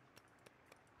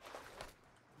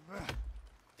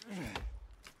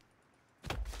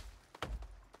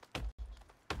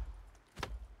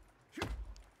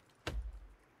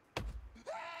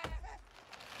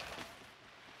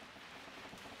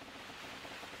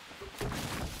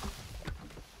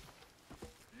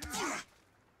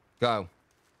 Go.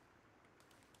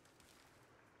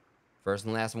 First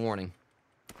and last warning.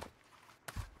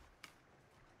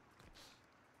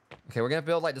 Okay, we're gonna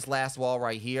build like this last wall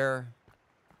right here.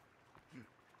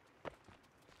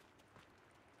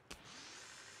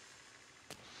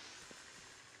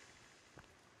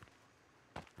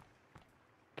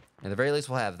 At the very least,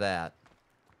 we'll have that.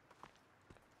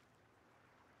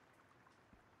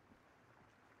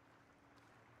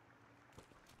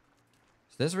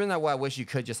 So this is really why I wish you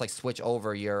could just like switch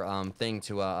over your thing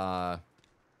to a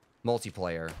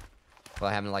multiplayer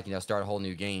without having to like, you know, start a whole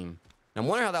new game. And I'm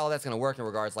wondering how all that's gonna work in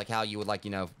regards like how you would like,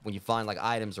 you know, when you find like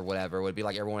items or whatever, it would be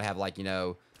like everyone would have like, you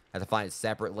know, have to find it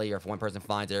separately, or if one person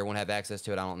finds it, everyone have access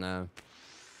to it. I don't know.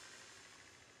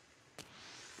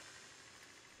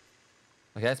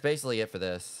 Okay, that's basically it for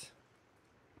this.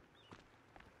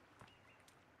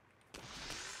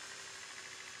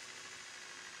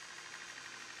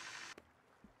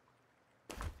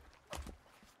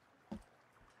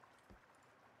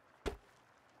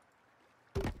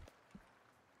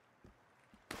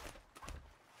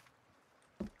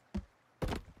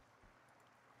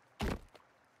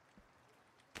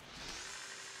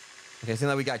 Okay, seems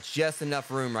like we got just enough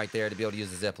room right there to be able to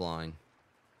use the zip line.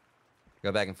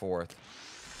 Go back and forth.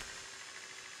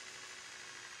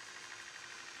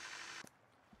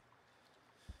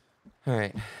 All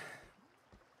right.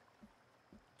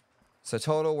 So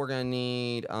total, we're gonna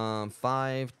need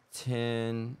 5,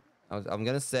 10. I'm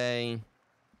gonna say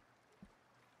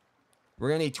we're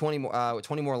gonna need 20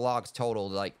 more logs total.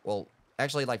 Like, well,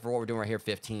 actually, like for what we're doing right here,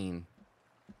 15.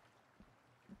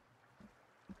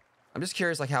 I'm just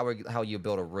curious, like how you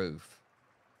build a roof.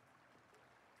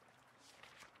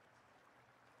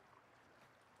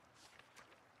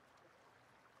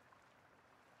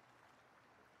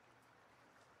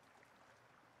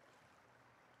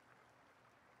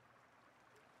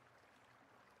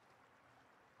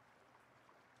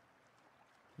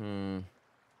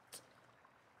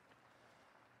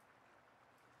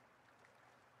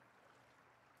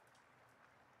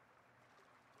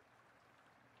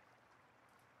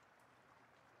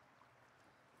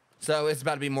 So it's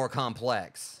about to be more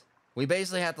complex. We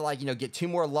basically have to like, you know, get 2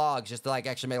 more logs just to like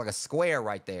actually make like a square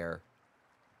right there.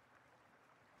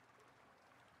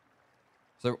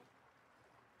 So,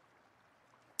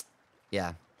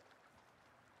 yeah.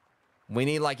 We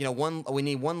need like, you know, we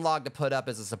need one log to put up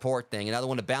as a support thing, another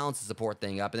one to balance the support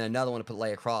thing up, and then another one to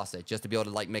lay across it just to be able to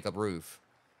like make a roof.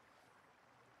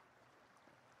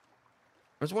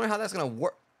 I'm just wondering how that's gonna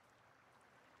work.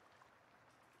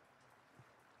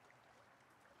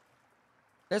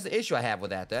 There's the issue I have with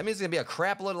that. That means it's gonna be a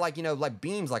crap load of like, you know, like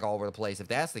beams like all over the place if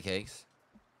that's the case.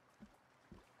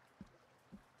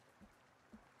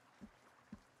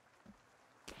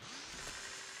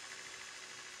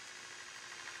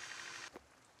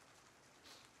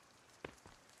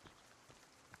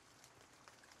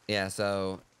 Yeah,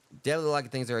 so definitely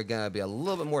like things are gonna be a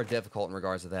little bit more difficult in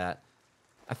regards to that.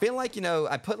 I feel like, you know,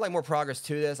 I put like more progress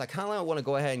to this. I kind of want to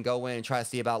go ahead and go in and try to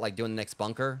see about like doing the next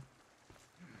bunker.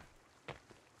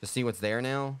 Just see what's there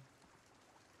now.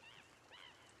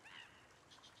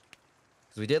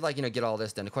 Because we did like, you know, get all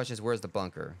this done. The question is, where's the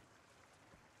bunker?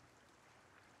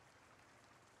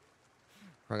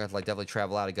 We're gonna have to like definitely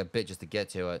travel out a good bit just to get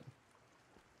to it.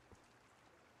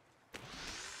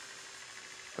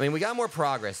 I mean, we got more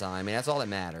progress on. I mean, that's all that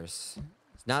matters.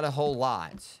 It's not a whole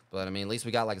lot, but I mean, at least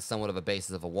we got like somewhat of a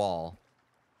basis of a wall.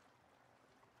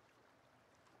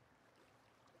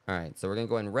 All right, so we're gonna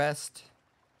go ahead and rest.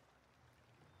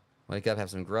 Wake up, have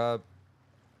some grub.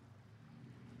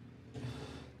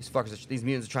 These fuckers, these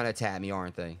mutants are trying to attack me,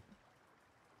 aren't they?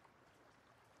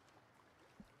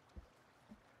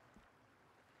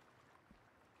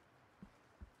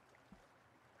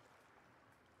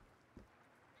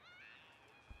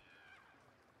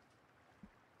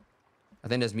 I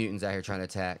think there's mutants out here trying to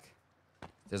attack.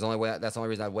 There's only way. That's the only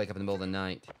reason I wake up in the middle of the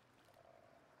night.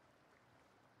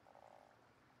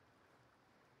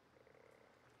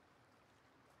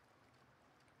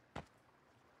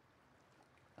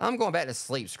 I'm going back to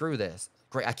sleep. Screw this.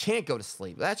 Great. I can't go to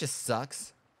sleep. That just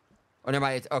sucks. Oh, never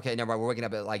mind. Okay, never mind. We're waking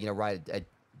up at like, you know, right at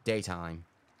daytime.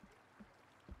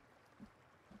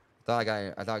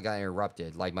 I thought I got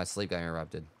interrupted. Like my sleep got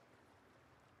interrupted.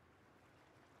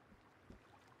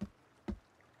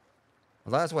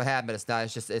 Well, that's what happened. It's not.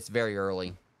 It's just. It's very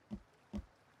early.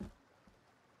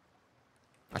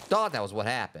 I thought that was what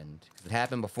happened, because it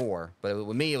happened before. But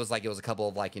with me, it was like, it was a couple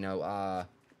of, like, you know,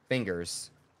 fingers.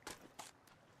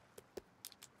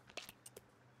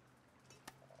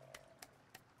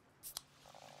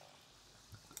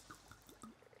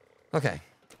 Okay.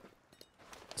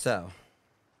 So.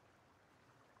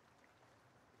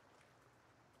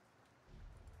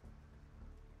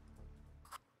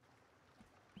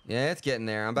 Yeah, it's getting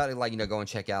there. I'm about to, like, you know, go and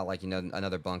check out, like, you know,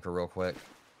 another bunker real quick.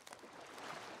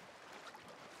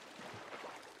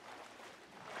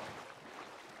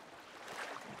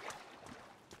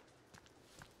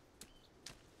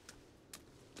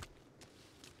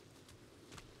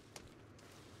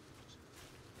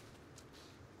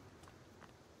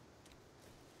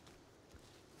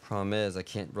 Problem is, I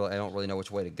don't really know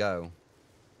which way to go.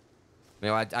 I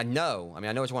mean, I know. I mean,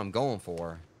 I know which one I'm going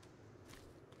for.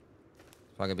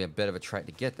 It's probably gonna be a bit of a trek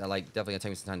to get there. Like, definitely gonna take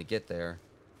me some time to get there.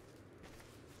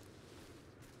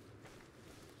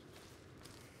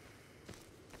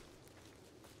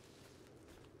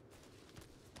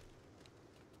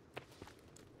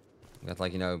 Got,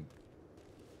 like, you know.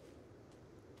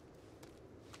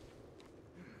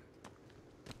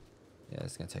 Yeah,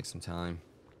 it's gonna take some time.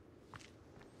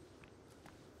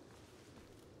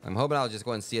 I'm hoping I'll just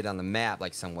go ahead and see it on the map,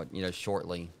 like, somewhat, you know,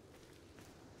 shortly.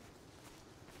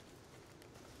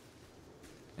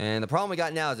 And the problem we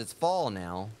got now is it's fall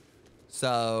now.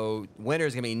 So,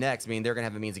 winter's gonna be next. I mean, they're gonna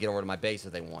have a means to get over to my base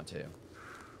if they want to.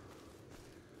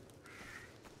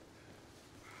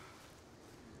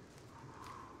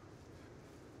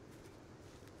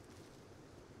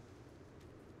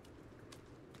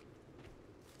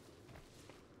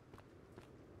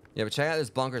 Yeah, but check out this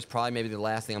bunker is probably maybe the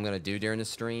last thing I'm going to do during the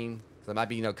stream. So it might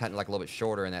be, you know, cutting like a little bit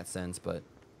shorter in that sense, but...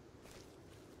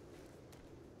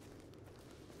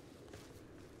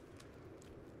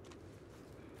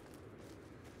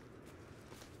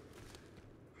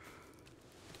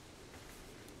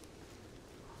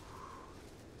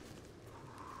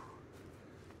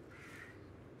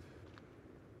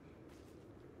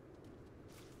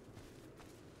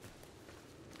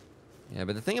 Yeah,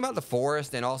 but the thing about the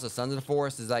forest and also Sons of the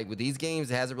Forest is, like, with these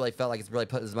games, it hasn't really felt like it's really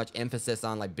put as much emphasis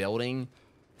on, like, building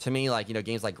to me, like, you know,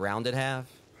 games like Grounded have.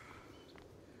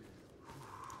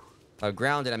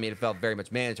 Grounded, I mean, it felt very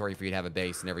much mandatory for you to have a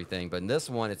base and everything, but in this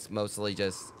one, it's mostly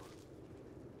just...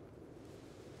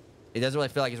 It doesn't really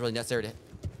feel like it's really necessary to...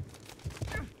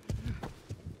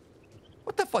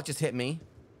 What the fuck just hit me?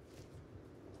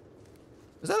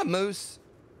 Was that a moose?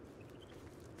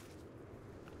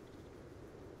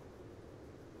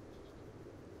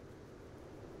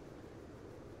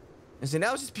 And see,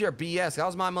 that was just pure BS. That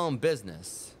was my own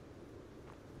business.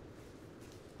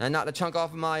 And not to chunk off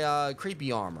of my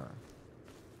creepy armor.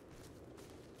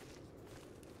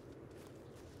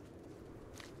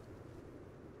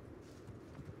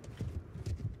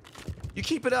 You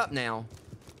keep it up now.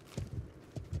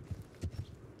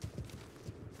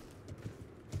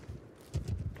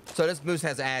 So this moose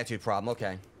has an attitude problem.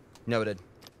 Okay. Noted.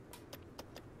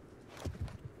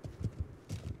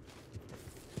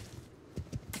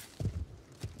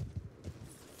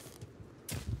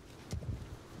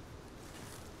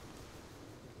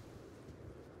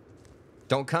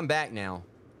 Don't come back now.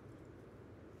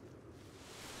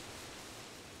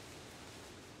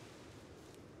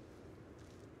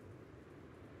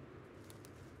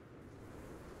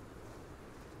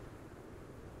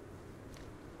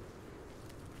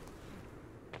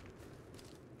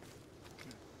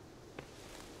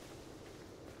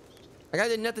 Like, I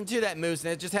did nothing to that moose,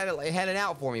 and it just had it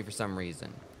out for me for some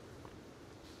reason.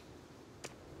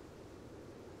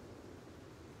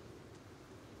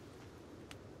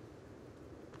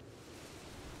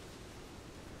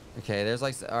 Okay, there's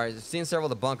like, all right, I've seen several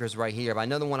of the bunkers right here, but I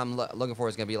know the one I'm looking for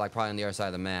is going to be like probably on the other side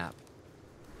of the map.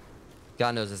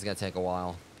 God knows this is going to take a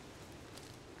while.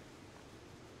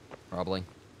 Probably.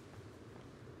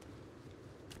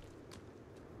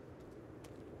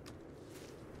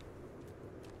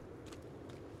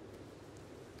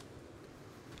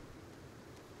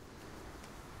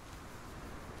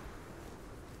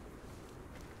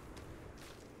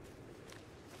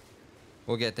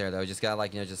 We'll get there though. Just gotta,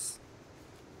 like, you know, just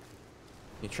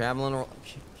keep traveling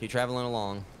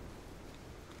along.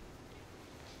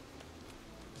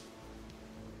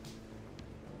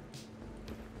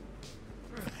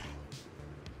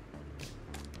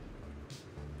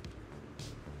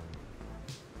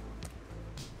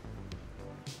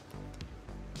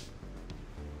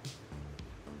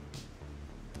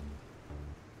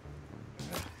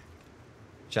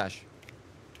 Shush.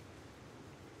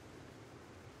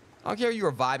 I don't care if you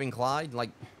were vibing, Clyde. Like,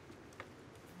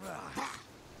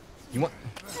 you want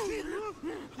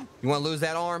to lose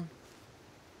that arm?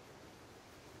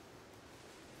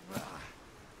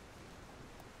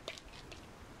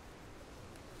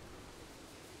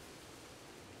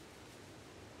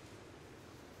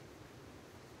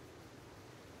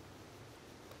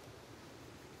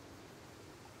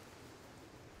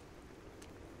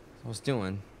 I was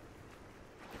doing.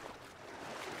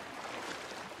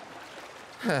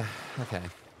 Okay.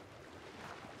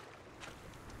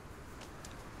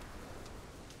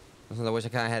 I wish I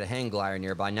kind of had a hang glider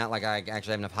nearby. Not like I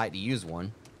actually have enough height to use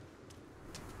one.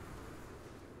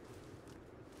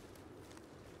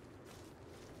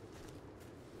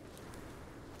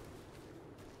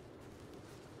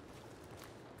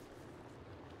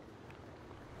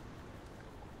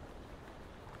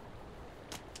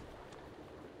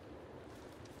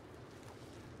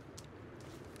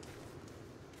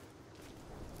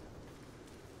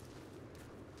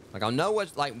 Like, I'll know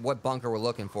what bunker we're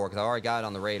looking for, because I already got it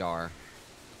on the radar.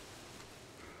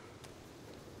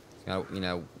 Just gotta, you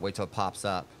know, wait till it pops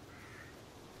up.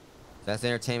 So that's the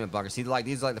entertainment bunker. See, like,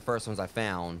 these are like the first ones I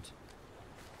found.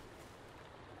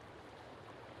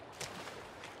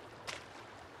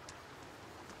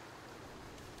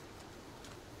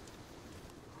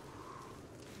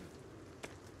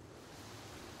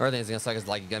 Everything's gonna suck is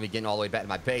like gonna be getting all the way back to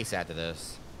my base after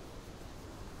this.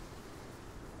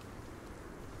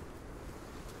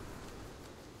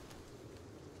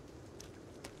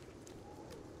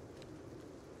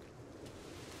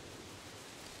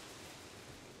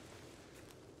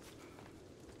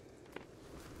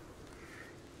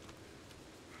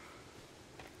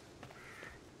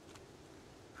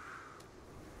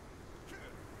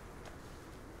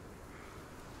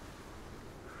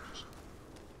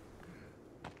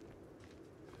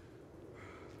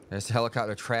 There's a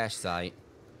helicopter trash site.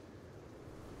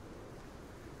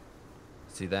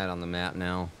 See that on the map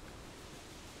now.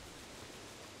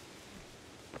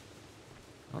 I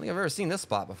don't think I've ever seen this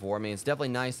spot before. I mean, it's definitely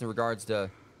nice in regards to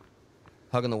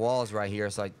hugging the walls right here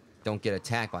so I don't get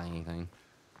attacked by anything.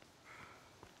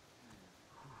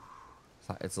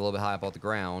 It's a little bit high up off the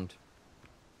ground.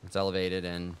 It's elevated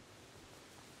and...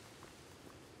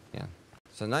 yeah.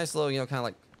 So nice little, you know, kind of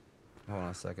like... hold on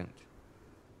a second.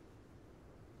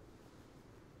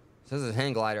 So there's a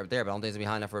hang glider up there, but I don't think it's gonna be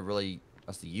high enough for really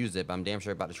us to use it, but I'm damn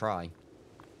sure about to try.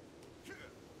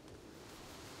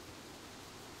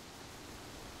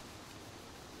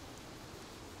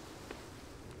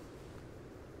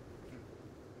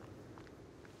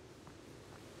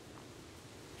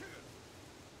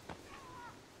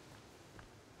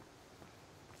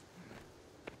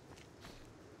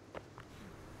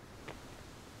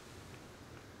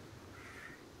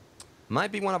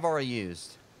 Might be one I've already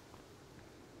used.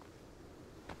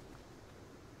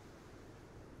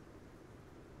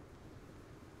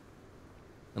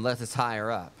 Unless it's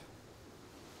higher up.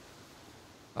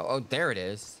 Oh, there it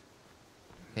is.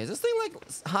 Okay, is this thing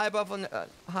like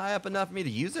high up enough for me to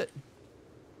use it?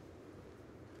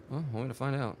 Well, I want to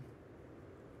find out.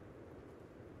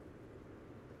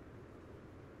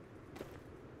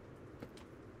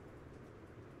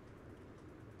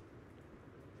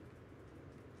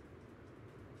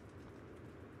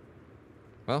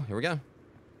 Well, here we go.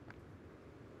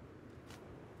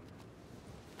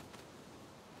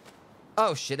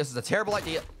 Oh shit, this is a terrible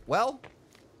idea. Well,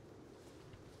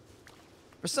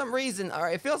 for some reason,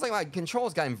 alright, it feels like my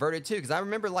controls got inverted too, because I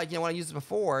remember, like, you know, when I used it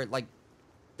before, like,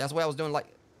 that's what I was doing, like,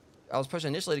 I was pushing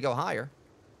initially to go higher.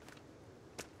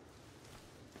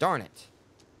 Darn it.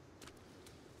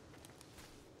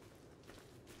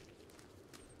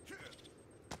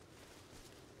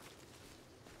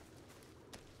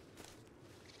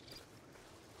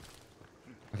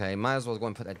 Okay, might as well go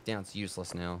and put that down. It's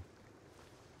useless now.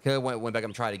 Could have went back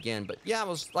and tried again, but yeah, I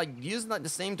was like using like the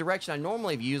same direction I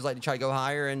normally have used, like to try to go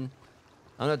higher, and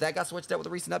I don't know if that got switched out with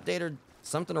a recent update or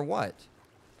something or what.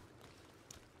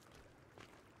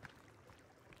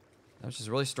 That was just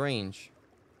really strange.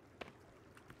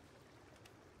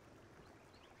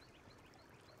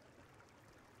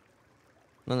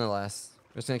 Nonetheless,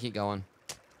 we're just gonna keep going.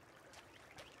 I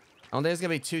don't think it's gonna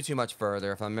be too much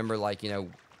further if I remember, like, you know,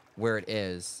 where it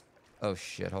is. Oh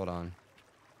shit, hold on.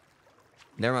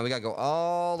 Never mind, we gotta go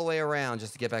all the way around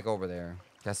just to get back over there.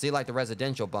 I see, like, the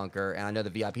residential bunker, and I know the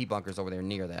VIP bunker's over there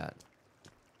near that.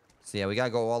 So yeah, we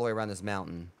gotta go all the way around this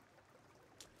mountain.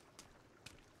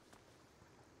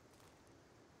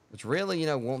 Which really, you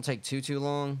know, won't take too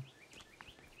long.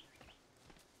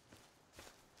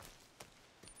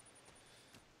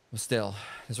 But still,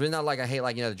 It's really not like I hate,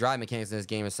 like, you know, the drive mechanics in this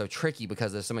game is so tricky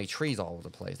because there's so many trees all over the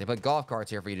place. They put golf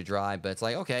carts here for you to drive, but it's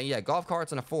like, okay, yeah, golf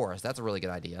carts in a forest. That's a really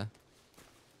good idea.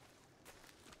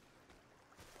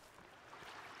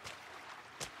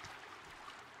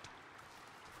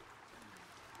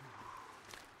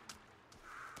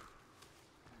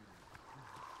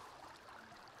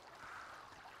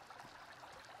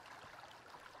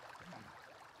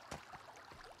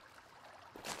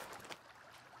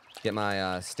 Get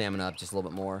my stamina up just a little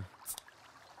bit more.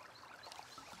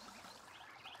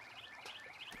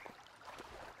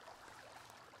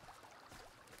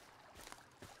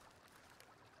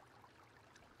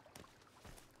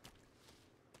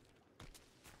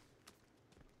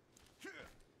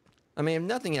 I mean, if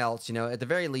nothing else, you know, at the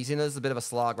very least, you know, this is a bit of a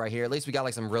slog right here. At least we got,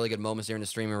 like, some really good moments here in the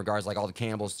stream in regards to, like, all the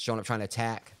cannibals showing up trying to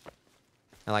attack.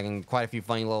 And, like, in quite a few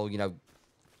funny little, you know,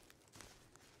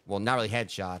 well, not really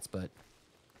headshots, but,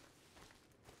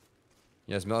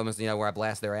 you know, there's moments, you know, where I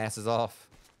blast their asses off.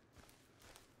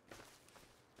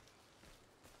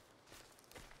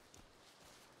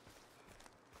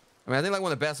 I mean, I think, like,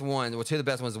 one of the best ones, well, two of the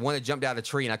best ones, the one that jumped out of a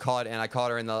tree and I caught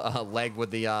her in the leg with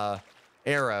the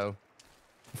arrow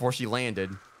before she landed.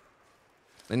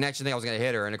 The next thing I was gonna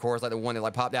hit her, and of course, like, the one that,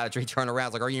 like, popped out of a tree, turned around,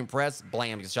 was like, "Are you impressed?"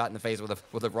 Blam, gets shot in the face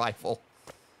with a rifle.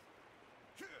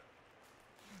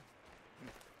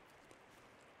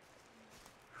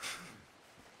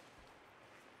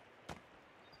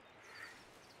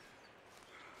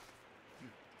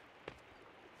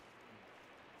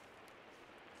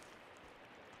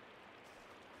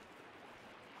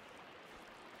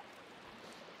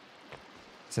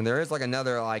 So there is, like,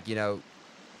 another, like, you know.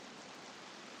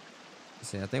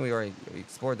 See, I think we already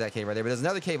explored that cave right there, but there's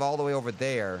another cave all the way over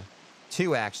there,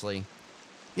 too, actually.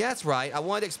 Yeah, that's right. I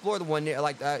wanted to explore the one near,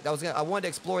 like, I wanted to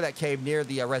explore that cave near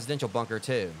the residential bunker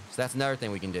too. So that's another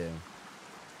thing we can do.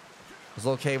 There's a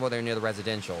little cave over there near the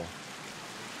residential.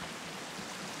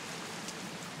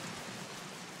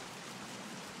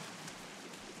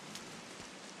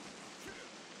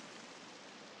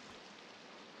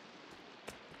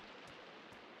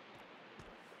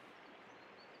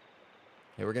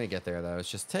 Yeah, we're gonna get there though. It's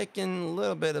just taking a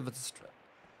little bit of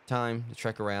time to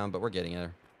trek around, but we're getting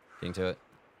there, getting to it.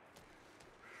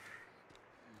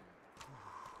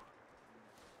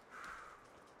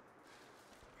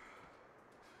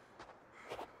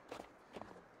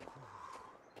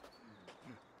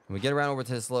 When we get around over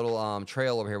to this little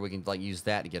trail over here, we can, like, use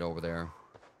that to get over there.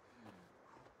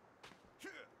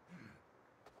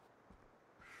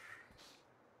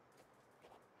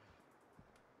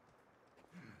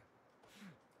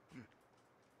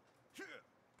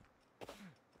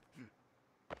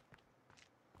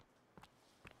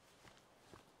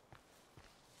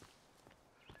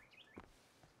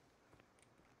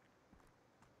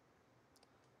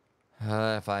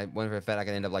 If I went for a fed, I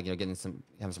could end up, like, you know,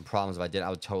 having some problems. If I did, I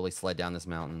would totally sled down this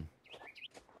mountain.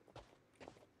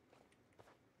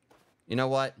 You know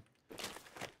what?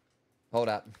 Hold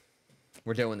up.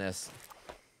 We're doing this.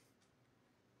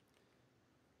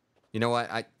 You know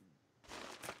what?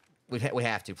 We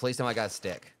have to. Please tell me I got a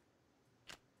stick.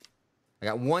 I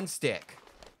got one stick.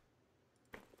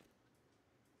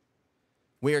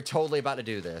 We are totally about to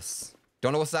do this.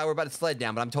 Don't know what side we're about to sled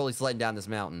down, but I'm totally sledding down this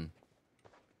mountain.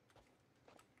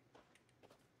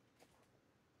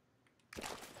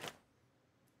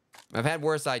 I've had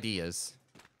worse ideas.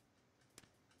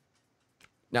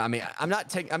 No, I mean, I'm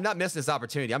not missing this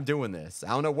opportunity. I'm doing this. I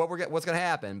don't know what's gonna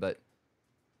happen, but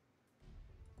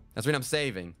that's what I'm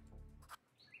saving.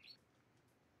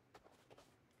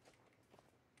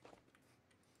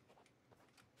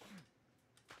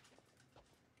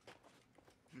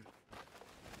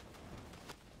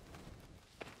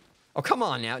 Oh, come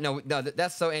on now. No,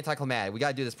 that's so anticlimactic. We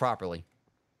gotta do this properly.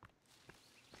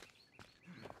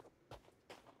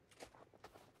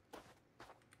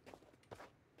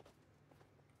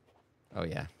 Oh,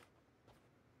 yeah.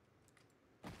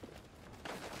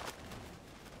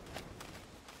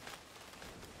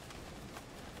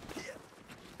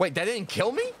 Wait, that didn't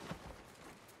kill me?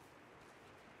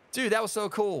 Dude, that was so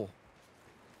cool.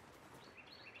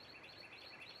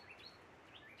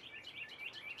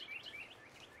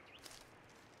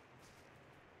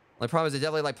 The problem is it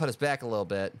definitely, like, put us back a little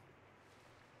bit.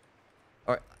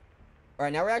 All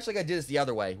right, now we're actually gonna do this the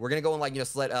other way. We're gonna go and, like, you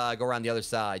know, go around the other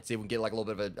side, see if we can get, like, a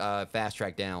little bit of a fast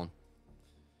track down.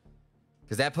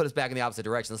 Because that put us back in the opposite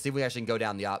direction. Let's see if we actually can go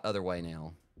down the other way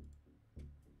now.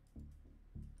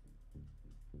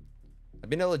 I've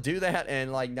been able to do that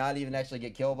and, like, not even actually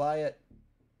get killed by it.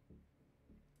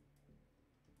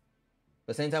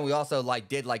 But at the same time, we also like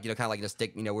did like, you know, kind of like just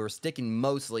stick, you know, we were sticking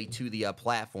mostly to the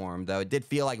platform, though it did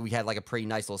feel like we had like a pretty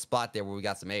nice little spot there where we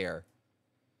got some air.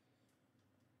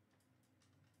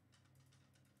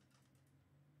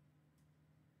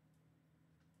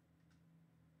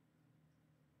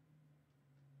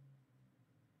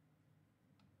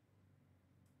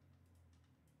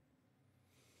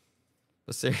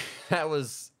 But seriously, that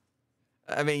was,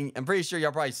 I mean, I'm pretty sure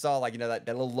y'all probably saw like, you know, that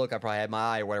little look I probably had in my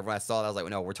eye or whatever when I saw it. I was like,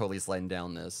 no, we're totally sliding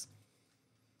down this.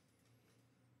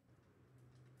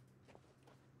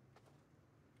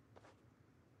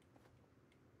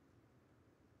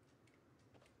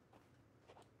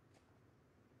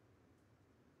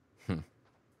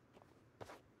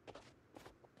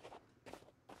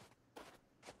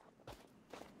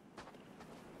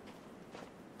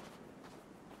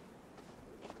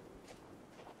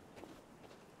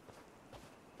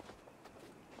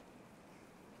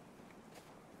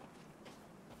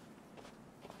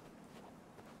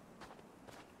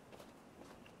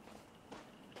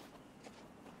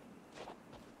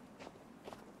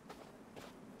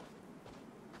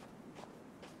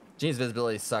 Gene's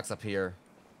visibility sucks up here.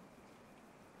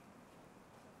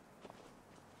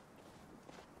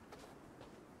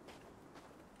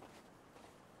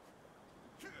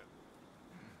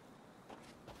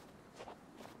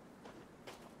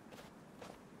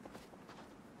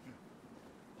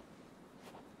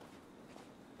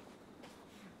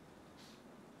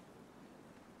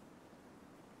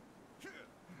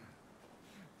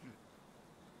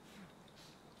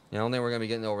 Yeah, I don't think we're gonna be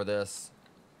getting over this.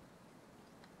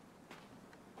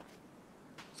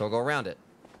 So we'll go around it.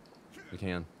 We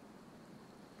can.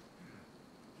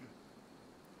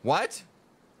 What?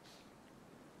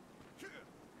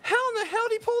 How in the hell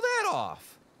did he pull that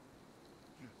off?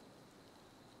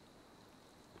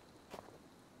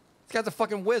 This guy's a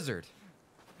fucking wizard.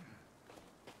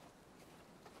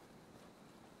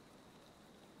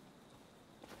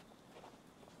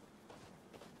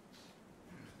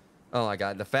 Oh my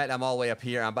god, the fact I'm all the way up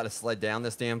here, I'm about to sled down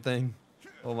this damn thing.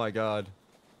 Oh my god.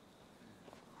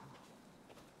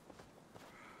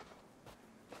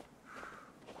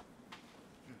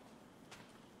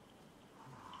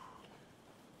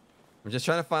 I'm just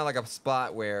trying to find like a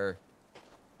spot where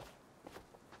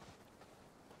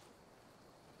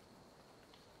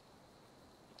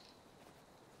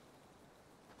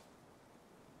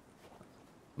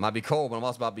might be cold, but I'm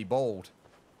also about to be bold.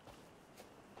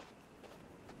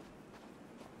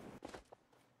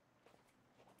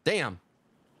 Damn.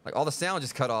 Like all the sound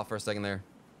just cut off for a second there.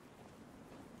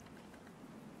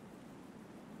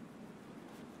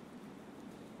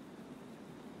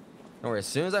 Don't worry, as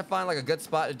soon as I find like a good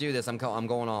spot to do this, I'm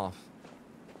going off.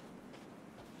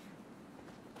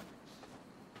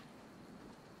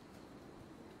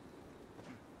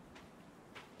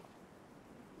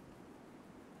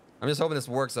 I'm just hoping this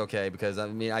works okay because I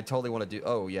mean I totally want to do.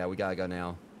 Oh yeah, we gotta go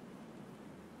now.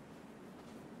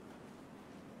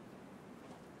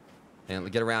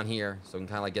 And get around here so we can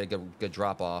kind of like get a good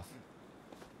drop off.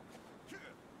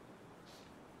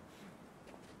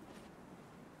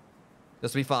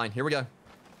 This will be fine. Here we go.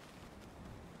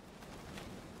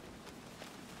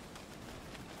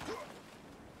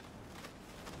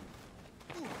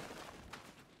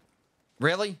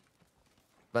 Really?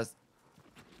 But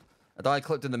I thought I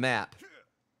clicked in the map.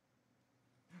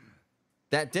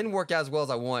 That didn't work out as well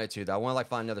as I wanted to, though. I want to like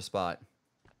find another spot.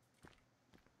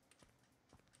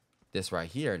 This right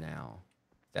here now.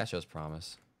 That shows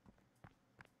promise.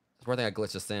 That's where I think I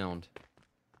glitched the sound.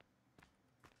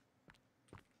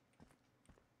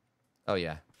 Oh,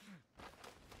 yeah.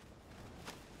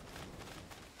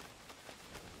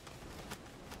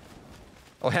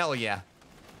 Oh, hell yeah.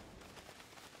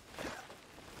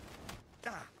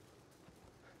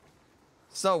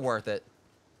 So worth it.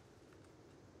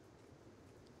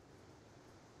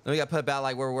 Then we got put about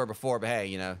like where we were before, but hey,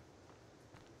 you know.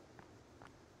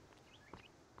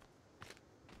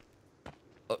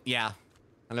 Oh, yeah.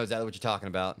 I know exactly what you're talking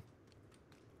about.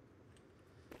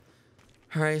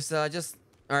 Alright, so I just...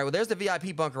 Alright, well, there's the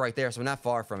VIP bunker right there, so we're not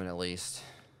far from it, at least.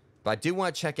 But I do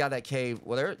want to check out that cave.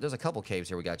 Well, there's a couple caves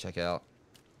here we got to check out.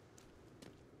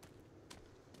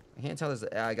 I can't tell there's...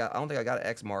 I don't think I got an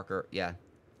X marker. Yeah.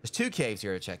 There's 2 caves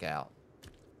here to check out.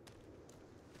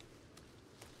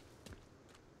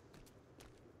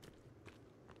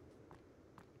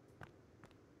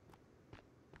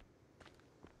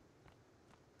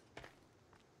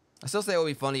 I still say it would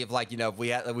be funny if, like, you know, if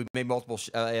we made multiple,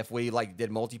 if we like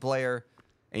did multiplayer,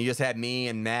 and you just had me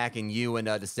and Mac and you and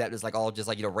Deceptus like all just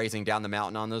like, you know, racing down the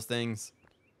mountain on those things,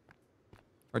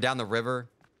 or down the river.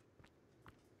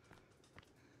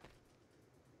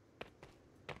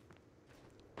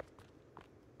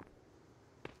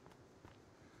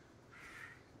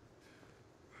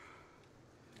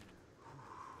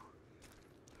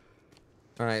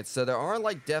 All right, so there are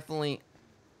like definitely.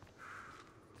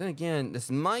 Then again,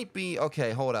 this might be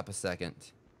okay. Hold up a second.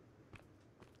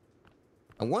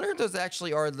 I wonder if those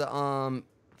actually are the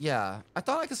Yeah, I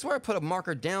thought I could swear I put a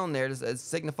marker down there to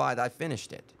signify that I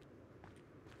finished it.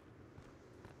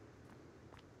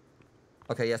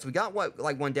 Okay, yes, we got what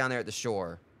like one down there at the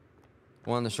shore.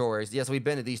 One on the shore. Yes, we've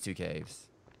been to these two caves.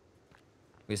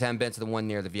 We just haven't been to the one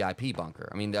near the VIP bunker.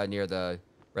 I mean, near the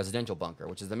residential bunker,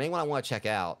 which is the main one I want to check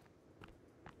out.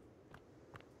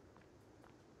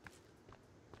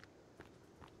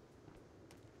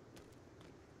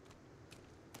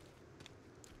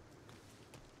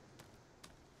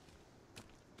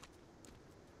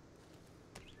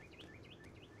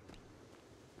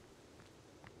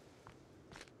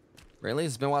 Really?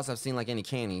 It's been a while since I've seen like any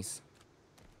cannies.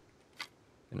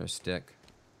 In her stick.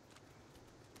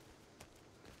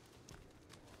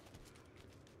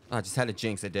 Oh, I just had to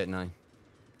jinx it, didn't I?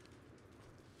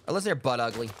 Unless they're butt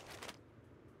ugly.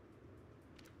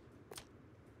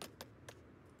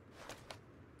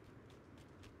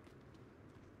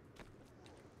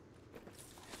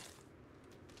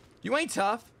 You ain't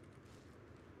tough.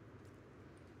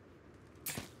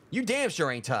 You damn sure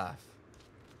ain't tough.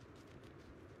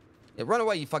 Yeah, run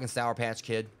away, you fucking Sour Patch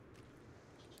Kid.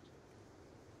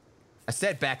 I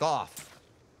said back off.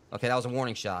 Okay, that was a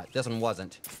warning shot. This one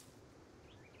wasn't.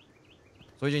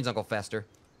 Sweet dreams, Uncle Fester.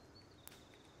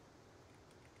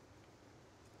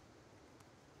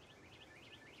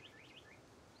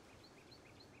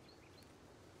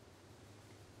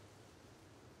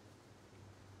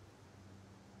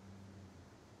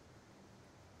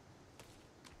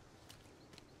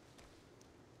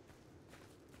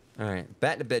 All right,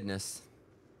 back to business.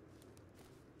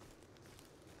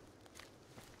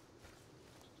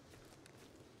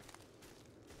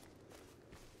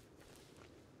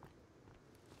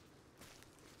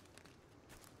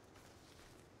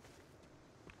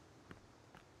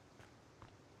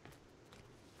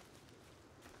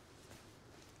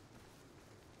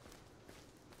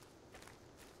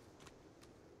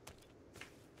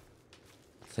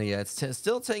 So yeah, it's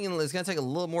still taking. It's gonna take a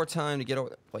little more time to get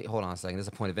over. Wait, hold on a second. There's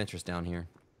a point of interest down here.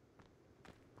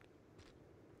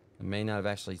 I may not have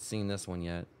actually seen this one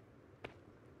yet.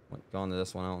 Gone to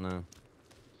this one. I don't know.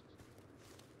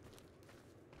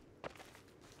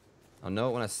 I'll know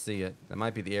it when I see it. That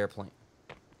might be the airplane.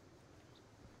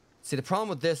 See, the problem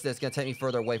with this is it's gonna take me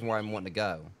further away from where I'm wanting to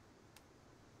go.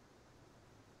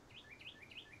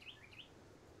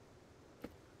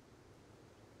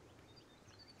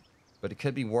 But it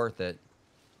could be worth it.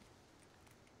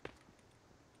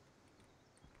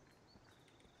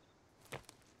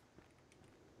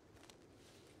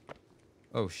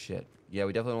 Oh, shit. Yeah,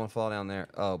 we definitely don't want to fall down there.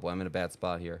 Oh, boy, I'm in a bad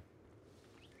spot here.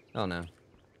 Oh, no.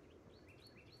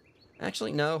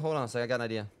 Actually, no. Hold on a sec. I got an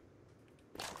idea.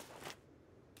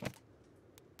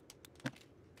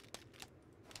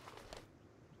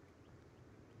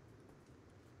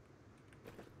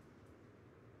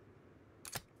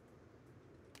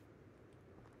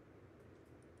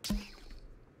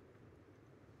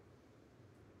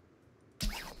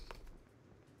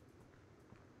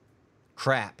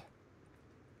 Crap.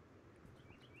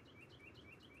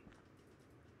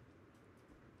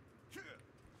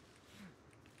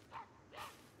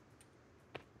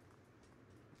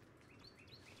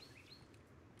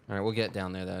 All right, we'll get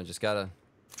down there, though. Just gotta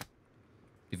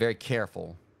be very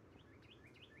careful.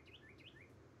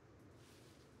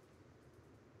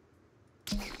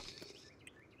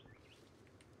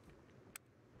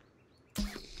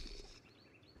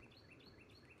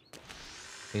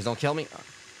 Please don't kill me.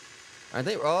 Aren't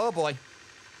they? Oh, boy.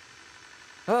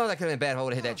 Oh, that could have been bad if I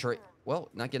would have hit that tree. Well,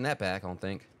 not getting that back, I don't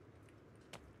think.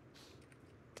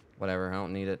 Whatever, I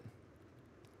don't need it.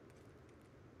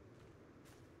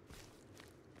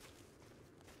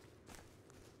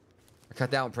 I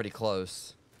cut that one pretty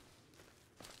close.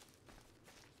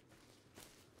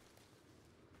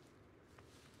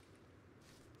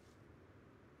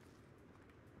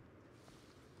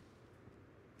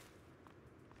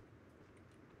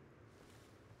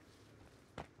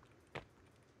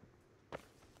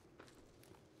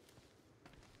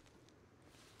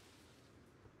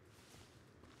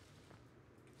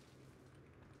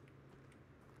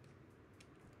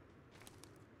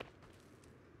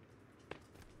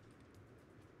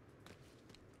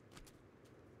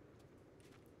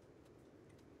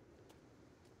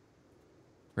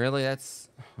 Really? That's...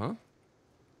 Huh?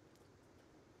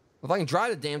 If I can drive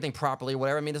the damn thing properly or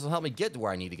whatever, I mean, this will help me get to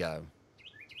where I need to go.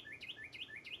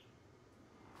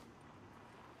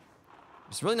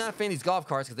 It's really not a fan of these golf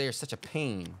carts because they are such a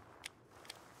pain.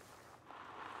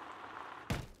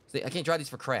 See, I can't drive these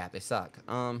for crap. They suck.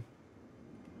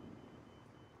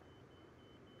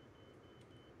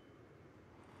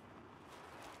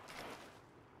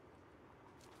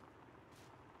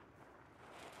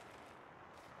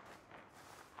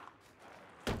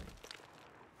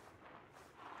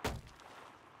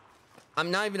 I'm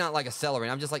not even not like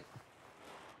accelerating. I'm just like...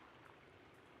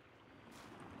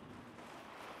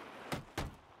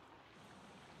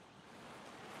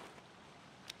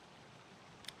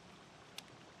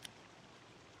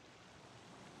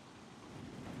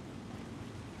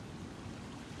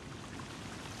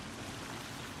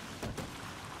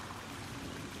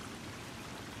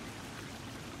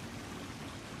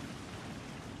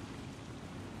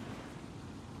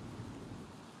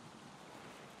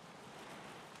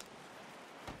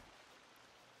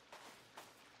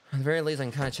 At the very least, I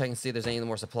can kind of check and see if there's any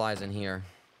more supplies in here.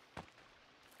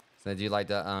 So I do like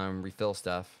to refill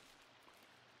stuff.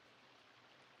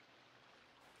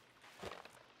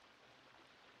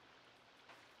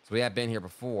 So we have been here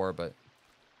before, but...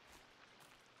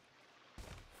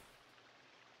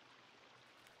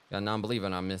 Got a non-believer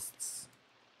on our mists.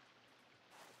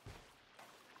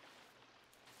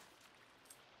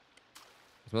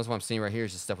 Most of what I'm seeing right here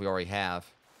is just stuff we already have.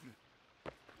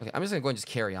 Okay, I'm just gonna go and just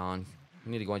carry on.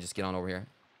 We need to go and just get on over here.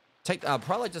 Take,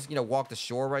 probably just, you know, walk the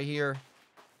shore right here.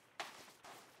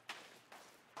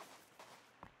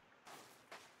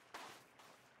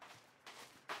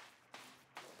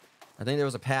 I think there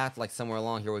was a path, like, somewhere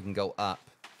along here we can go up.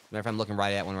 Matter of fact, I'm looking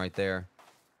right at one right there.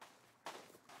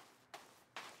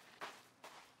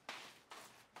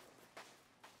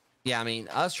 Yeah, I mean,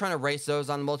 us trying to race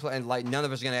those on the multiple, and, like, none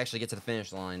of us are going to actually get to the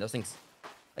finish line. Those things,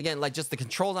 again, like, just the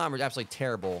controls on them are absolutely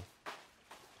terrible.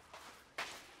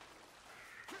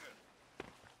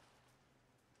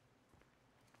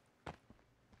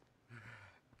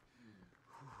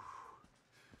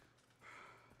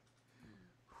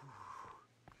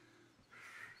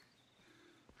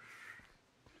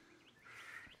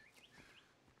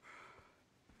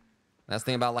 That's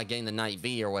the thing about, like, getting the night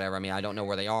V or whatever. I mean, I don't know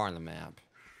where they are on the map.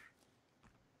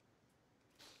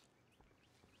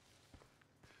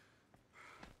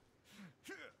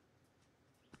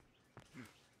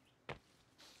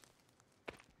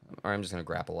 Or I'm just going to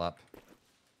grapple up.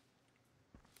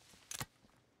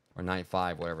 Or night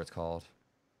 5, whatever it's called.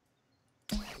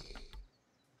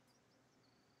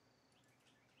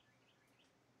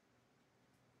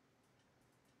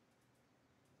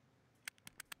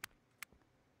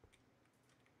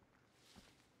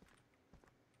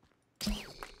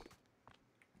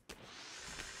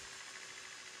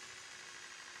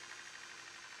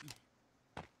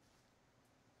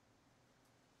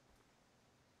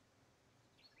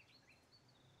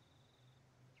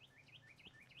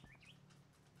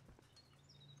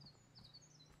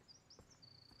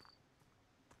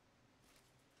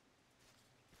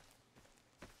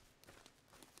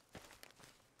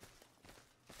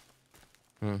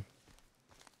 Hmm.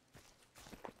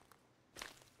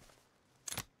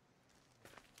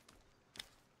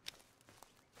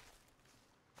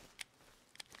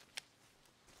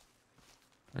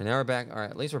 And now we're back. All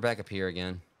right, at least we're back up here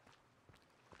again.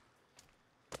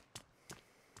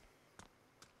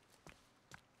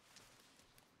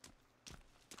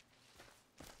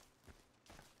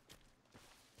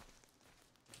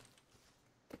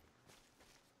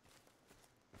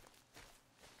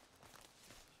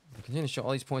 I continue to show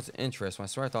all these points of interest when I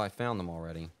swear I thought I found them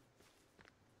already.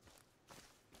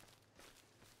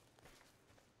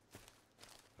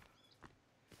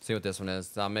 See what this one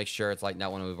is. I'll make sure it's like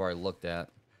that one we've already looked at.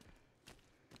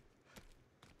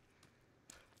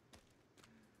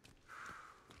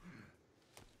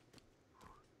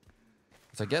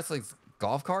 So I guess like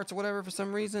golf carts or whatever for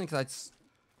some reason. Because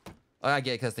I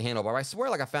get it because the handlebar. I swear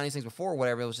like I found these things before or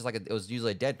whatever. It was just like it was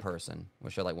usually a dead person.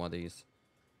 Wish I like one of these.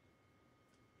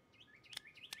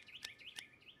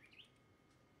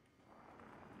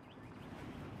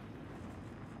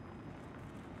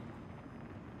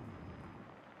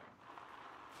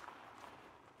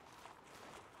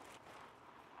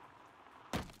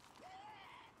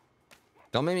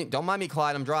 Don't mind me,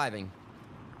 Clyde. I'm driving.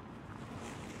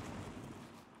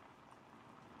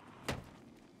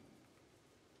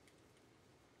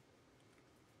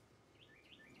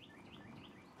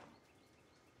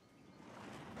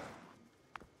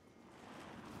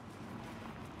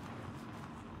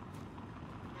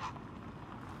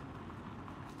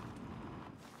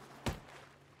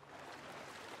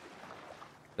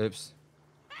 Oops.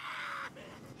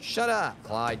 Shut up,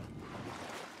 Clyde.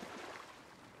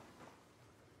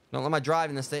 Don't let my drive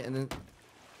in the state and then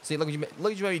see. Look at you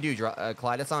made me do,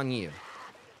 Clyde. That's on you.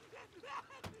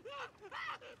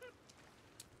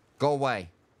 Go away.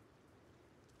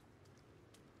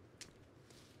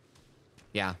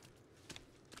 Yeah.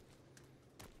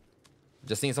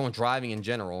 Just seeing someone driving in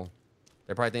general,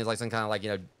 they're probably things like some kind of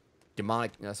like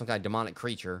demonic, some kind of demonic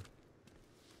creature.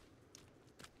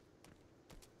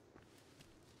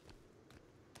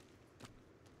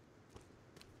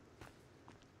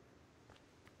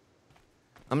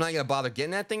 I'm not gonna bother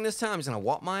getting that thing this time. I'm just gonna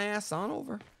walk my ass on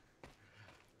over.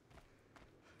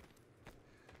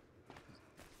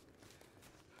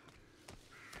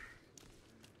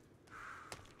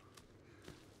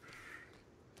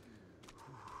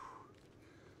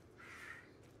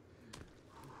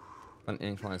 I'm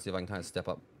inclined to see if I can kind of step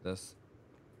up this.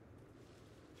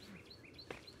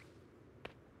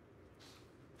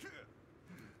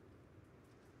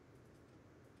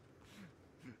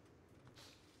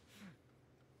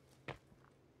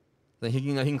 So he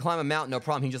can climb a mountain, no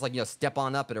problem. He can just like, step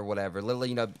on up it or whatever.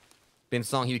 Literally, being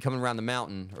song, he'd be coming around the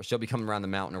mountain, or she'll be coming around the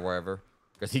mountain or wherever,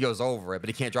 because he goes over it, but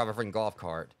he can't drive a freaking golf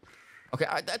cart. Okay,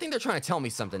 I think they're trying to tell me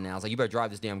something now. It's like, you better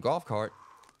drive this damn golf cart.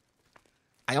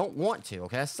 I don't want to,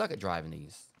 okay? I suck at driving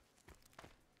these.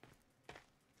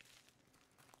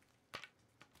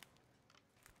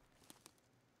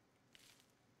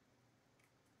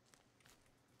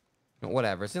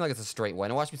 Whatever. It seems like it's a straight way.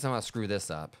 Now watch me somehow screw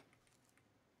this up.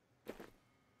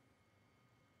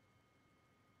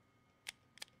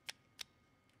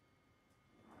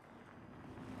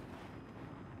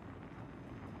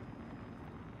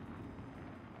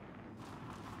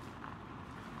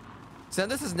 So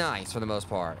this is nice for the most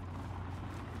part.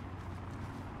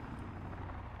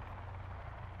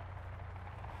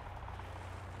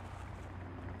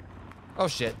 Oh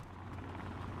shit.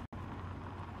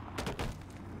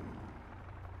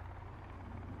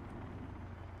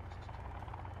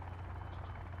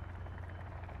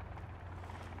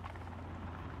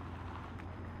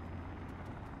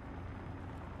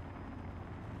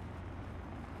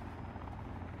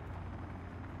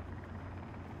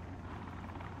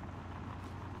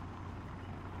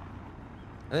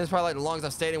 And this is probably like the longest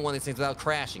I've stayed in one of these things without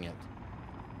crashing it.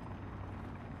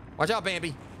 Watch out,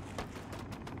 Bambi.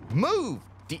 Move!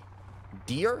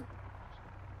 Deer?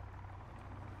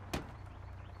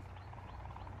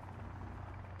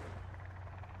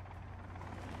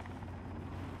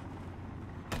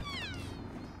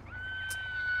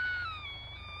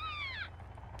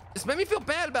 This made me feel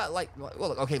bad about, like, well,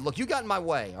 look, okay, look, you got in my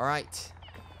way, all right?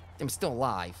 I'm still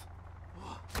alive.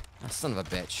 Oh, son of a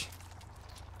bitch.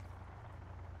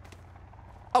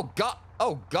 Oh, God.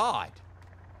 Oh, God.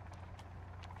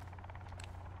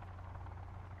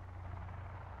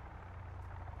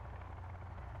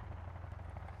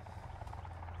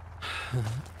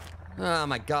 Oh,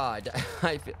 my God.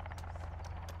 I feel...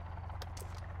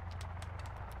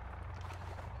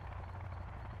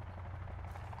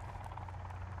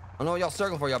 I know y'all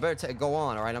circling for y'all. Better go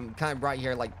on, all right? I'm kind of right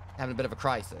here, like, having a bit of a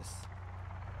crisis.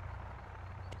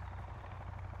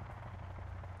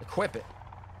 Equip it.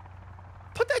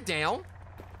 Put that down.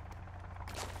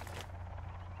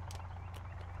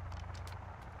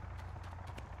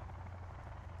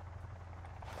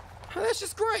 That's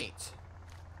just great.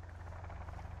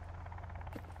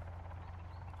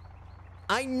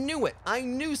 I knew it. I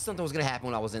knew something was going to happen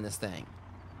when I was in this thing.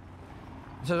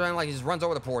 So then, like, he just runs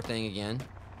over the poor thing again.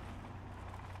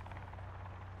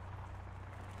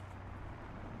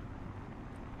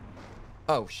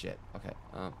 Oh, shit. Okay.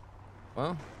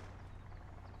 Well,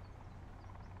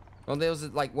 that was,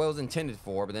 like, what it was intended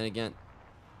for, but then again...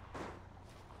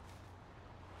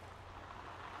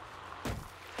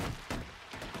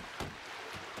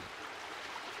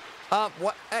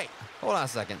 what? Hey, hold on a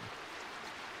second.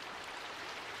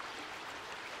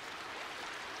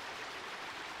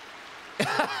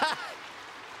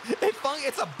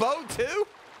 It's a boat, too?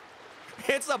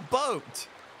 It's a boat.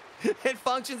 It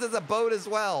functions as a boat as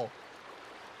well.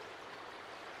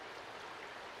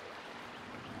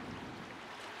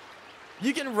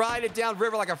 You can ride it down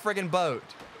river like a friggin' boat.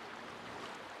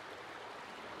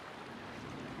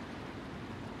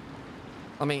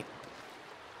 I mean,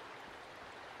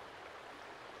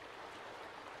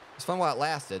 it's fun while it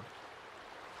lasted.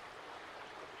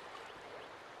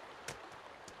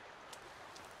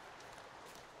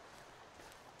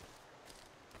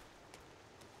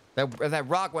 If that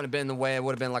rock wouldn't have been in the way, it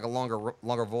would have been like a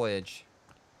longer voyage.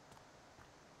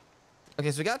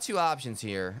 Okay, so we got two options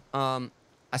here.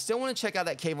 I still want to check out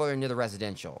that cave over near the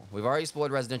residential. We've already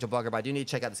explored residential bunker, but I do need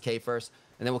to check out this cave first,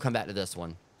 and then we'll come back to this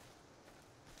one.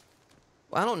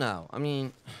 Well, I don't know. I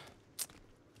mean,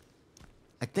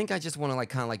 I think I just want to like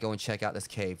kind of like go and check out this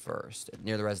cave first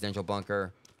near the residential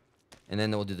bunker, and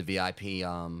then we'll do the VIP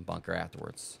bunker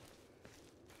afterwards.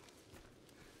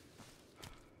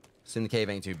 Assume the cave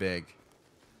ain't too big.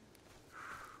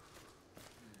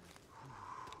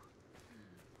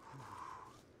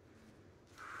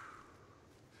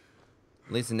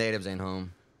 At least the natives ain't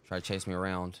home. Try to chase me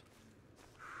around.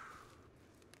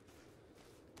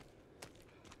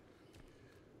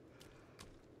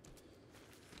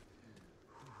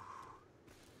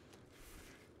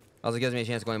 Also gives me a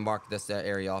chance to go and mark this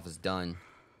area off as done.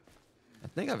 I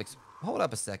think I've... Hold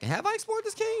up a second. Have I explored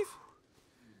this cave?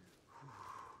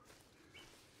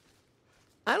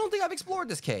 I don't think I've explored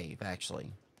this cave,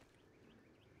 actually.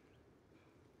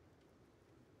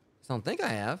 I don't think I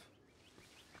have.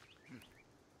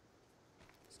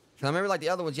 'Cause I remember, like, the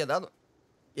other ones. Yeah, the other...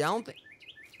 Yeah, I don't think...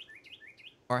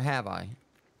 Or have I?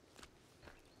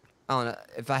 I don't know.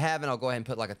 If I haven't, I'll go ahead and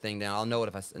put, like, a thing down. I'll know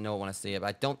it if I know it when I see it.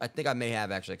 But I don't... I think I may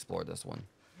have actually explored this one.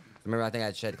 Remember, I think I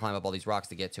had to climb up all these rocks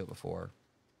to get to it before.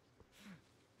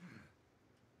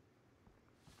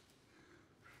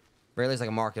 Or at least I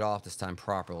can mark it off this time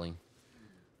properly.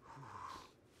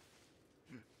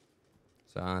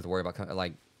 So I don't have to worry about,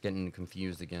 like, getting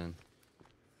confused again.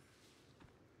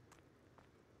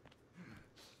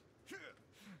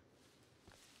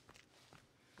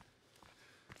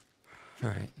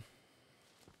 Alright.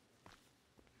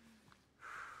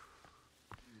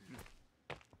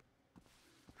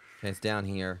 Okay, it's down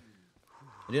here.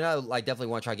 I do know, like, definitely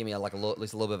want to try to give me, like, at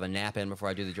least a little bit of a nap in before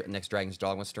I do the next Dragon's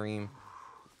Dogma stream.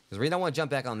 Because the reason I want to jump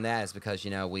back on that is because,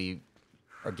 you know, we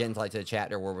are getting to, like, to the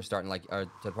chapter where we're starting, like, or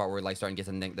to the part where we're, like, starting to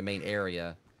get to the main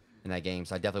area in that game.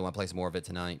 So I definitely want to play some more of it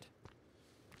tonight.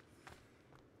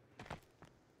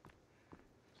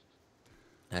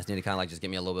 I just need to kind of, like, just get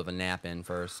me a little bit of a nap in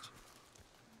first.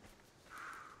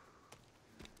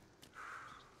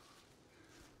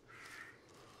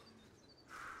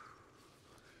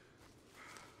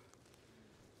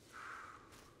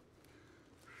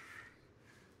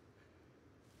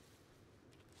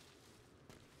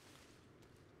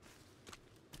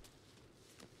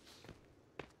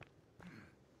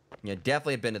 Yeah,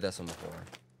 definitely have been to this one before.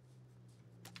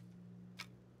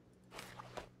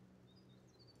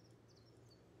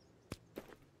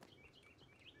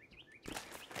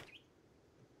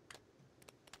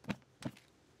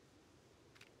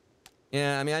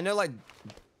 Yeah, I mean, I know, like,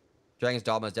 Dragon's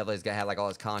Dogma definitely has had, like, all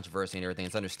this controversy and everything.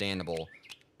 It's understandable.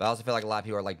 But I also feel like a lot of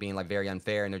people are, like, being, like, very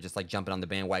unfair, and they're just, like, jumping on the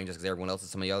bandwagon just because everyone else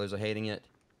and some of the others are hating it.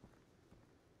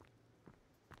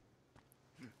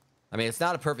 I mean, it's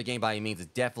not a perfect game by any means.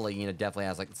 It definitely, you know, definitely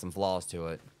has, like, some flaws to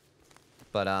it.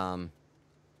 But, and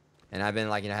I've been,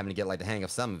 like, you know, having to get, like, the hang of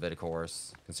some of it, of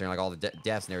course. Considering, like, all the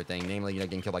deaths and everything. Namely, you know,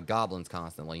 getting killed by goblins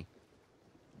constantly.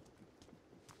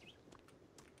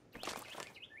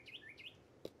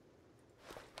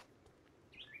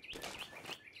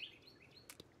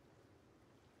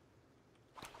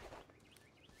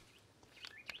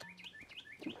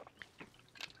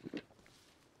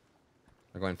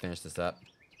 I'll go ahead and finish this up.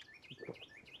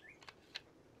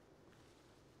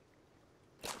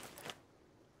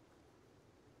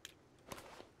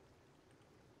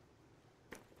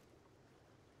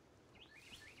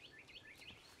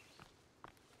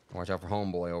 Watch out for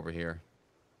homeboy over here.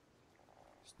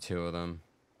 There's two of them.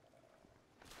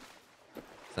 So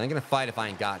I ain't gonna fight if I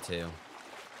ain't got to.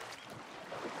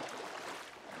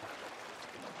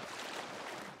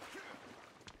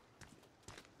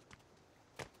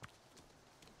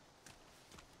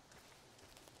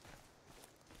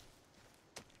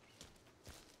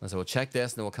 So we'll check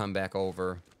this, and then we'll come back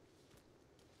over.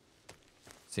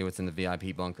 See what's in the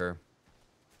VIP bunker.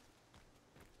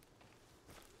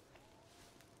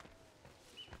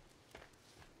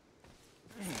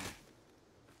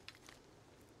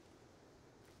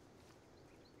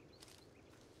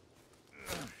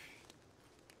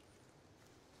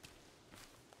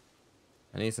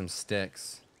 I need some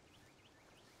sticks.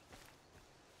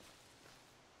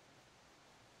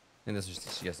 And this is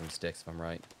just to get some sticks if I'm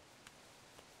right.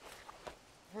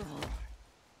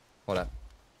 Hold up.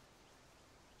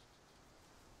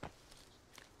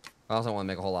 I also don't want to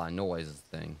make a whole lot of noise as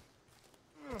a thing.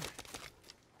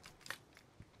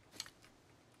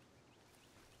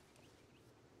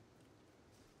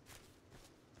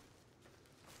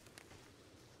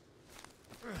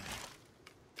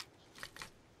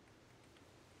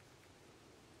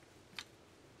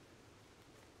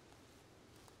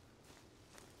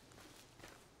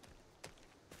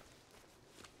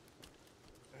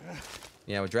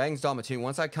 Yeah, with Dragon's Dogma 2,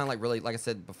 once I kind of like really, like I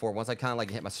said before, once I kind of like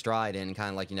hit my stride in and kind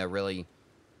of like, you know, really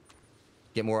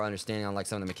get more understanding on like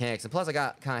some of the mechanics, and plus I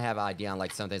got kind of have an idea on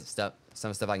like some stuff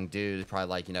I can do to probably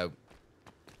like, you know,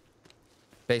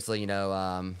 basically, you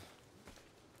know,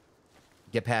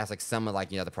 get past like some of like,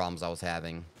 you know, the problems I was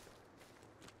having.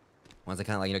 Once I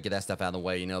kind of like, you know, get that stuff out of the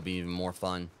way, you know, it'll be even more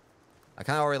fun. I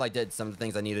kind of already like did some of the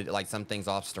things I needed, like some things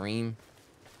off stream,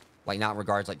 like not in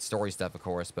regards like story stuff, of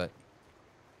course, but.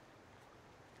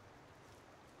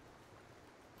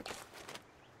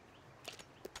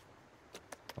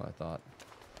 What I thought.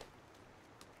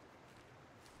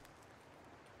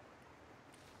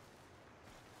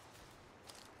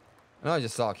 I know I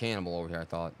just saw a cannibal over here, I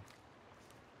thought.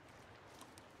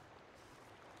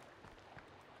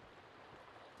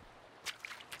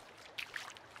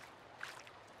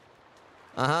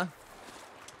 Uh-huh.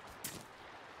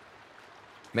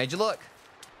 Made you look.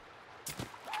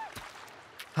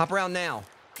 Hop around now.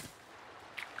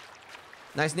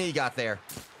 Nice knee you got there.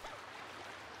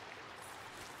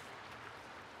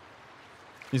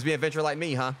 Used to be an adventurer like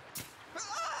me, huh?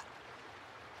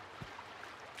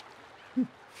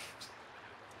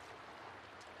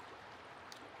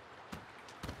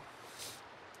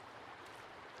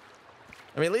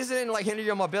 I mean, at least it didn't, like, hinder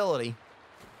your mobility.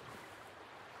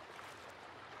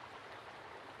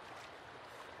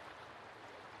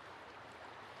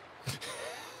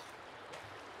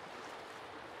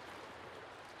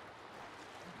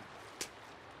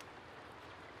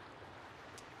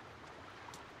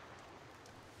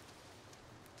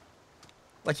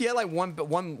 Like, he had, like,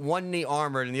 one knee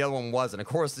armored and the other one wasn't. Of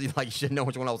course, he, like, you should know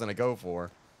which one I was going to go for.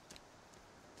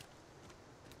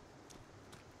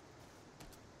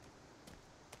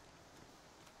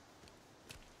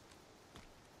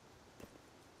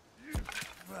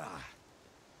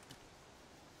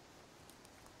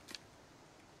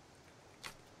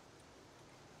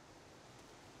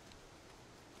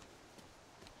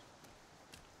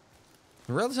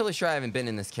 I'm relatively sure I haven't been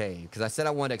in this cave, because I said I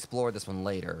wanted to explore this one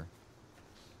later.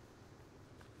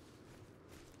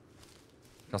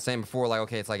 I was saying before, like,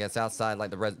 okay, it's like it's outside, like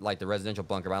the residential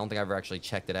bunker, but I don't think I've ever actually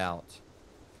checked it out.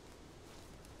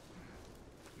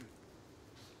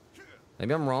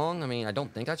 Maybe I'm wrong. I mean, I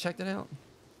don't think I checked it out.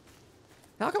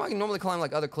 How come I can normally climb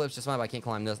like other cliffs just fine, but I can't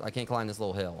climb this? I can't climb this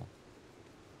little hill.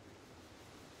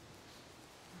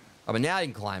 Oh, but now you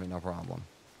can climb it, no problem.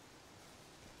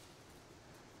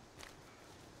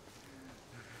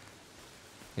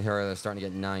 You hear it's starting to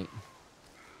get night.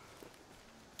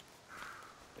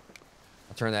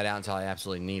 I'll turn that out until I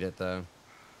absolutely need it, though.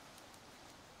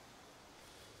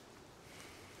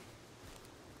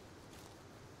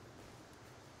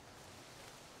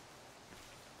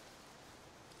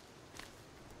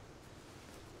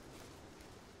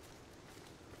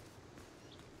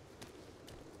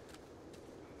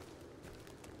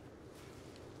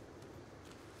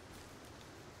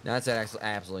 Now that's actually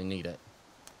absolutely need it.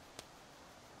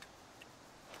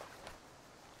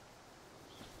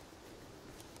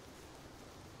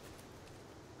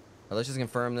 Right, let's just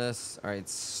confirm this. All right,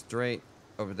 straight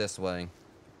over this way.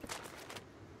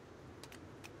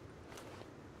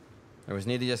 There was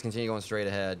need to just continue going straight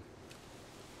ahead.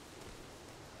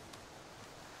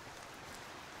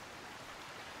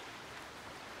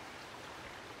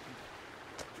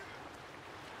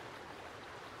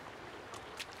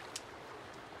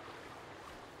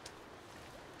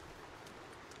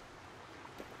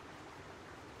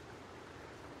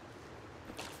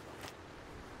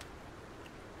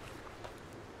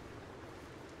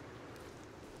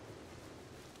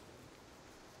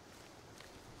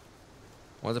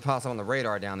 Once it pops up on the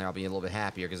radar down there, I'll be a little bit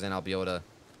happier, because then I'll be able to...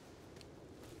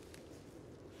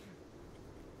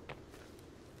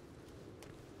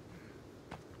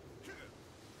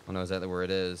 I'll know exactly where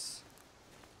it is.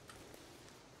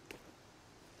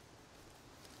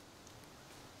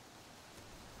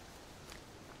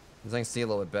 Because I can see a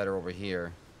little bit better over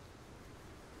here.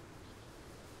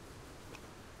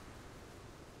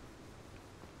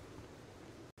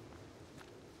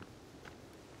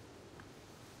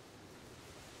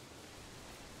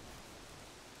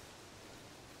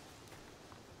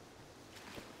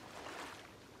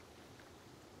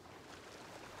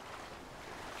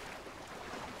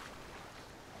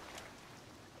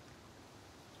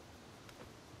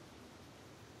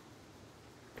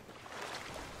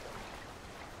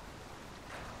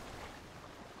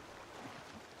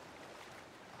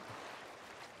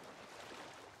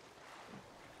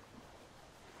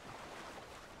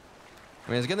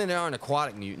 I mean, it's good that there aren't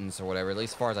aquatic mutants or whatever, at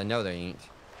least as far as I know they ain't.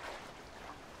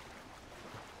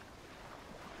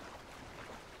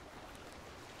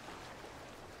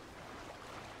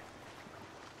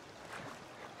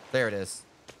 There it is.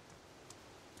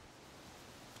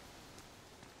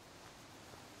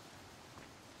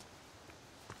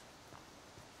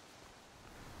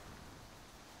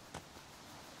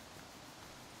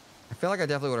 I feel like I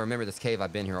definitely would remember this cave.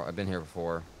 I've been here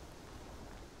before.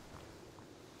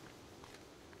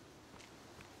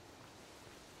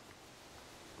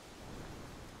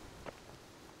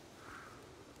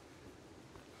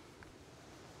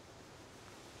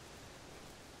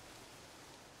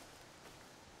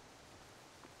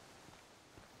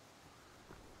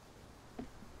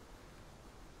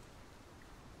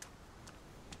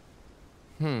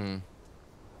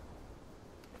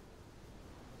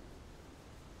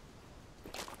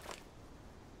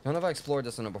 Don't know if I explored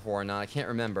this one before or not. I can't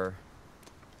remember.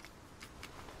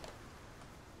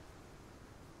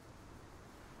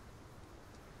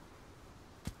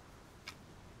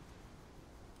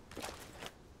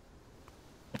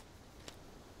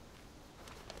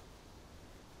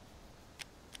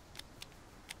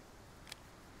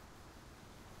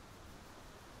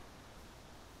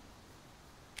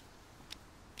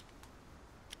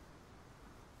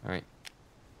 All right.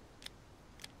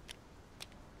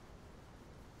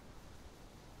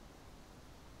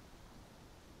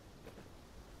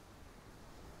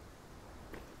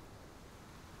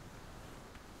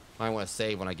 I want to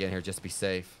save when I get here just to be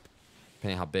safe.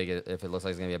 Depending on how big it, if it looks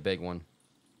like it's going to be a big one.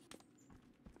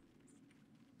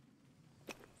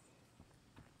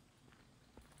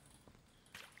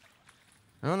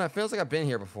 I don't know. It feels like I've been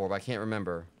here before, but I can't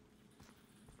remember.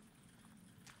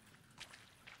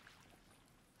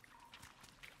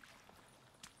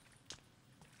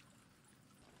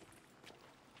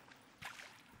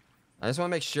 I just want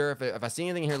to make sure if I see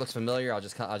anything here that looks familiar, I'll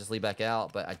just leave back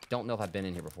out. But I don't know if I've been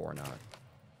in here before or not.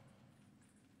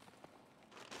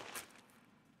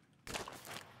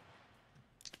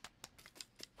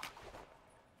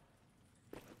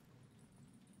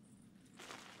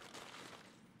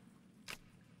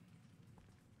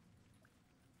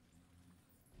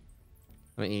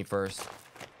 Let me eat first.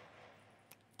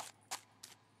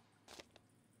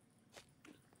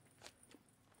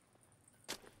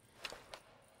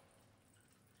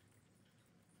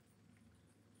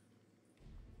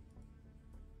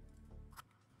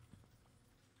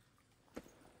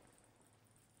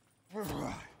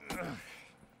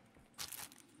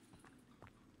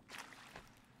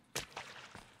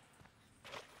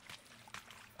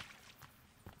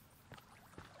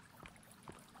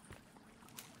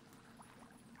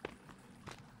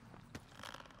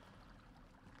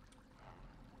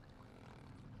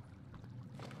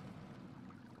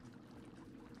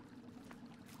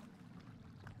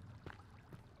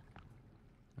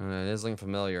 It is looking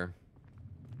familiar.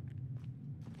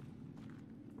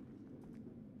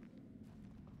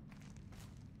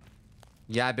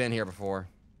 Yeah, I've been here before.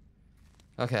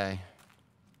 Okay.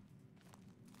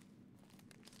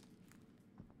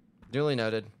 Duly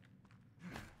noted.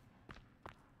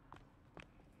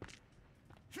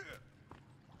 So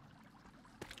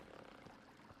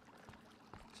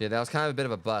yeah, that was kind of a bit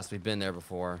of a bust. We've been there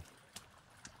before.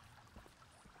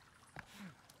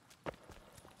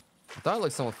 I thought it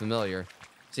looked somewhat familiar.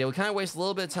 So yeah, we kind of waste a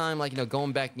little bit of time, like,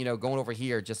 going back, going over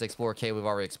here just to explore a cave we've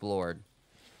already explored.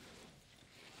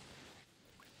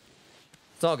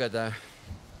 It's all good, though.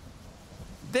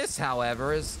 This,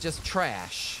 however, is just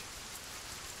trash.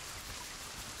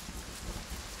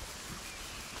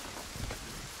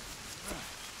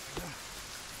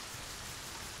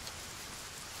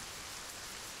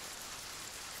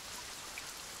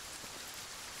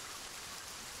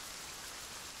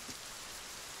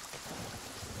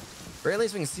 Or at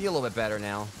least we can see a little bit better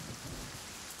now.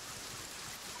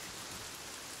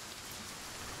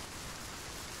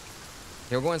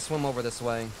 Here, we're going to swim over this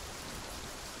way.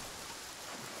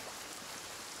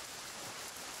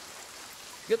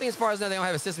 Good thing as far as I know, they don't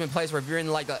have a system in place where if you're in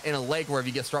like in a lake where if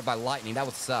you get struck by lightning, that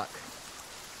would suck.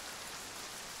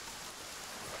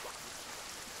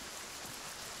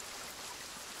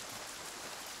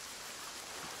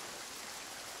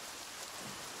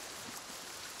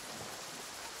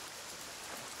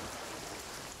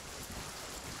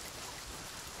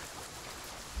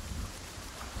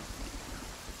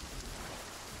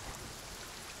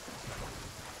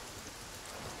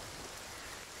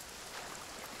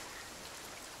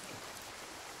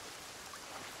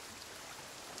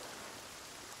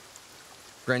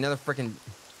 Great, another freaking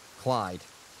Clyde.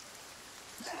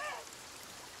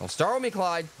 Don't start with me,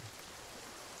 Clyde.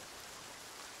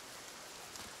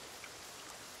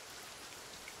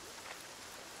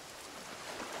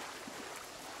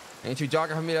 Ain't too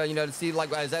dark for me to, to see,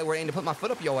 like, is that where I aim to put my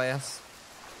foot up your ass?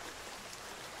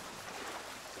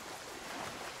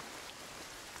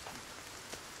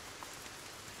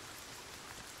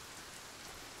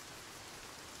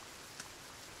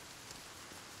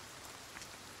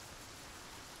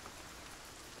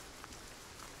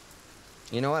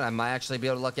 You know what? I might actually be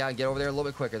able to luck out and get over there a little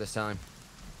bit quicker this time.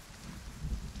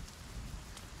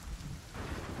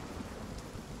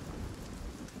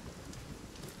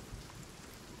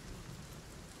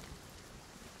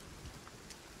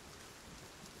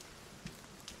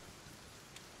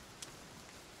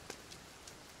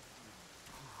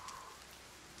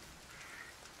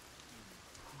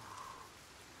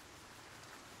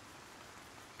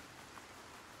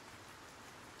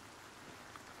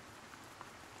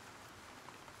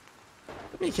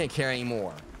 You can't carry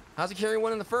anymore. How's he carrying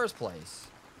one in the first place?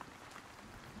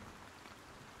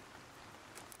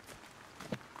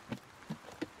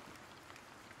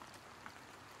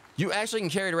 You actually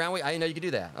can carry it around? Wait, I didn't know you could do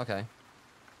that. Okay.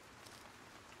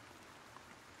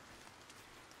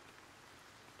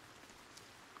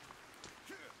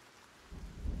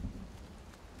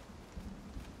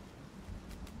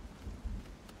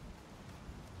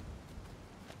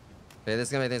 Okay, this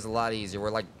is gonna make things a lot easier. We're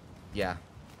like, yeah.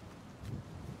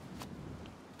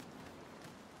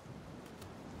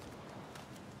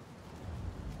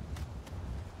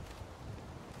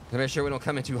 To make sure we don't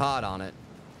come in too hot on it.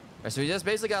 All right, so we just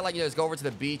basically got like, just go over to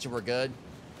the beach and we're good.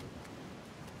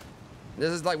 This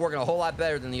is like working a whole lot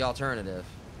better than the alternative.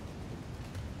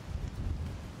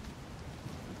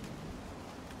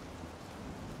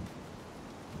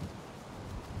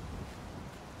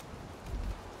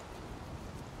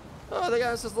 Oh, they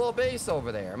got us this little base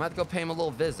over there. I might have to go pay him a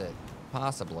little visit.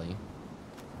 Possibly.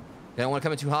 They don't want to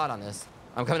come in too hot on this.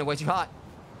 I'm coming in way too hot.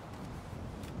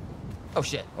 Oh,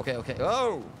 shit. Okay, okay.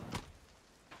 Oh!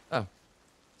 Oh.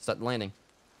 Start landing.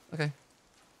 Okay.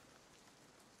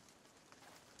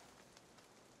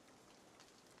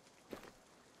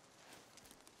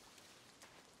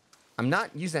 I'm not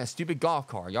using that stupid golf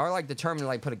cart. Y'all are like determined to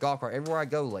like put a golf cart everywhere I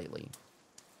go lately.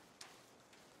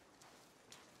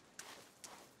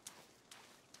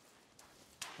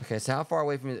 Okay, so how far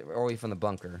away are we from the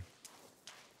bunker?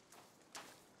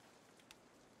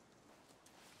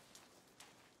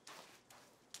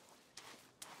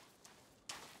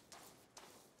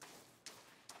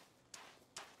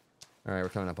 All right, we're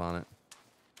coming up on it.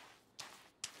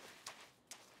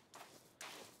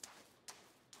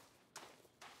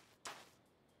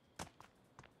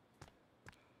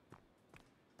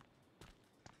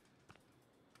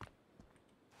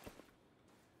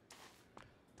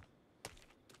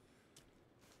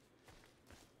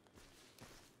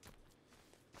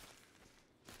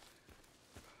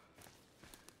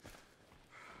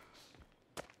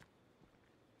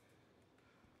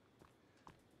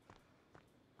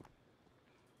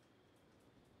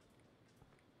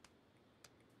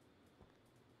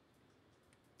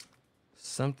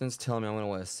 Something's telling me I'm going to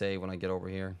want to save when I get over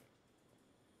here.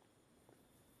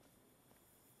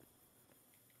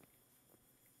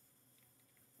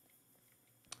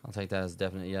 I'll take that as a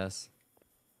definite yes.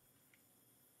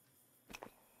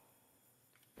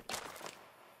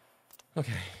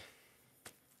 Okay.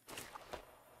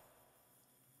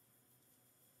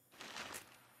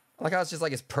 I like how it's just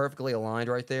like it's perfectly aligned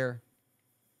right there.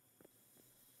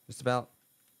 Just about.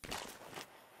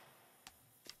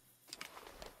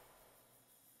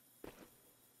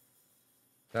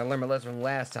 I learned my lesson from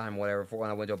last time, whatever, when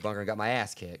I went to a bunker and got my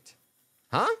ass kicked.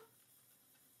 Huh?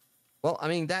 Well, I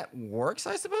mean, that works,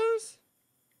 I suppose?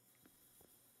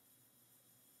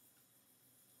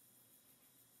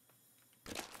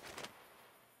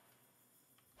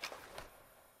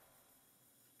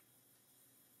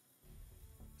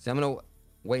 See, I'm going to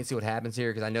wait and see what happens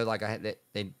here, because I know, like,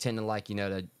 they tend to, like,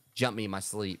 to jump me in my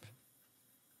sleep.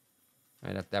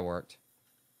 All right, that worked.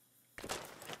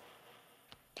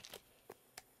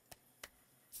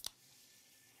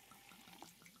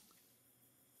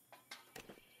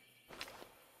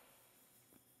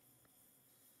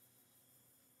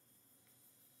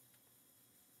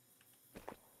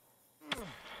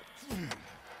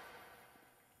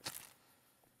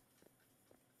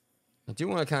 I do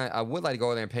want to I would like to go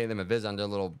over there and pay them a visit on their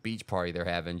little beach party they're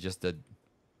having, just to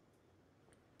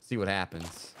see what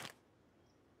happens.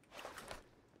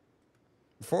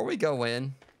 Before we go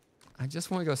in, I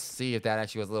just want to go see if that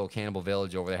actually was a little cannibal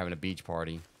village over there having a beach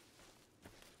party.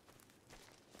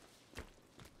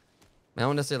 I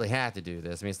don't necessarily have to do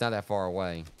this. I mean, it's not that far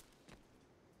away.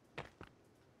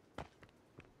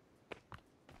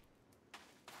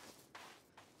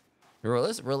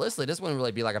 Realistically, this wouldn't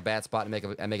really be like a bad spot to make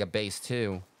a base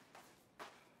too.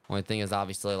 Only thing is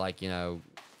obviously like, land.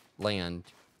 I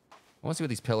want to see what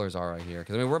these pillars are right here.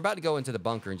 Because I mean, we're about to go into the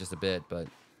bunker in just a bit, but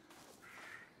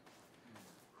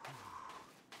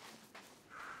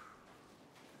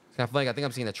it's kind of funny. I think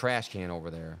I'm seeing a trash can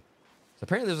over there. So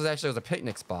apparently this was a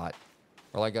picnic spot.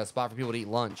 Or like a spot for people to eat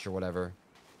lunch or whatever.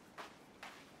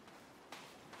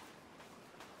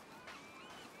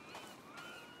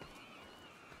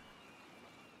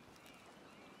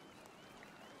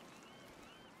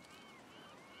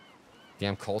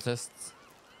 Damn cultists.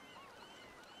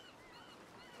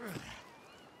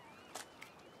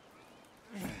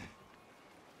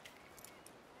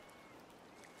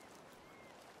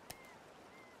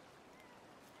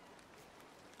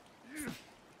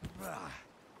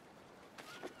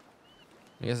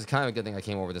 I guess it's kind of a good thing I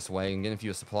came over this way and getting a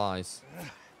few supplies.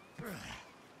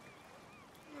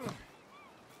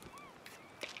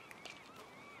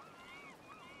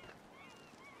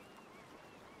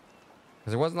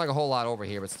 Because there wasn't like a whole lot over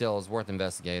here, but still, it's worth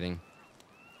investigating.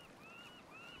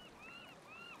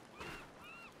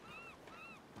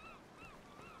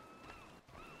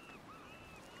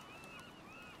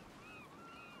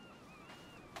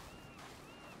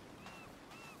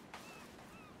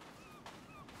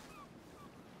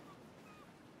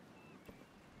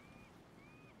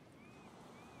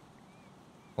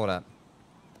 Hold up.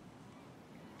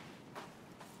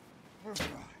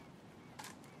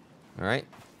 All right.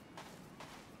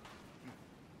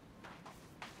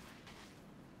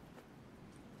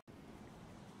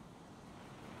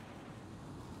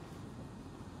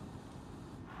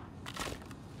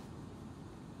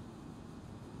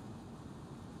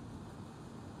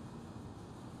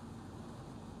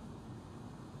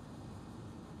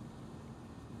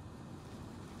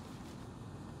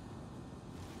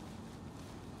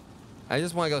 I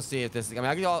just want to go see if this. I mean,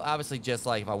 I could obviously just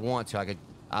like if I want to, I could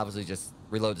obviously just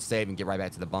reload the save and get right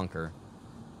back to the bunker.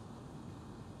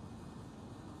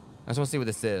 I just want to see what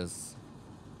this is.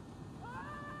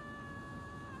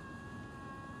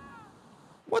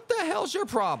 What the hell's your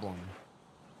problem?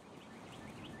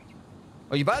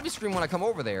 Oh, you about to be screaming when I come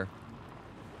over there.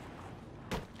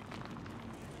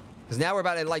 Because now we're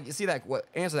about to like see that.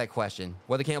 Answer that question.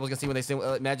 What the cannibals gonna see when they see?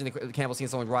 Imagine the cannibals seeing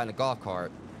someone riding a golf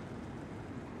cart.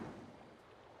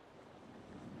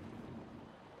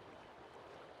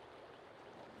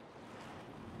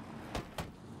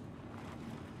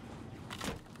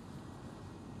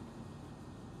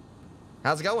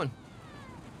 How's it going?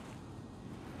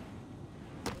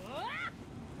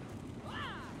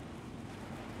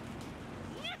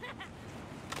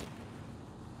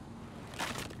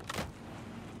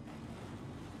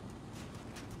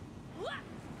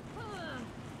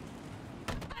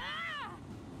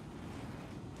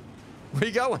 Where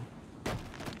you going?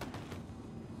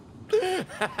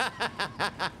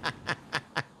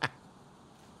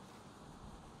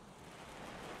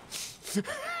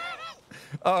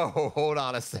 Oh, hold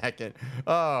on a second.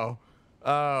 Oh.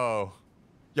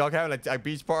 Y'all having a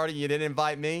beach party? You didn't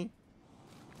invite me?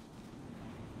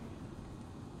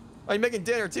 Oh, you're making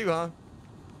dinner too, huh?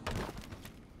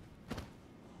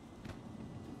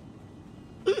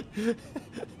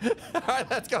 All right,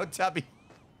 let's go, Tubby.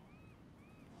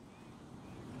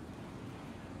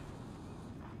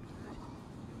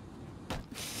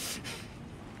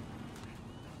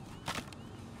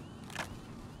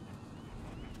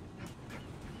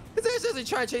 Is he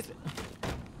trying to chase me?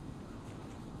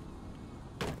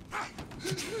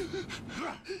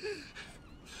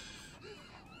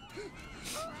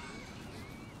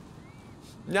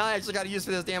 Now I actually got to use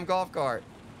for this damn golf cart.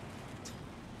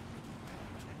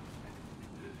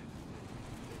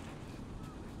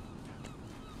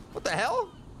 What the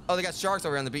hell? Oh, they got sharks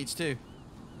over on the beach too.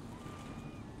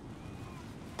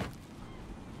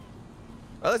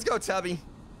 Well, let's go, Tubby.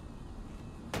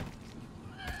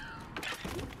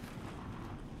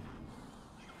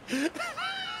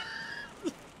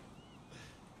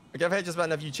 Okay, I've had just about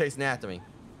enough of you chasing after me.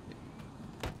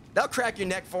 That'll crack your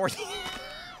neck for you.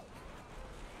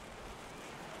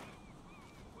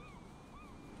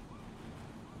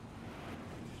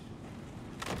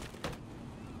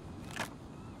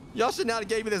 Y'all should not have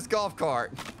gave me this golf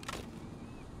cart.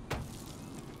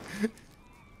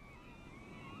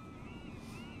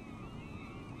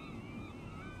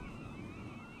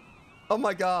 Oh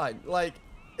my God, like,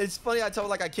 it's funny I told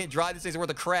like I can't drive these things worth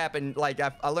of crap, and like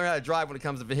I learned how to drive when it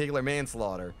comes to vehicular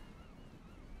manslaughter.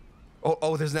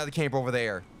 Oh, there's another camper over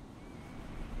there.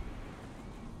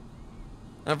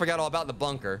 I forgot all about the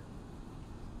bunker.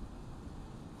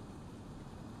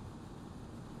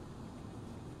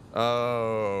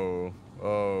 Oh.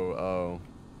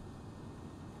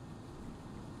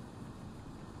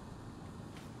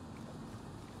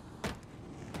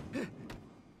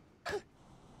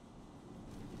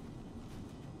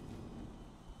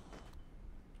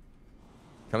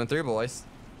 Coming through, boys.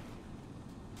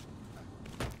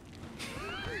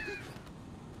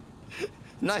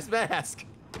 Nice mask.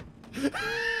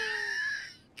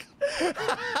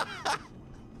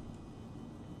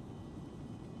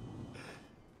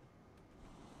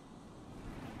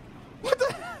 What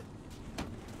the?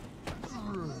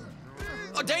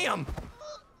 Oh, damn.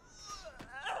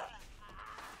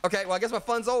 Okay, well, I guess my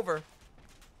fun's over.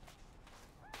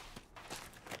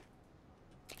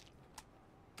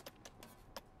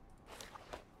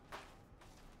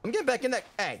 I'm getting back in that.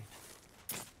 Hey,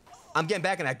 I'm getting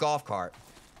back in that golf cart.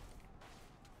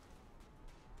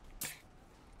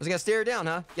 Was he gonna stare it down,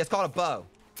 huh? Yeah, it's called a bow.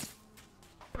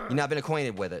 You've not been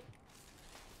acquainted with it.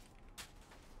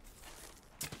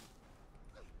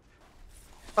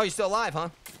 Oh, you're still alive, huh?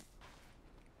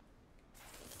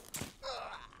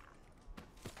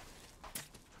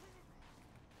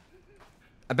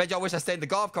 I bet y'all wish I stayed in the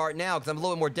golf cart now, because I'm a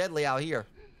little bit more deadly out here.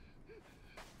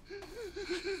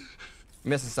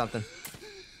 Missing something.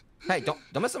 Hey, don't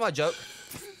mess with my joke.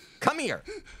 Come here.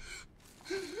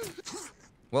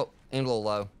 Well, aimed a little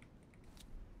low.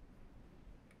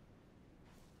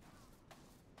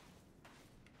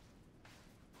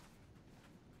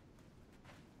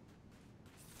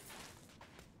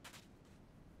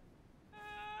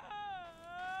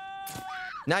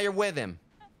 Now you're with him.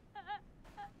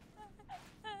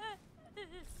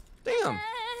 Damn.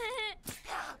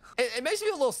 It makes me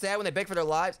feel a little sad when they beg for their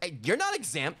lives. Hey, you're not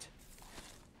exempt.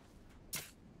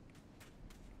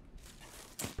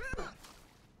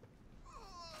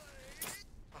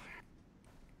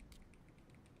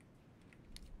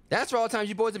 That's for all the times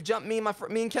you boys have jumped me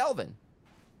and Kelvin.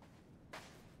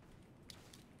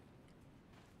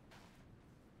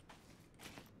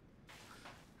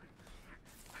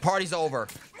 Party's over.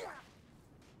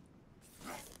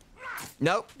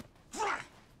 Nope.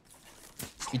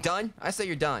 You done? I say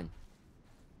you're done.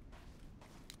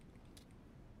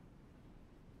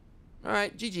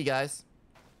 Alright, GG guys.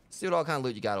 Let's see what all kind of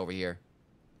loot you got over here.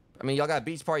 I mean, y'all got a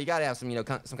beach party, you gotta have some, you know,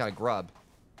 some kind of grub.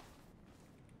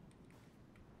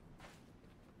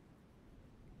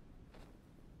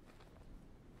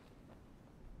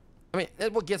 I mean,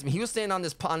 that's what gets me. He was standing on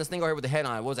this thing over here with the head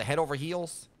on it. What was it, head over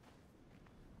heels?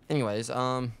 Anyways,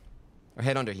 or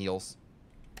head under heels.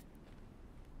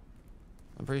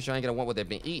 I'm pretty sure I ain't gonna want what they've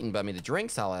been eating, but I mean the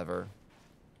drinks, however.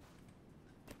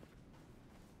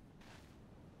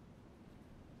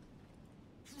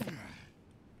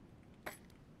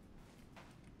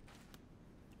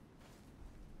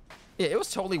 Yeah, it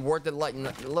was totally worth it, like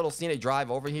a little scenic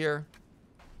drive over here.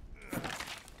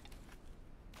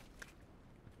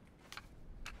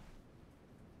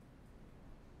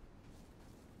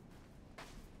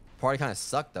 Party kind of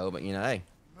sucked though, but you know, hey.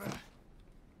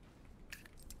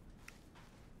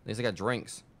 At least I got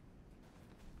drinks.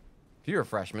 A few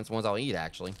refreshments, ones I'll eat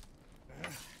actually.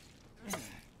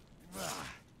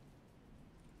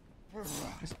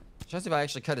 Just if I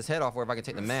actually cut his head off or if I can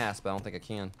take the mask, but I don't think I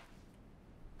can.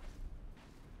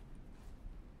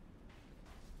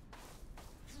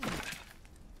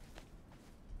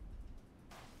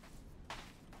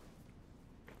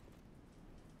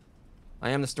 I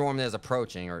am the storm that is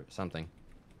approaching, or something.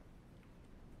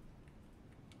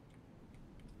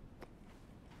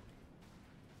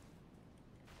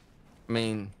 I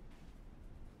mean,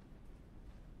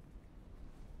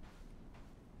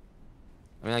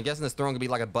 I guess this throne could be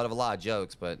like a butt of a lot of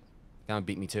jokes, but kind of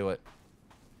beat me to it.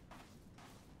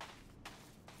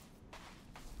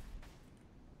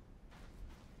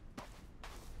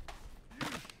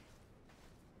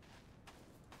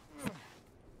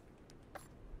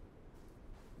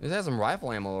 There's some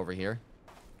rifle ammo over here.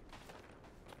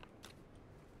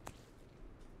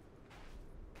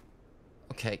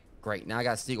 Okay, great. Now I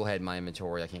got a Steagall head in my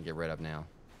inventory I can't get rid of now.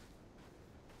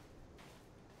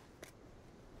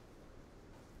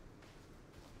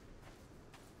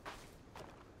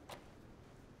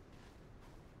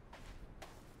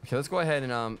 Okay, let's go ahead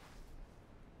and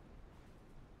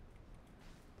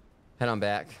head on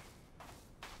back.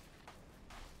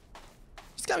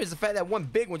 Just got me is the fact that one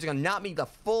big one's gonna knock me the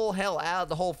full hell out of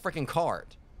the whole freaking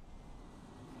cart.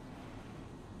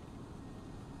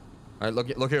 All right,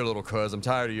 look here, little cuz. I'm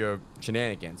tired of your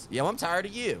shenanigans. Yeah, well, I'm tired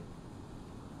of you.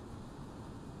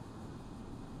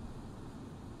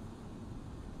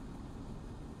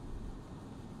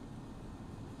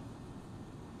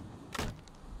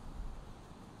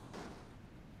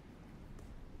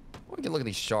 We can look at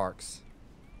these sharks.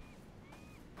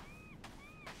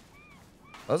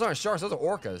 Those aren't sharks, those are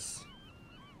orcas.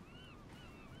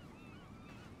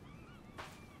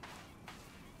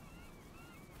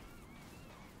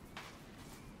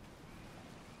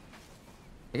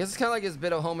 I guess it's kind of like it's a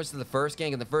bit of homage to the first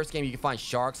game. In the first game, you can find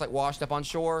sharks like washed up on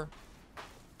shore.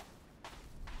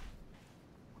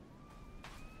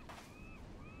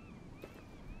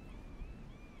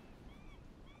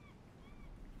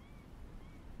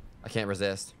 I can't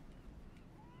resist.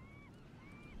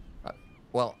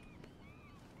 Well.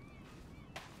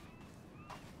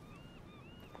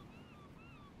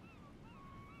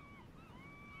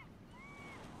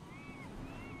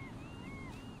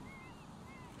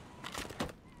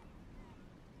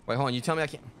 Wait, hold on. You tell me I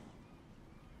can't.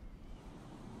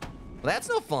 Well, that's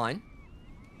no fun.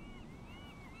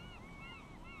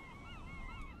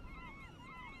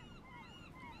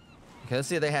 Okay, let's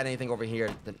see if they had anything over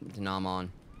here to nom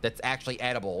on that's actually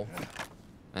edible.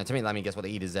 And to me, I mean, guess what they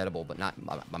eat is edible, but not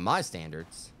by my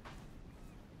standards.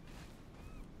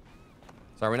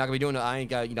 Sorry, we're not gonna be doing. I ain't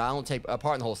got. You know, I don't take part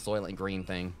in the whole Soylent Green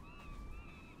thing.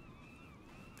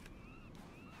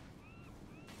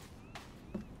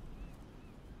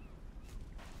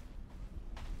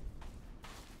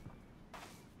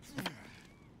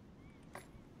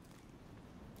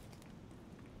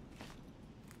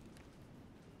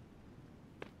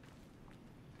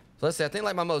 So let's see, I think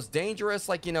like my most dangerous,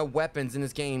 like, you know, weapons in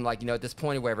this game, like, you know, at this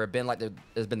point or whatever, have been like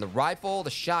has been the rifle,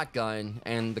 the shotgun,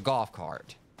 and the golf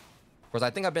cart. Of course, I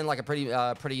think I've been like a pretty,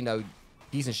 you know,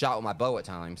 decent shot with my bow at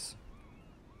times.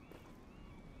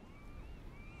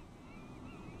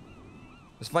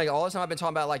 It's funny, all the time I've been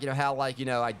talking about, like, you know, how, like, you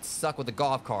know, I suck with the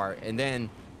golf cart, and then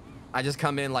I just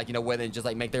come in, like, you know, with it and just,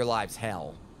 like, make their lives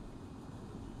hell.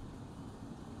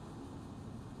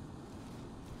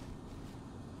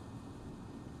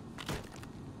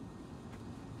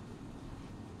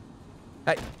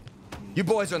 Hey, you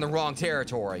boys are in the wrong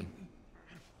territory.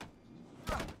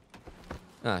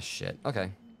 Ah, shit.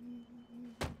 Okay.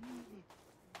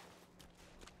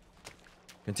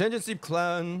 Contingency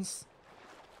plans.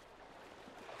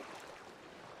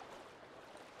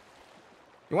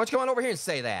 You want to come on over here and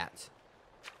say that?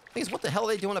 Things, what the hell are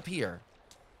they doing up here?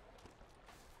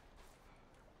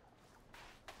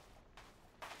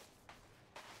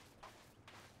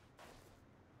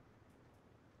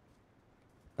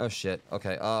 Oh shit.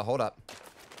 Okay, hold up.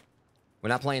 We're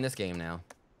not playing this game now.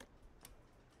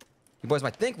 You boys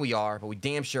might think we are, but we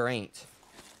damn sure ain't.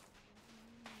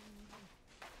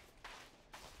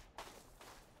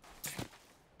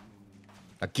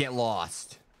 Now get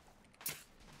lost.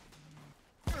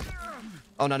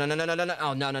 Oh no no no no no no no!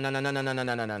 Oh no no no no no no no no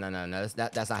no no no no no!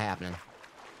 That's not happening.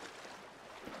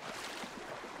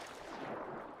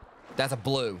 That's a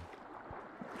blue.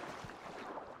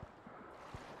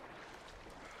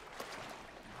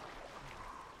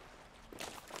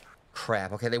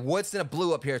 Crap. Okay, they would send a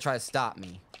blue up here to try to stop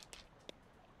me.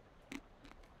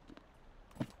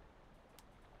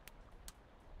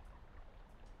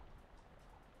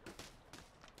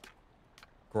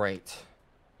 Great.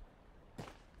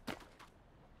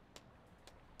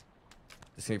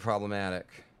 This is gonna be problematic.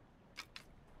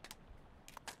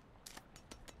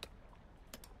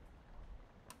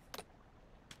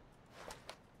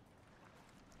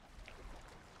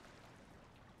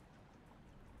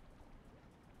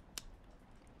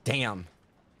 Damn.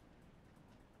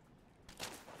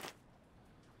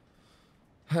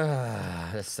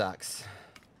 This sucks.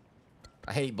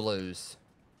 I hate blues.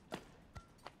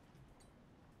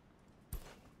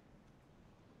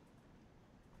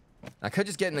 I could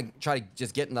just get in the try to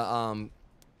just get in the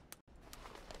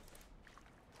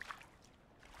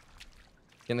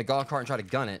golf cart and try to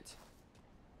gun it.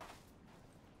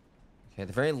 Okay, at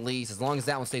the very least, as long as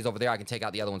that one stays over there, I can take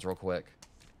out the other ones real quick.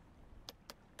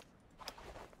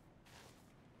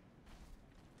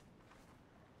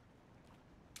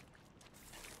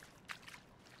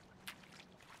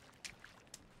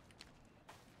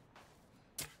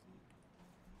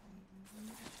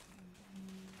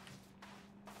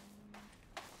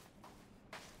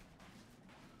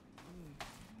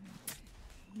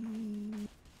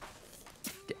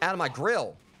 Get out of my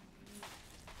grill.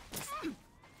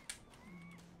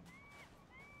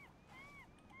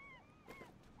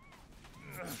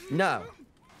 No.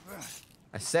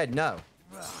 I said no.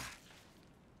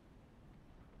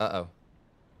 Uh-oh.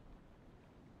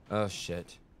 Oh,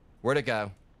 shit. Where'd it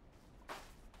go?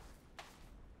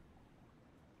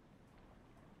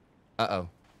 Uh-oh.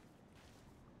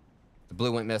 The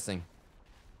blue went missing.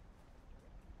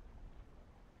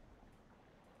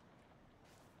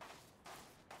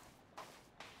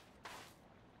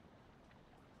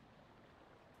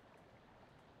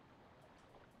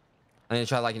 I need to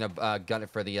try, like, you know, gun it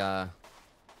for the,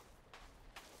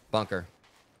 bunker.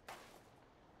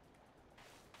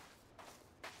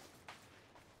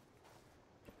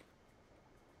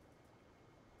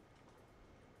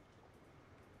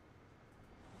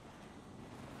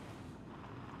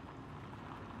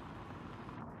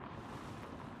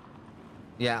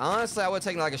 Yeah, honestly, I would have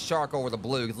taken, like, a shark over the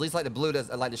blue. 'Cause at least, like, the blue does,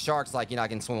 like, the sharks, like, you know, I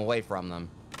can swim away from them.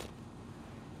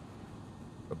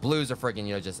 But blues are freaking,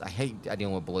 you know, just, I hate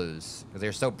dealing with blues. Because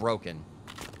they're so broken.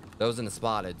 Those and the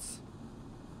spotteds.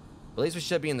 But at least we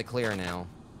should be in the clear now.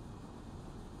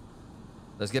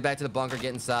 Let's get back to the bunker,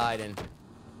 get inside, and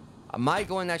I might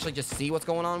go and actually just see what's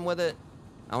going on with it.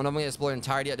 I don't know if I'm going to explore the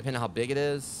entirety yet, depending on how big it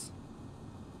is.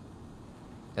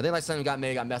 I think, like, something got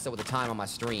messed up with the time on my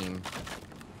stream.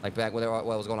 Like, back when what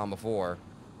was going on before.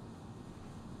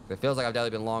 It feels like I've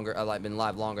definitely been longer, like, been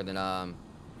live longer than,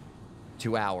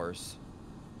 2 hours.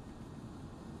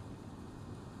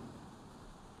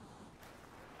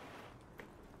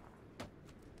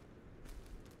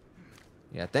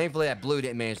 Yeah, thankfully that blue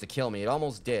didn't manage to kill me. It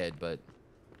almost did, but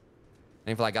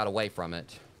thankfully I got away from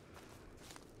it.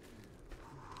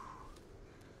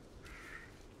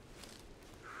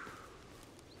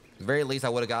 At the very least, I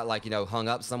would have got, like, you know, hung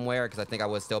up somewhere, because I think I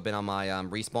would have still been on my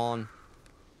respawn.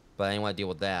 But I didn't want to deal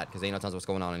with that, because ain't no telling what's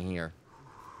going on in here.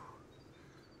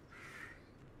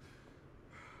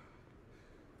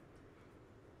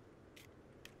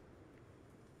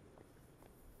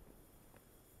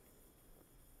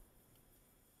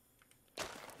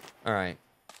 All right.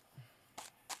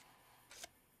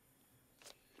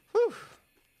 Whew.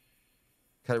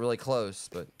 Cut it really close,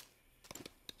 but...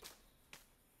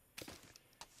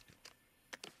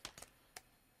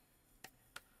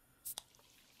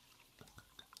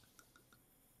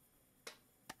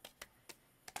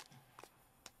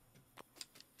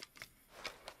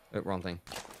 Oh, wrong thing.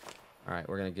 All right,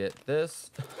 we're gonna get this.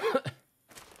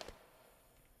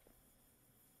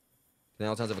 Then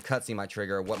all times of a cutscene might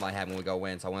trigger what might happen when we go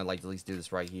in, so I want to like at least do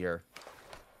this right here.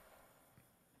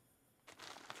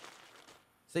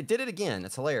 So they did it again.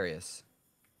 It's hilarious.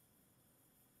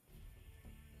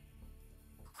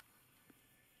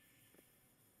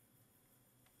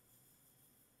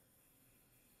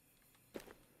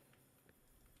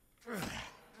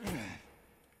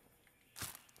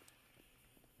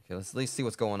 Okay, let's at least see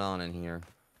what's going on in here.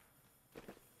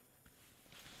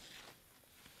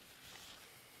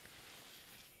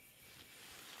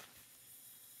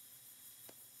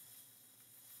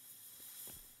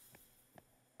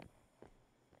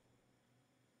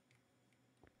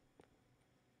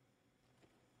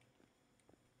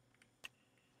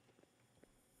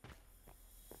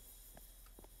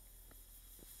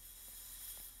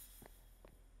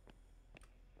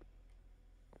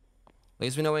 At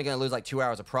least we know we're going to lose like 2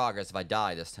 hours of progress if I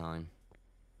die this time.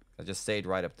 I just stayed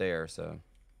right up there, so.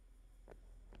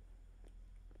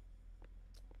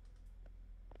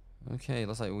 Okay,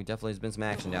 looks like we definitely has been some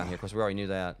action down here. Of course, we already knew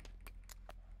that.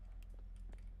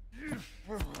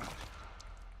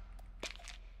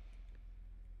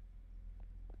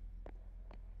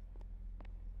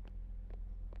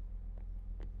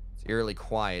 It's eerily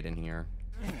quiet in here.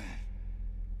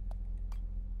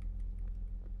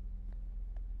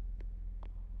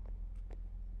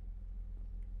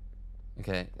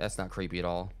 Okay, that's not creepy at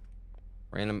all.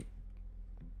 Random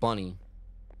bunny.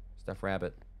 Stuffed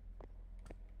rabbit.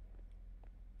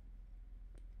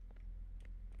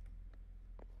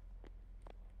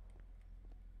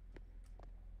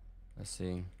 Let's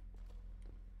see.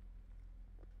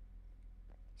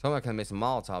 Someone could have made some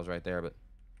Molotovs right there, but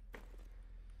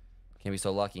can't be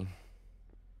so lucky.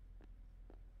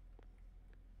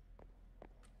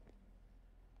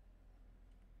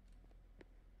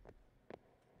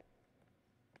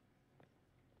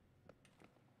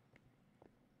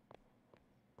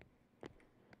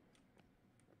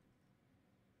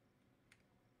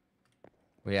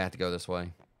 We have to go this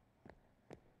way.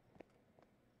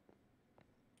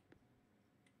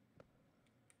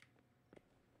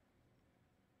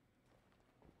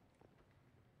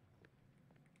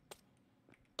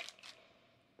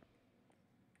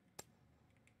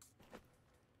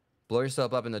 Blow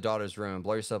yourself up in the daughter's room.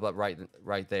 Blow yourself up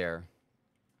right there.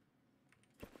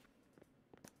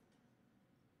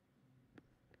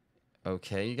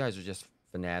 Okay, you guys are just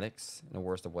fanatics in the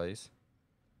worst of ways.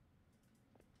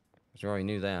 We already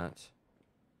knew that.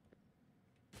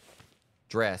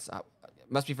 Dress.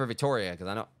 Must be for Victoria, because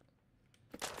I know...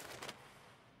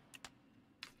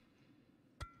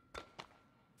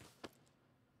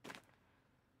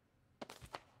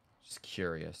 Just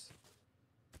curious.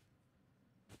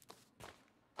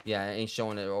 Yeah, it ain't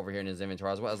showing it over here in his inventory.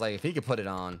 I was like, if he could put it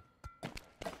on.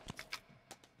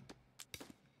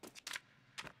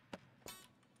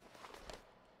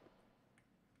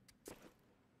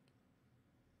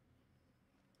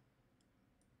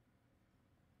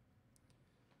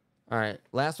 All right,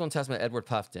 last one testament, Edward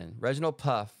Puffton. Reginald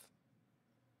Puffey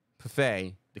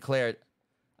declared,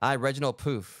 I, Reginald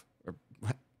Poof, or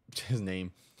his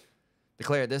name,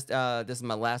 declared this is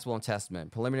my last will and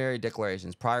testament. Preliminary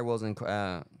declarations, prior wills and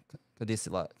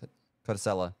codicilla,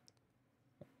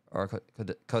 or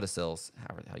codicils,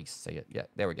 how you say it. Yeah,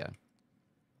 there we go.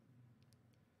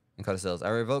 And codicils. I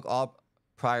revoke all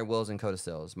prior wills and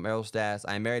codicils. Marital status,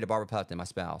 I am married to Barbara Puffton, my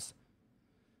spouse.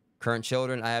 Current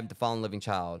children, I have the following living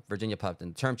child, Virginia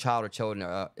Puffton. The term child or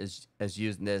children is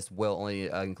used in this will only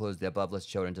includes the above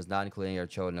listed children, does not include any other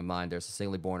children of mine. They're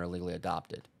singly born or legally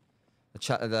adopted.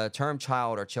 The term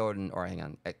child or children, or hang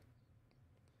on,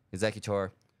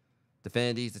 executor,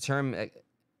 definities. The term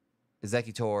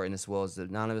executor in this will is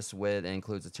synonymous with and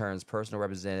includes the terms personal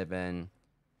representative and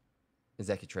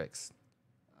executrix.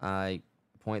 I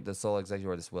appoint the sole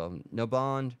executor of this will. No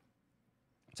bond.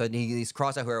 So he's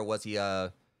crossed out whoever was he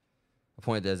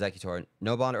appointed the executor.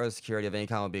 No bond or other security of any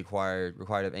kind will be required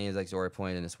of any executor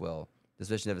appointed in this will.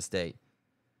 Disposition of estate.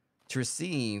 To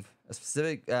receive a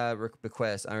specific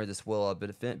bequest under this will, a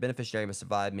beneficiary must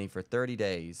survive me for 30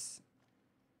 days.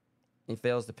 He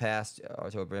fails to pass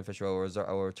to a beneficiary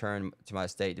will return to my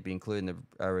estate to be included in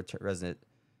the resident.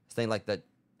 Thing like the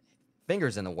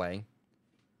fingers in the way.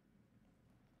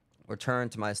 Return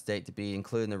to my estate to be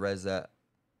included in the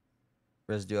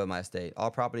residue of my estate.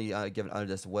 All property given under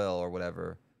this will or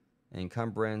whatever.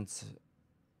 Encumbrance.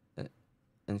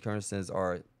 Encumbrances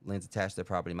are liens attached to the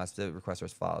property. My specific request are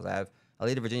as follows. I have a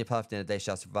lead of Virginia Puffton that they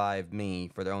shall survive me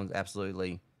for their own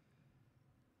absolutely,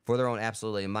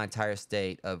 in my entire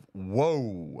state of,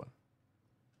 whoa.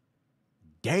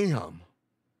 Damn.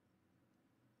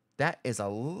 That is a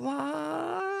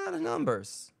lot of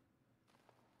numbers.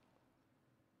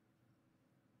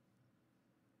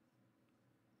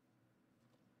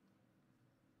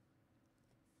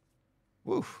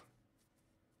 Woof.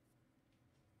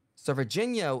 So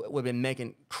Virginia would have been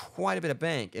making quite a bit of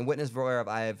bank. And witness whereof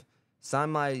I have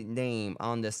signed my name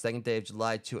on this 2nd day of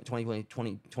July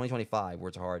 2025,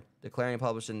 words are hard, declaring and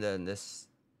publishing this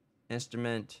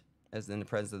instrument as in the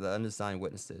presence of the undersigned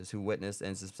witnesses who witnessed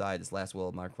and subside this last will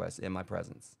of my request in my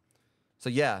presence. So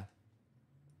yeah.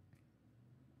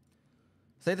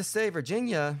 Say to say,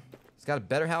 Virginia has got a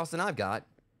better house than I've got.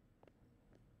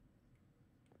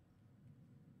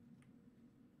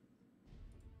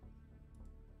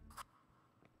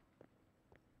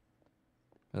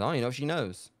 I don't even know if she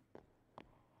knows.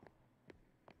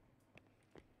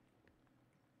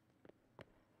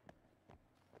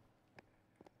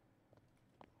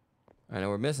 I know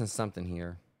we're missing something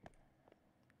here.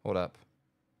 Hold up.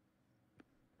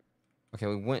 Okay,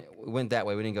 we went that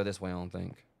way. We didn't go this way, I don't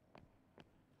think.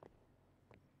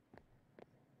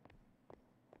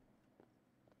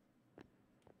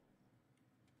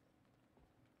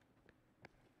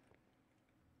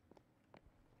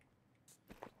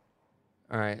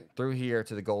 All right, through here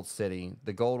to the Gold City.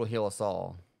 The gold will heal us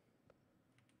all.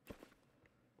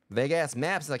 Vague ass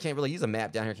maps. I can't really use a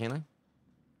map down here, can I?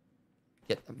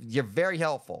 You're very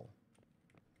helpful.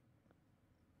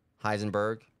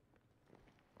 Heisenberg.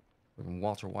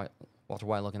 Walter White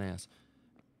looking ass.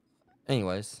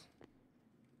 Anyways.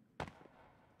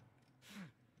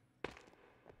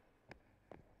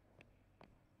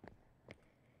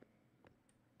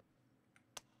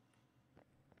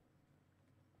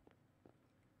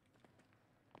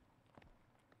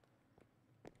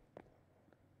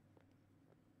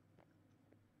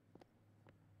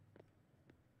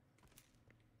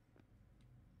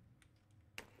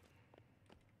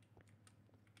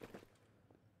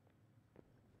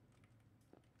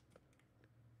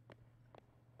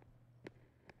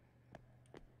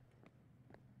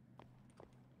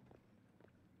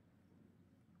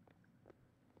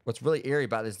 What's really eerie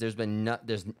about this,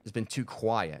 it's been too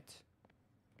quiet.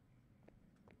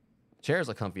 Chairs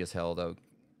look comfy as hell, though.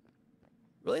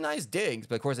 Really nice digs,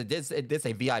 but of course it did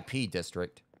say VIP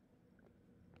district.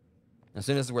 As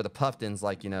soon as this is where the Puftons,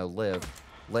 like, you know,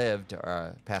 lived,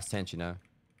 past tense, you know.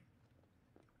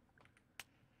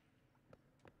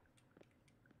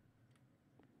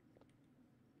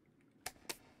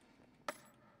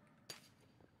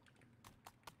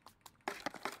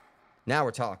 Now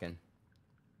we're talking.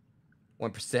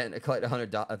 1%, collect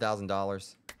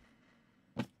 $1,000.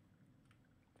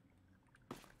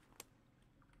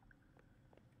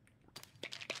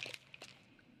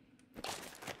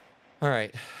 All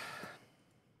right.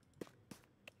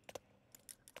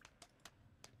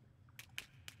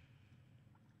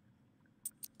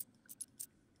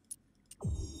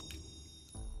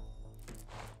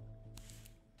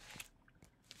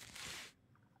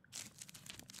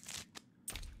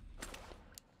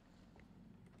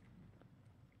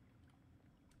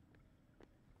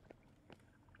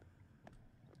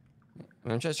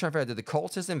 I'm just trying to figure out, did the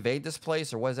cultists invade this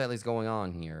place, or what is at least going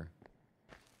on here?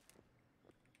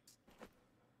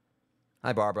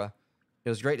 Hi, Barbara. It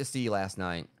was great to see you last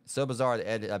night. So bizarre that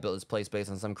Ed built this place based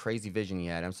on some crazy vision he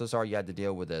had. I'm so sorry you had to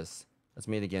deal with this. Let's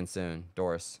meet again soon.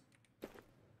 Doris. I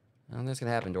don't think it's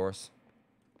gonna happen, Doris.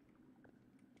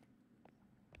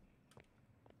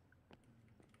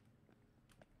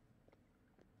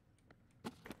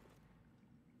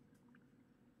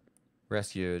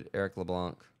 Rescued. Eric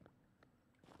LeBlanc.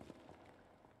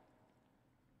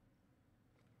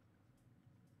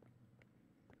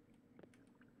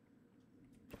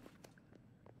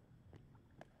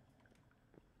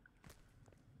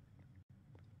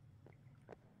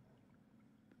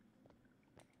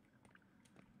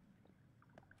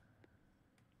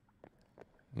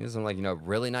 These are, like, you know,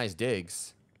 really nice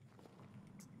digs.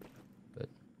 But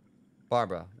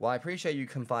Barbara, well, I appreciate you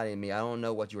confiding in me. I don't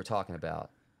know what you were talking about.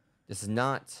 This is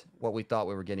not what we thought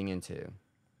we were getting into.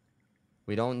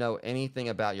 We don't know anything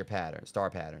about your patterns, star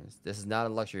patterns. This is not a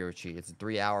luxury retreat. It's a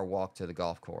 3-hour walk to the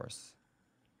golf course.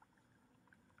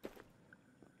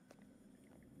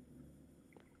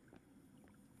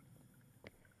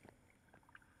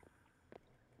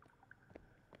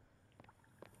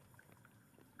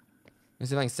 Let's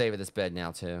see if I can save at this bed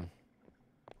now, too.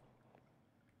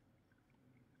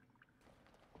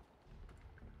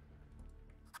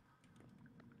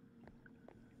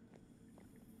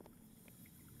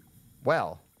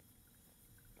 well.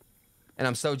 And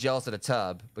I'm so jealous of the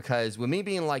tub because with me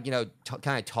being like, you know,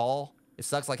 kind of tall, it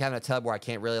sucks like having a tub where I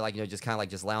can't really like, you know, just kind of like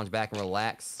just lounge back and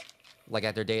relax like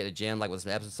after a day at the gym, like with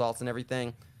some Epsom salts and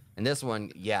everything. And this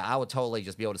one, yeah, I would totally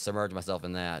just be able to submerge myself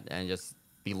in that and just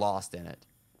be lost in it.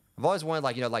 I've always wanted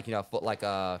like, you know, like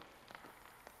a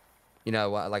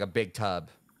like a big tub,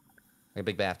 like a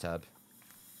big bathtub.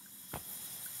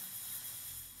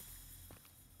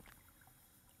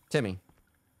 Timmy.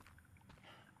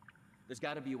 There's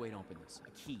got to be a way to open this. A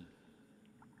key.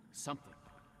 Something.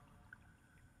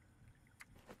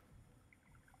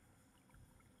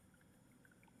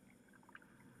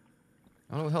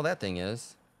 I don't know what the hell that thing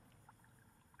is.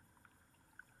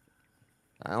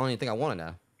 I don't even think I want to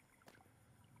know.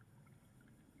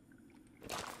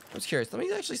 I'm just curious. Let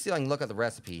me actually see if I can look at the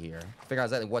recipe here. Figure out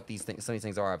exactly what these things, some of these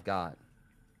things are I've got.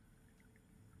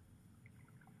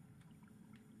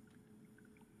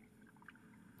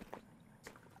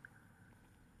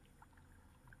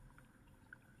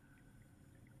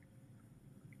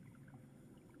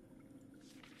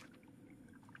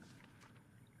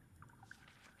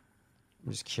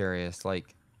 I'm just curious, like...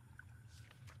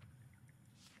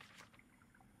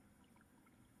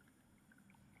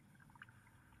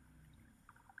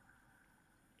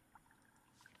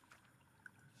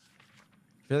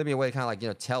 There'd really be a way to kind of like, you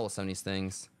know, tell some of these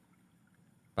things.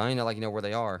 But I don't even know, like, you know, where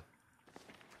they are.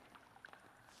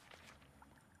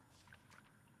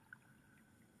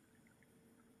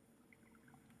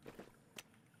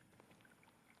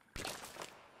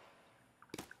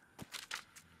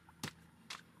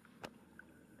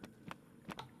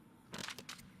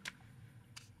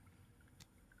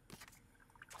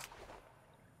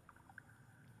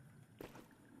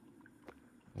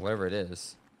 Whatever it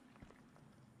is.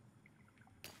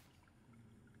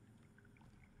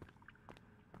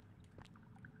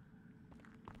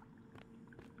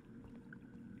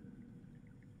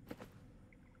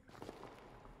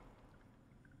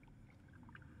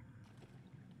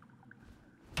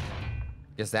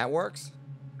 Guess that works?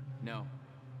 No.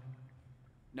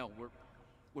 No,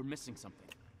 we're missing something.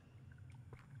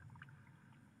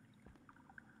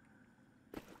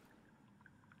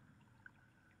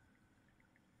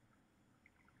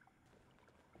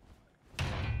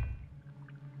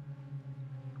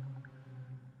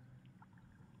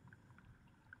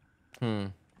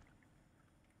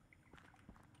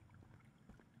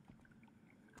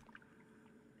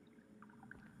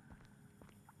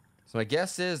 So my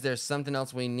guess is there's something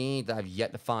else we need that I've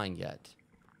yet to find yet.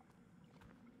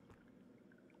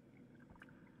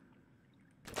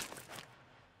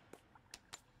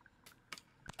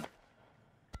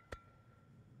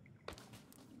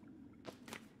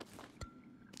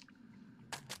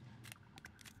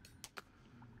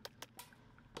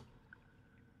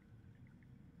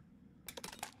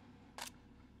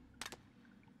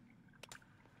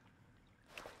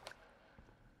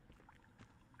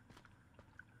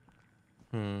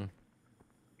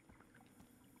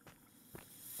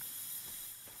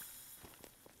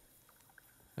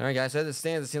 Alright guys, as it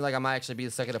stands, it seems like I might actually be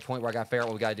stuck at a point where I gotta figure out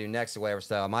what we gotta do next or whatever,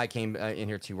 so I might came in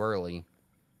here too early.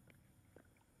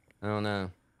 I don't know.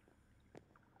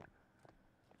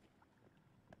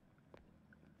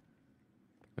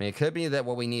 I mean, it could be that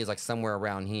what we need is like somewhere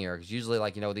around here, because usually,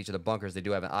 like, you know, with each of the bunkers, they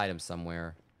do have an item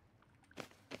somewhere.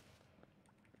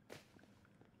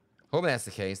 Hoping that's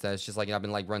the case, that it's just like, you know, I've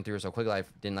been like run through it so quickly I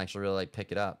didn't actually really like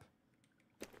pick it up.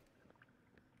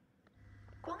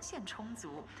 光线充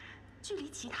足，距离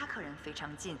其他客人非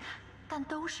常近，但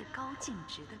都是高净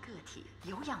值的个体。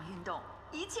有氧运动，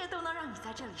一切都能让你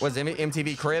在这里 What's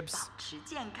MTV Cribs? 保持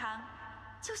健康，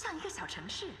就像一个小城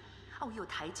市。哦，有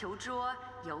台球桌、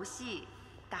游戏、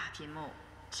大屏幕。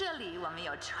这里我们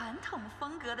有传统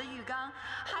风格的浴缸，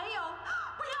还有，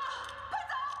不要，快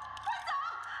走，快走！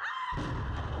啊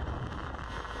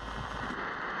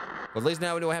Well, at least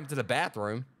now we know what happened to the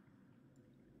bathroom.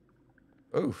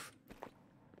 Oof.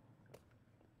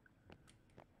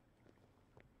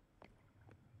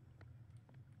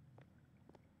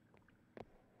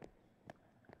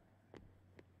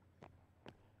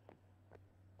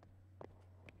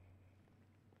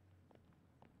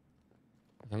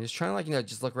 I'm just trying to, like, you know,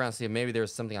 just look around and see if maybe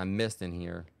there's something I missed in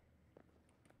here.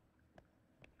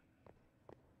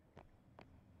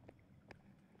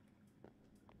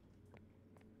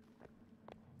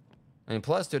 I mean,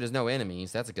 plus, dude, there's no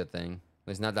enemies. That's a good thing. At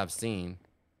least not that I've seen.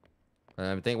 But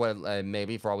I think what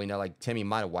maybe, for all we know, like, Timmy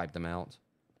might have wiped them out.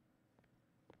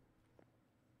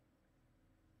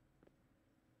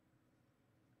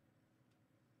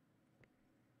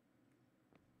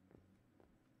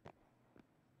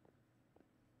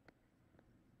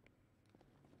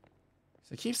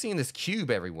 So I keep seeing this cube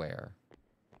everywhere.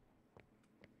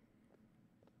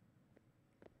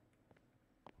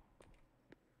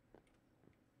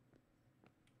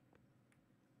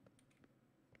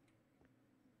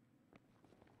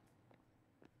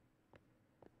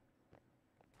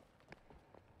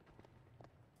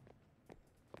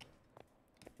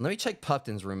 Let me check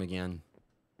Pupton's room again.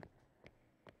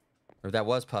 Or that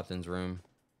was Pupton's room.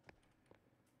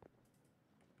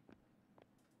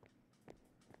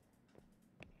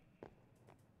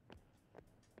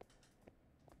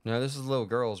 No, this is the little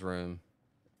girl's room.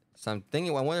 So I'm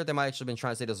thinking, I wonder if they might actually been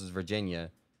trying to say this was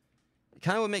Virginia. It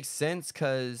kind of would make sense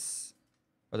because,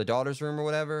 or the daughter's room or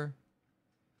whatever.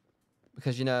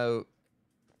 Because, you know,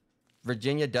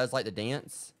 Virginia does like to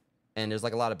dance. And there's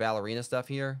like a lot of ballerina stuff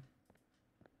here.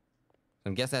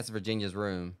 I'm guessing that's Virginia's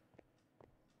room.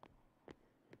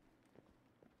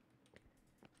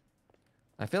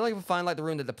 I feel like if we find like the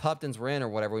room that the Puptons were in or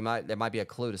whatever, there might be a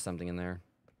clue to something in there.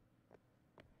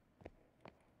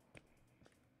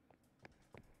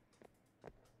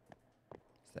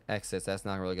 It's the exits, that's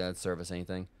not really gonna serve us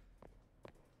anything.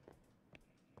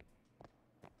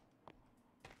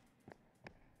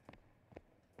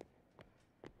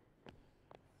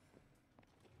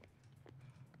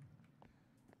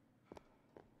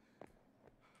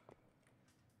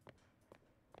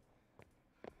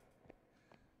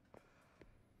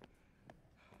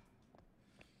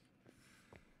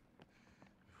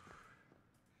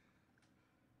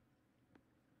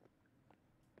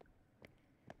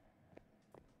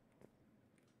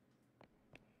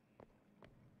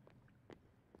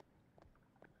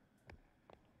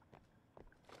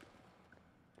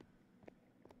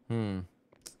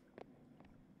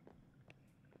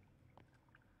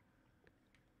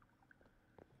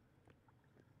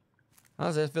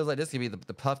 Honestly, it feels like this could be the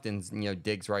Puftons, you know,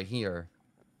 digs right here.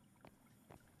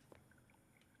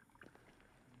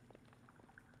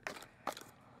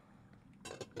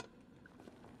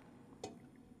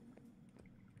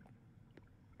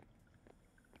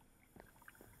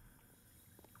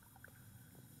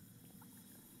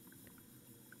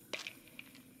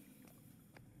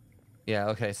 Yeah,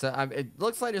 okay, so it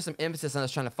looks like there's some emphasis on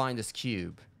us trying to find this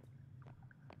cube.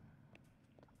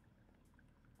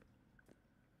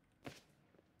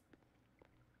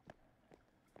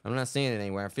 I'm not seeing it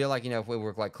anywhere. I feel like, you know, if we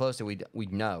were like closer, we'd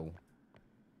know.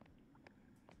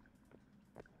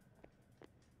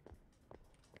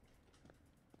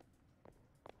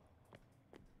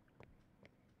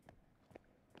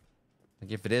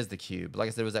 Like if it is the cube. Like I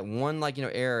said, there was that one, like, you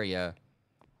know, area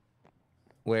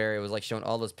where it was like showing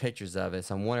all those pictures of it.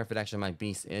 So I'm wondering if it actually might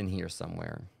be in here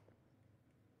somewhere.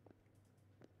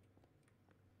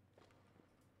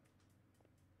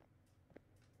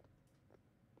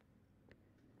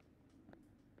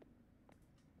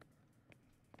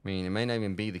 I mean, it may not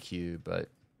even be the cube, but...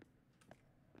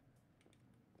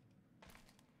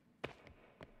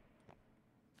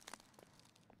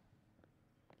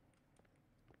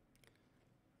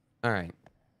 Alright.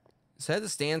 So as it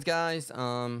stands, guys,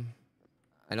 I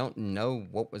don't know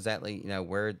what was that, like, you know,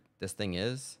 where this thing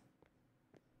is.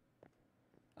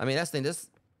 I mean, that's the thing, this...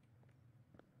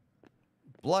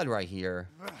 blood right here.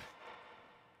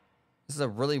 This is a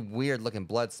really weird looking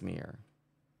blood smear.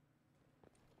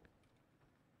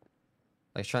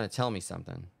 Like, it's trying to tell me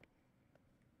something.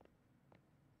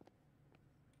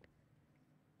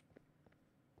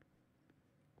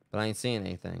 But I ain't seeing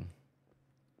anything.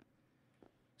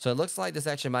 So it looks like this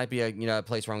actually might be a, you know, a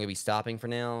place where I'm going to be stopping for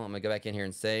now. I'm going to go back in here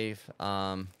and save. So,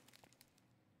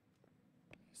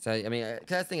 I mean,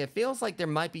 cause I think it feels like there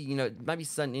might be, you know, might be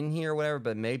something in here or whatever,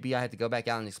 but maybe I have to go back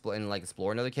out and explore,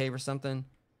 another cave or something.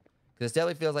 Because it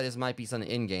definitely feels like this might be something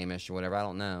in-game-ish or whatever. I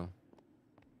don't know.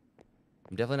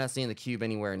 I'm definitely not seeing the cube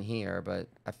anywhere in here, but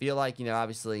I feel like, you know,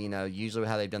 obviously, you know, usually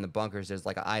how they've done the bunkers, there's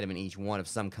like an item in each one of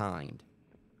some kind.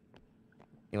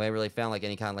 You know, I really found like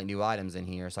any kind of like new items in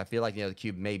here, so I feel like, you know, the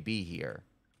cube may be here.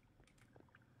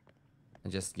 I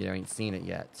just, you know, ain't seen it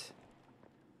yet.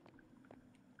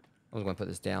 I'm going to put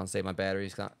this down, save my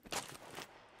batteries.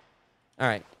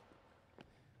 Alright.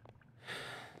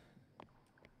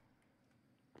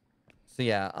 So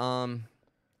yeah,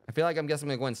 I feel like I'm guessing I'm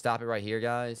going to go ahead and stop it right here,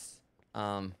 guys.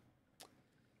 And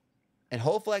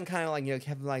hopefully I can kind of like, you know,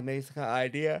 have like maybe some kind of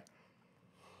idea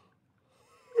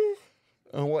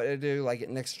on what to do like at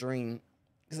next stream.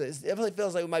 Because it definitely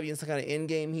feels like we might be in some kind of end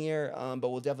game here, but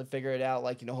we'll definitely figure it out,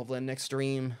 like, you know, hopefully in the next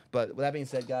stream. But with that being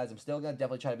said, guys, I'm still going to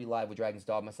definitely try to be live with Dragon's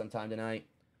Dogma sometime tonight.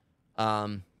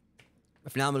 But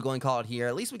for now, I'm going to go and call it here.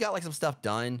 At least we got like some stuff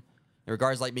done. In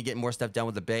regards to like me getting more stuff done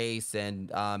with the base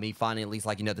and me finding at least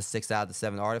like, you know, the 6 out of the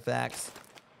 7 artifacts.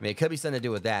 I mean, it could be something to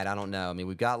do with that. I don't know. I mean,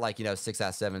 we've got like, you know, 6 out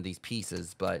of 7 of these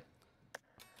pieces, but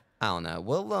I don't know.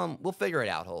 We'll figure it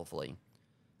out, hopefully.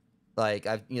 Like,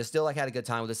 I've, you know, still like had a good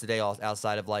time with this today,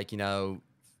 outside of like, you know,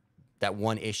 that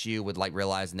one issue with like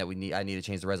realizing that I need to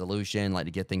change the resolution, like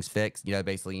to get things fixed, you know,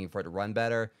 basically for it to run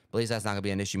better. But at least that's not gonna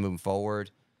be an issue moving forward.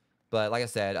 But like I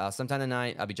said, sometime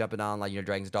tonight I'll be jumping on like, you know,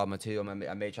 Dragon's Dogma 2.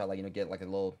 I may try like, you know, get like a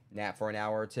little nap for an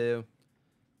hour or two.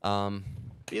 But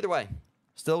either way,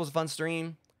 still was a fun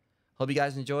stream. Hope you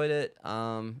guys enjoyed it.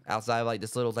 Outside of like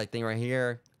this little like thing right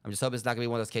here, I'm just hoping it's not gonna be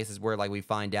one of those cases where like we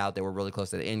find out that we're really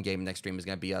close to the end game. The next stream is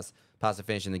gonna be us possibly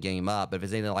finishing the game up. But if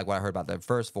it's anything like what I heard about the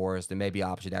first forest, then maybe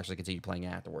I should actually continue playing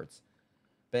afterwards.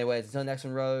 But anyways, until next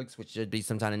one, Rogues, which should be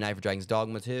sometime tonight for Dragon's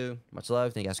Dogma 2. Much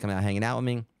love. Thank you guys for coming out and hanging out with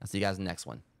me. I'll see you guys in the next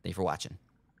one. Thank you for watching.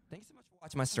 Thanks so much for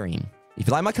watching my stream. If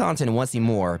you like my content and want to see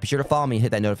more, be sure to follow me and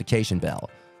hit that notification bell.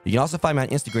 You can also find me on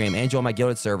Instagram and join my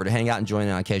Guilded server to hang out and join in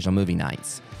on occasional movie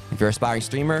nights. If you're an aspiring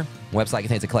streamer, my website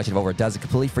contains a collection of over a dozen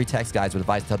completely free text guides with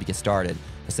advice to help you get started.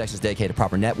 The section is dedicated to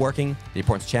proper networking, the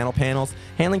importance of channel panels,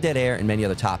 handling dead air, and many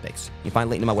other topics. You can find a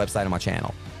link to my website on my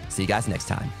channel. See you guys next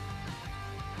time.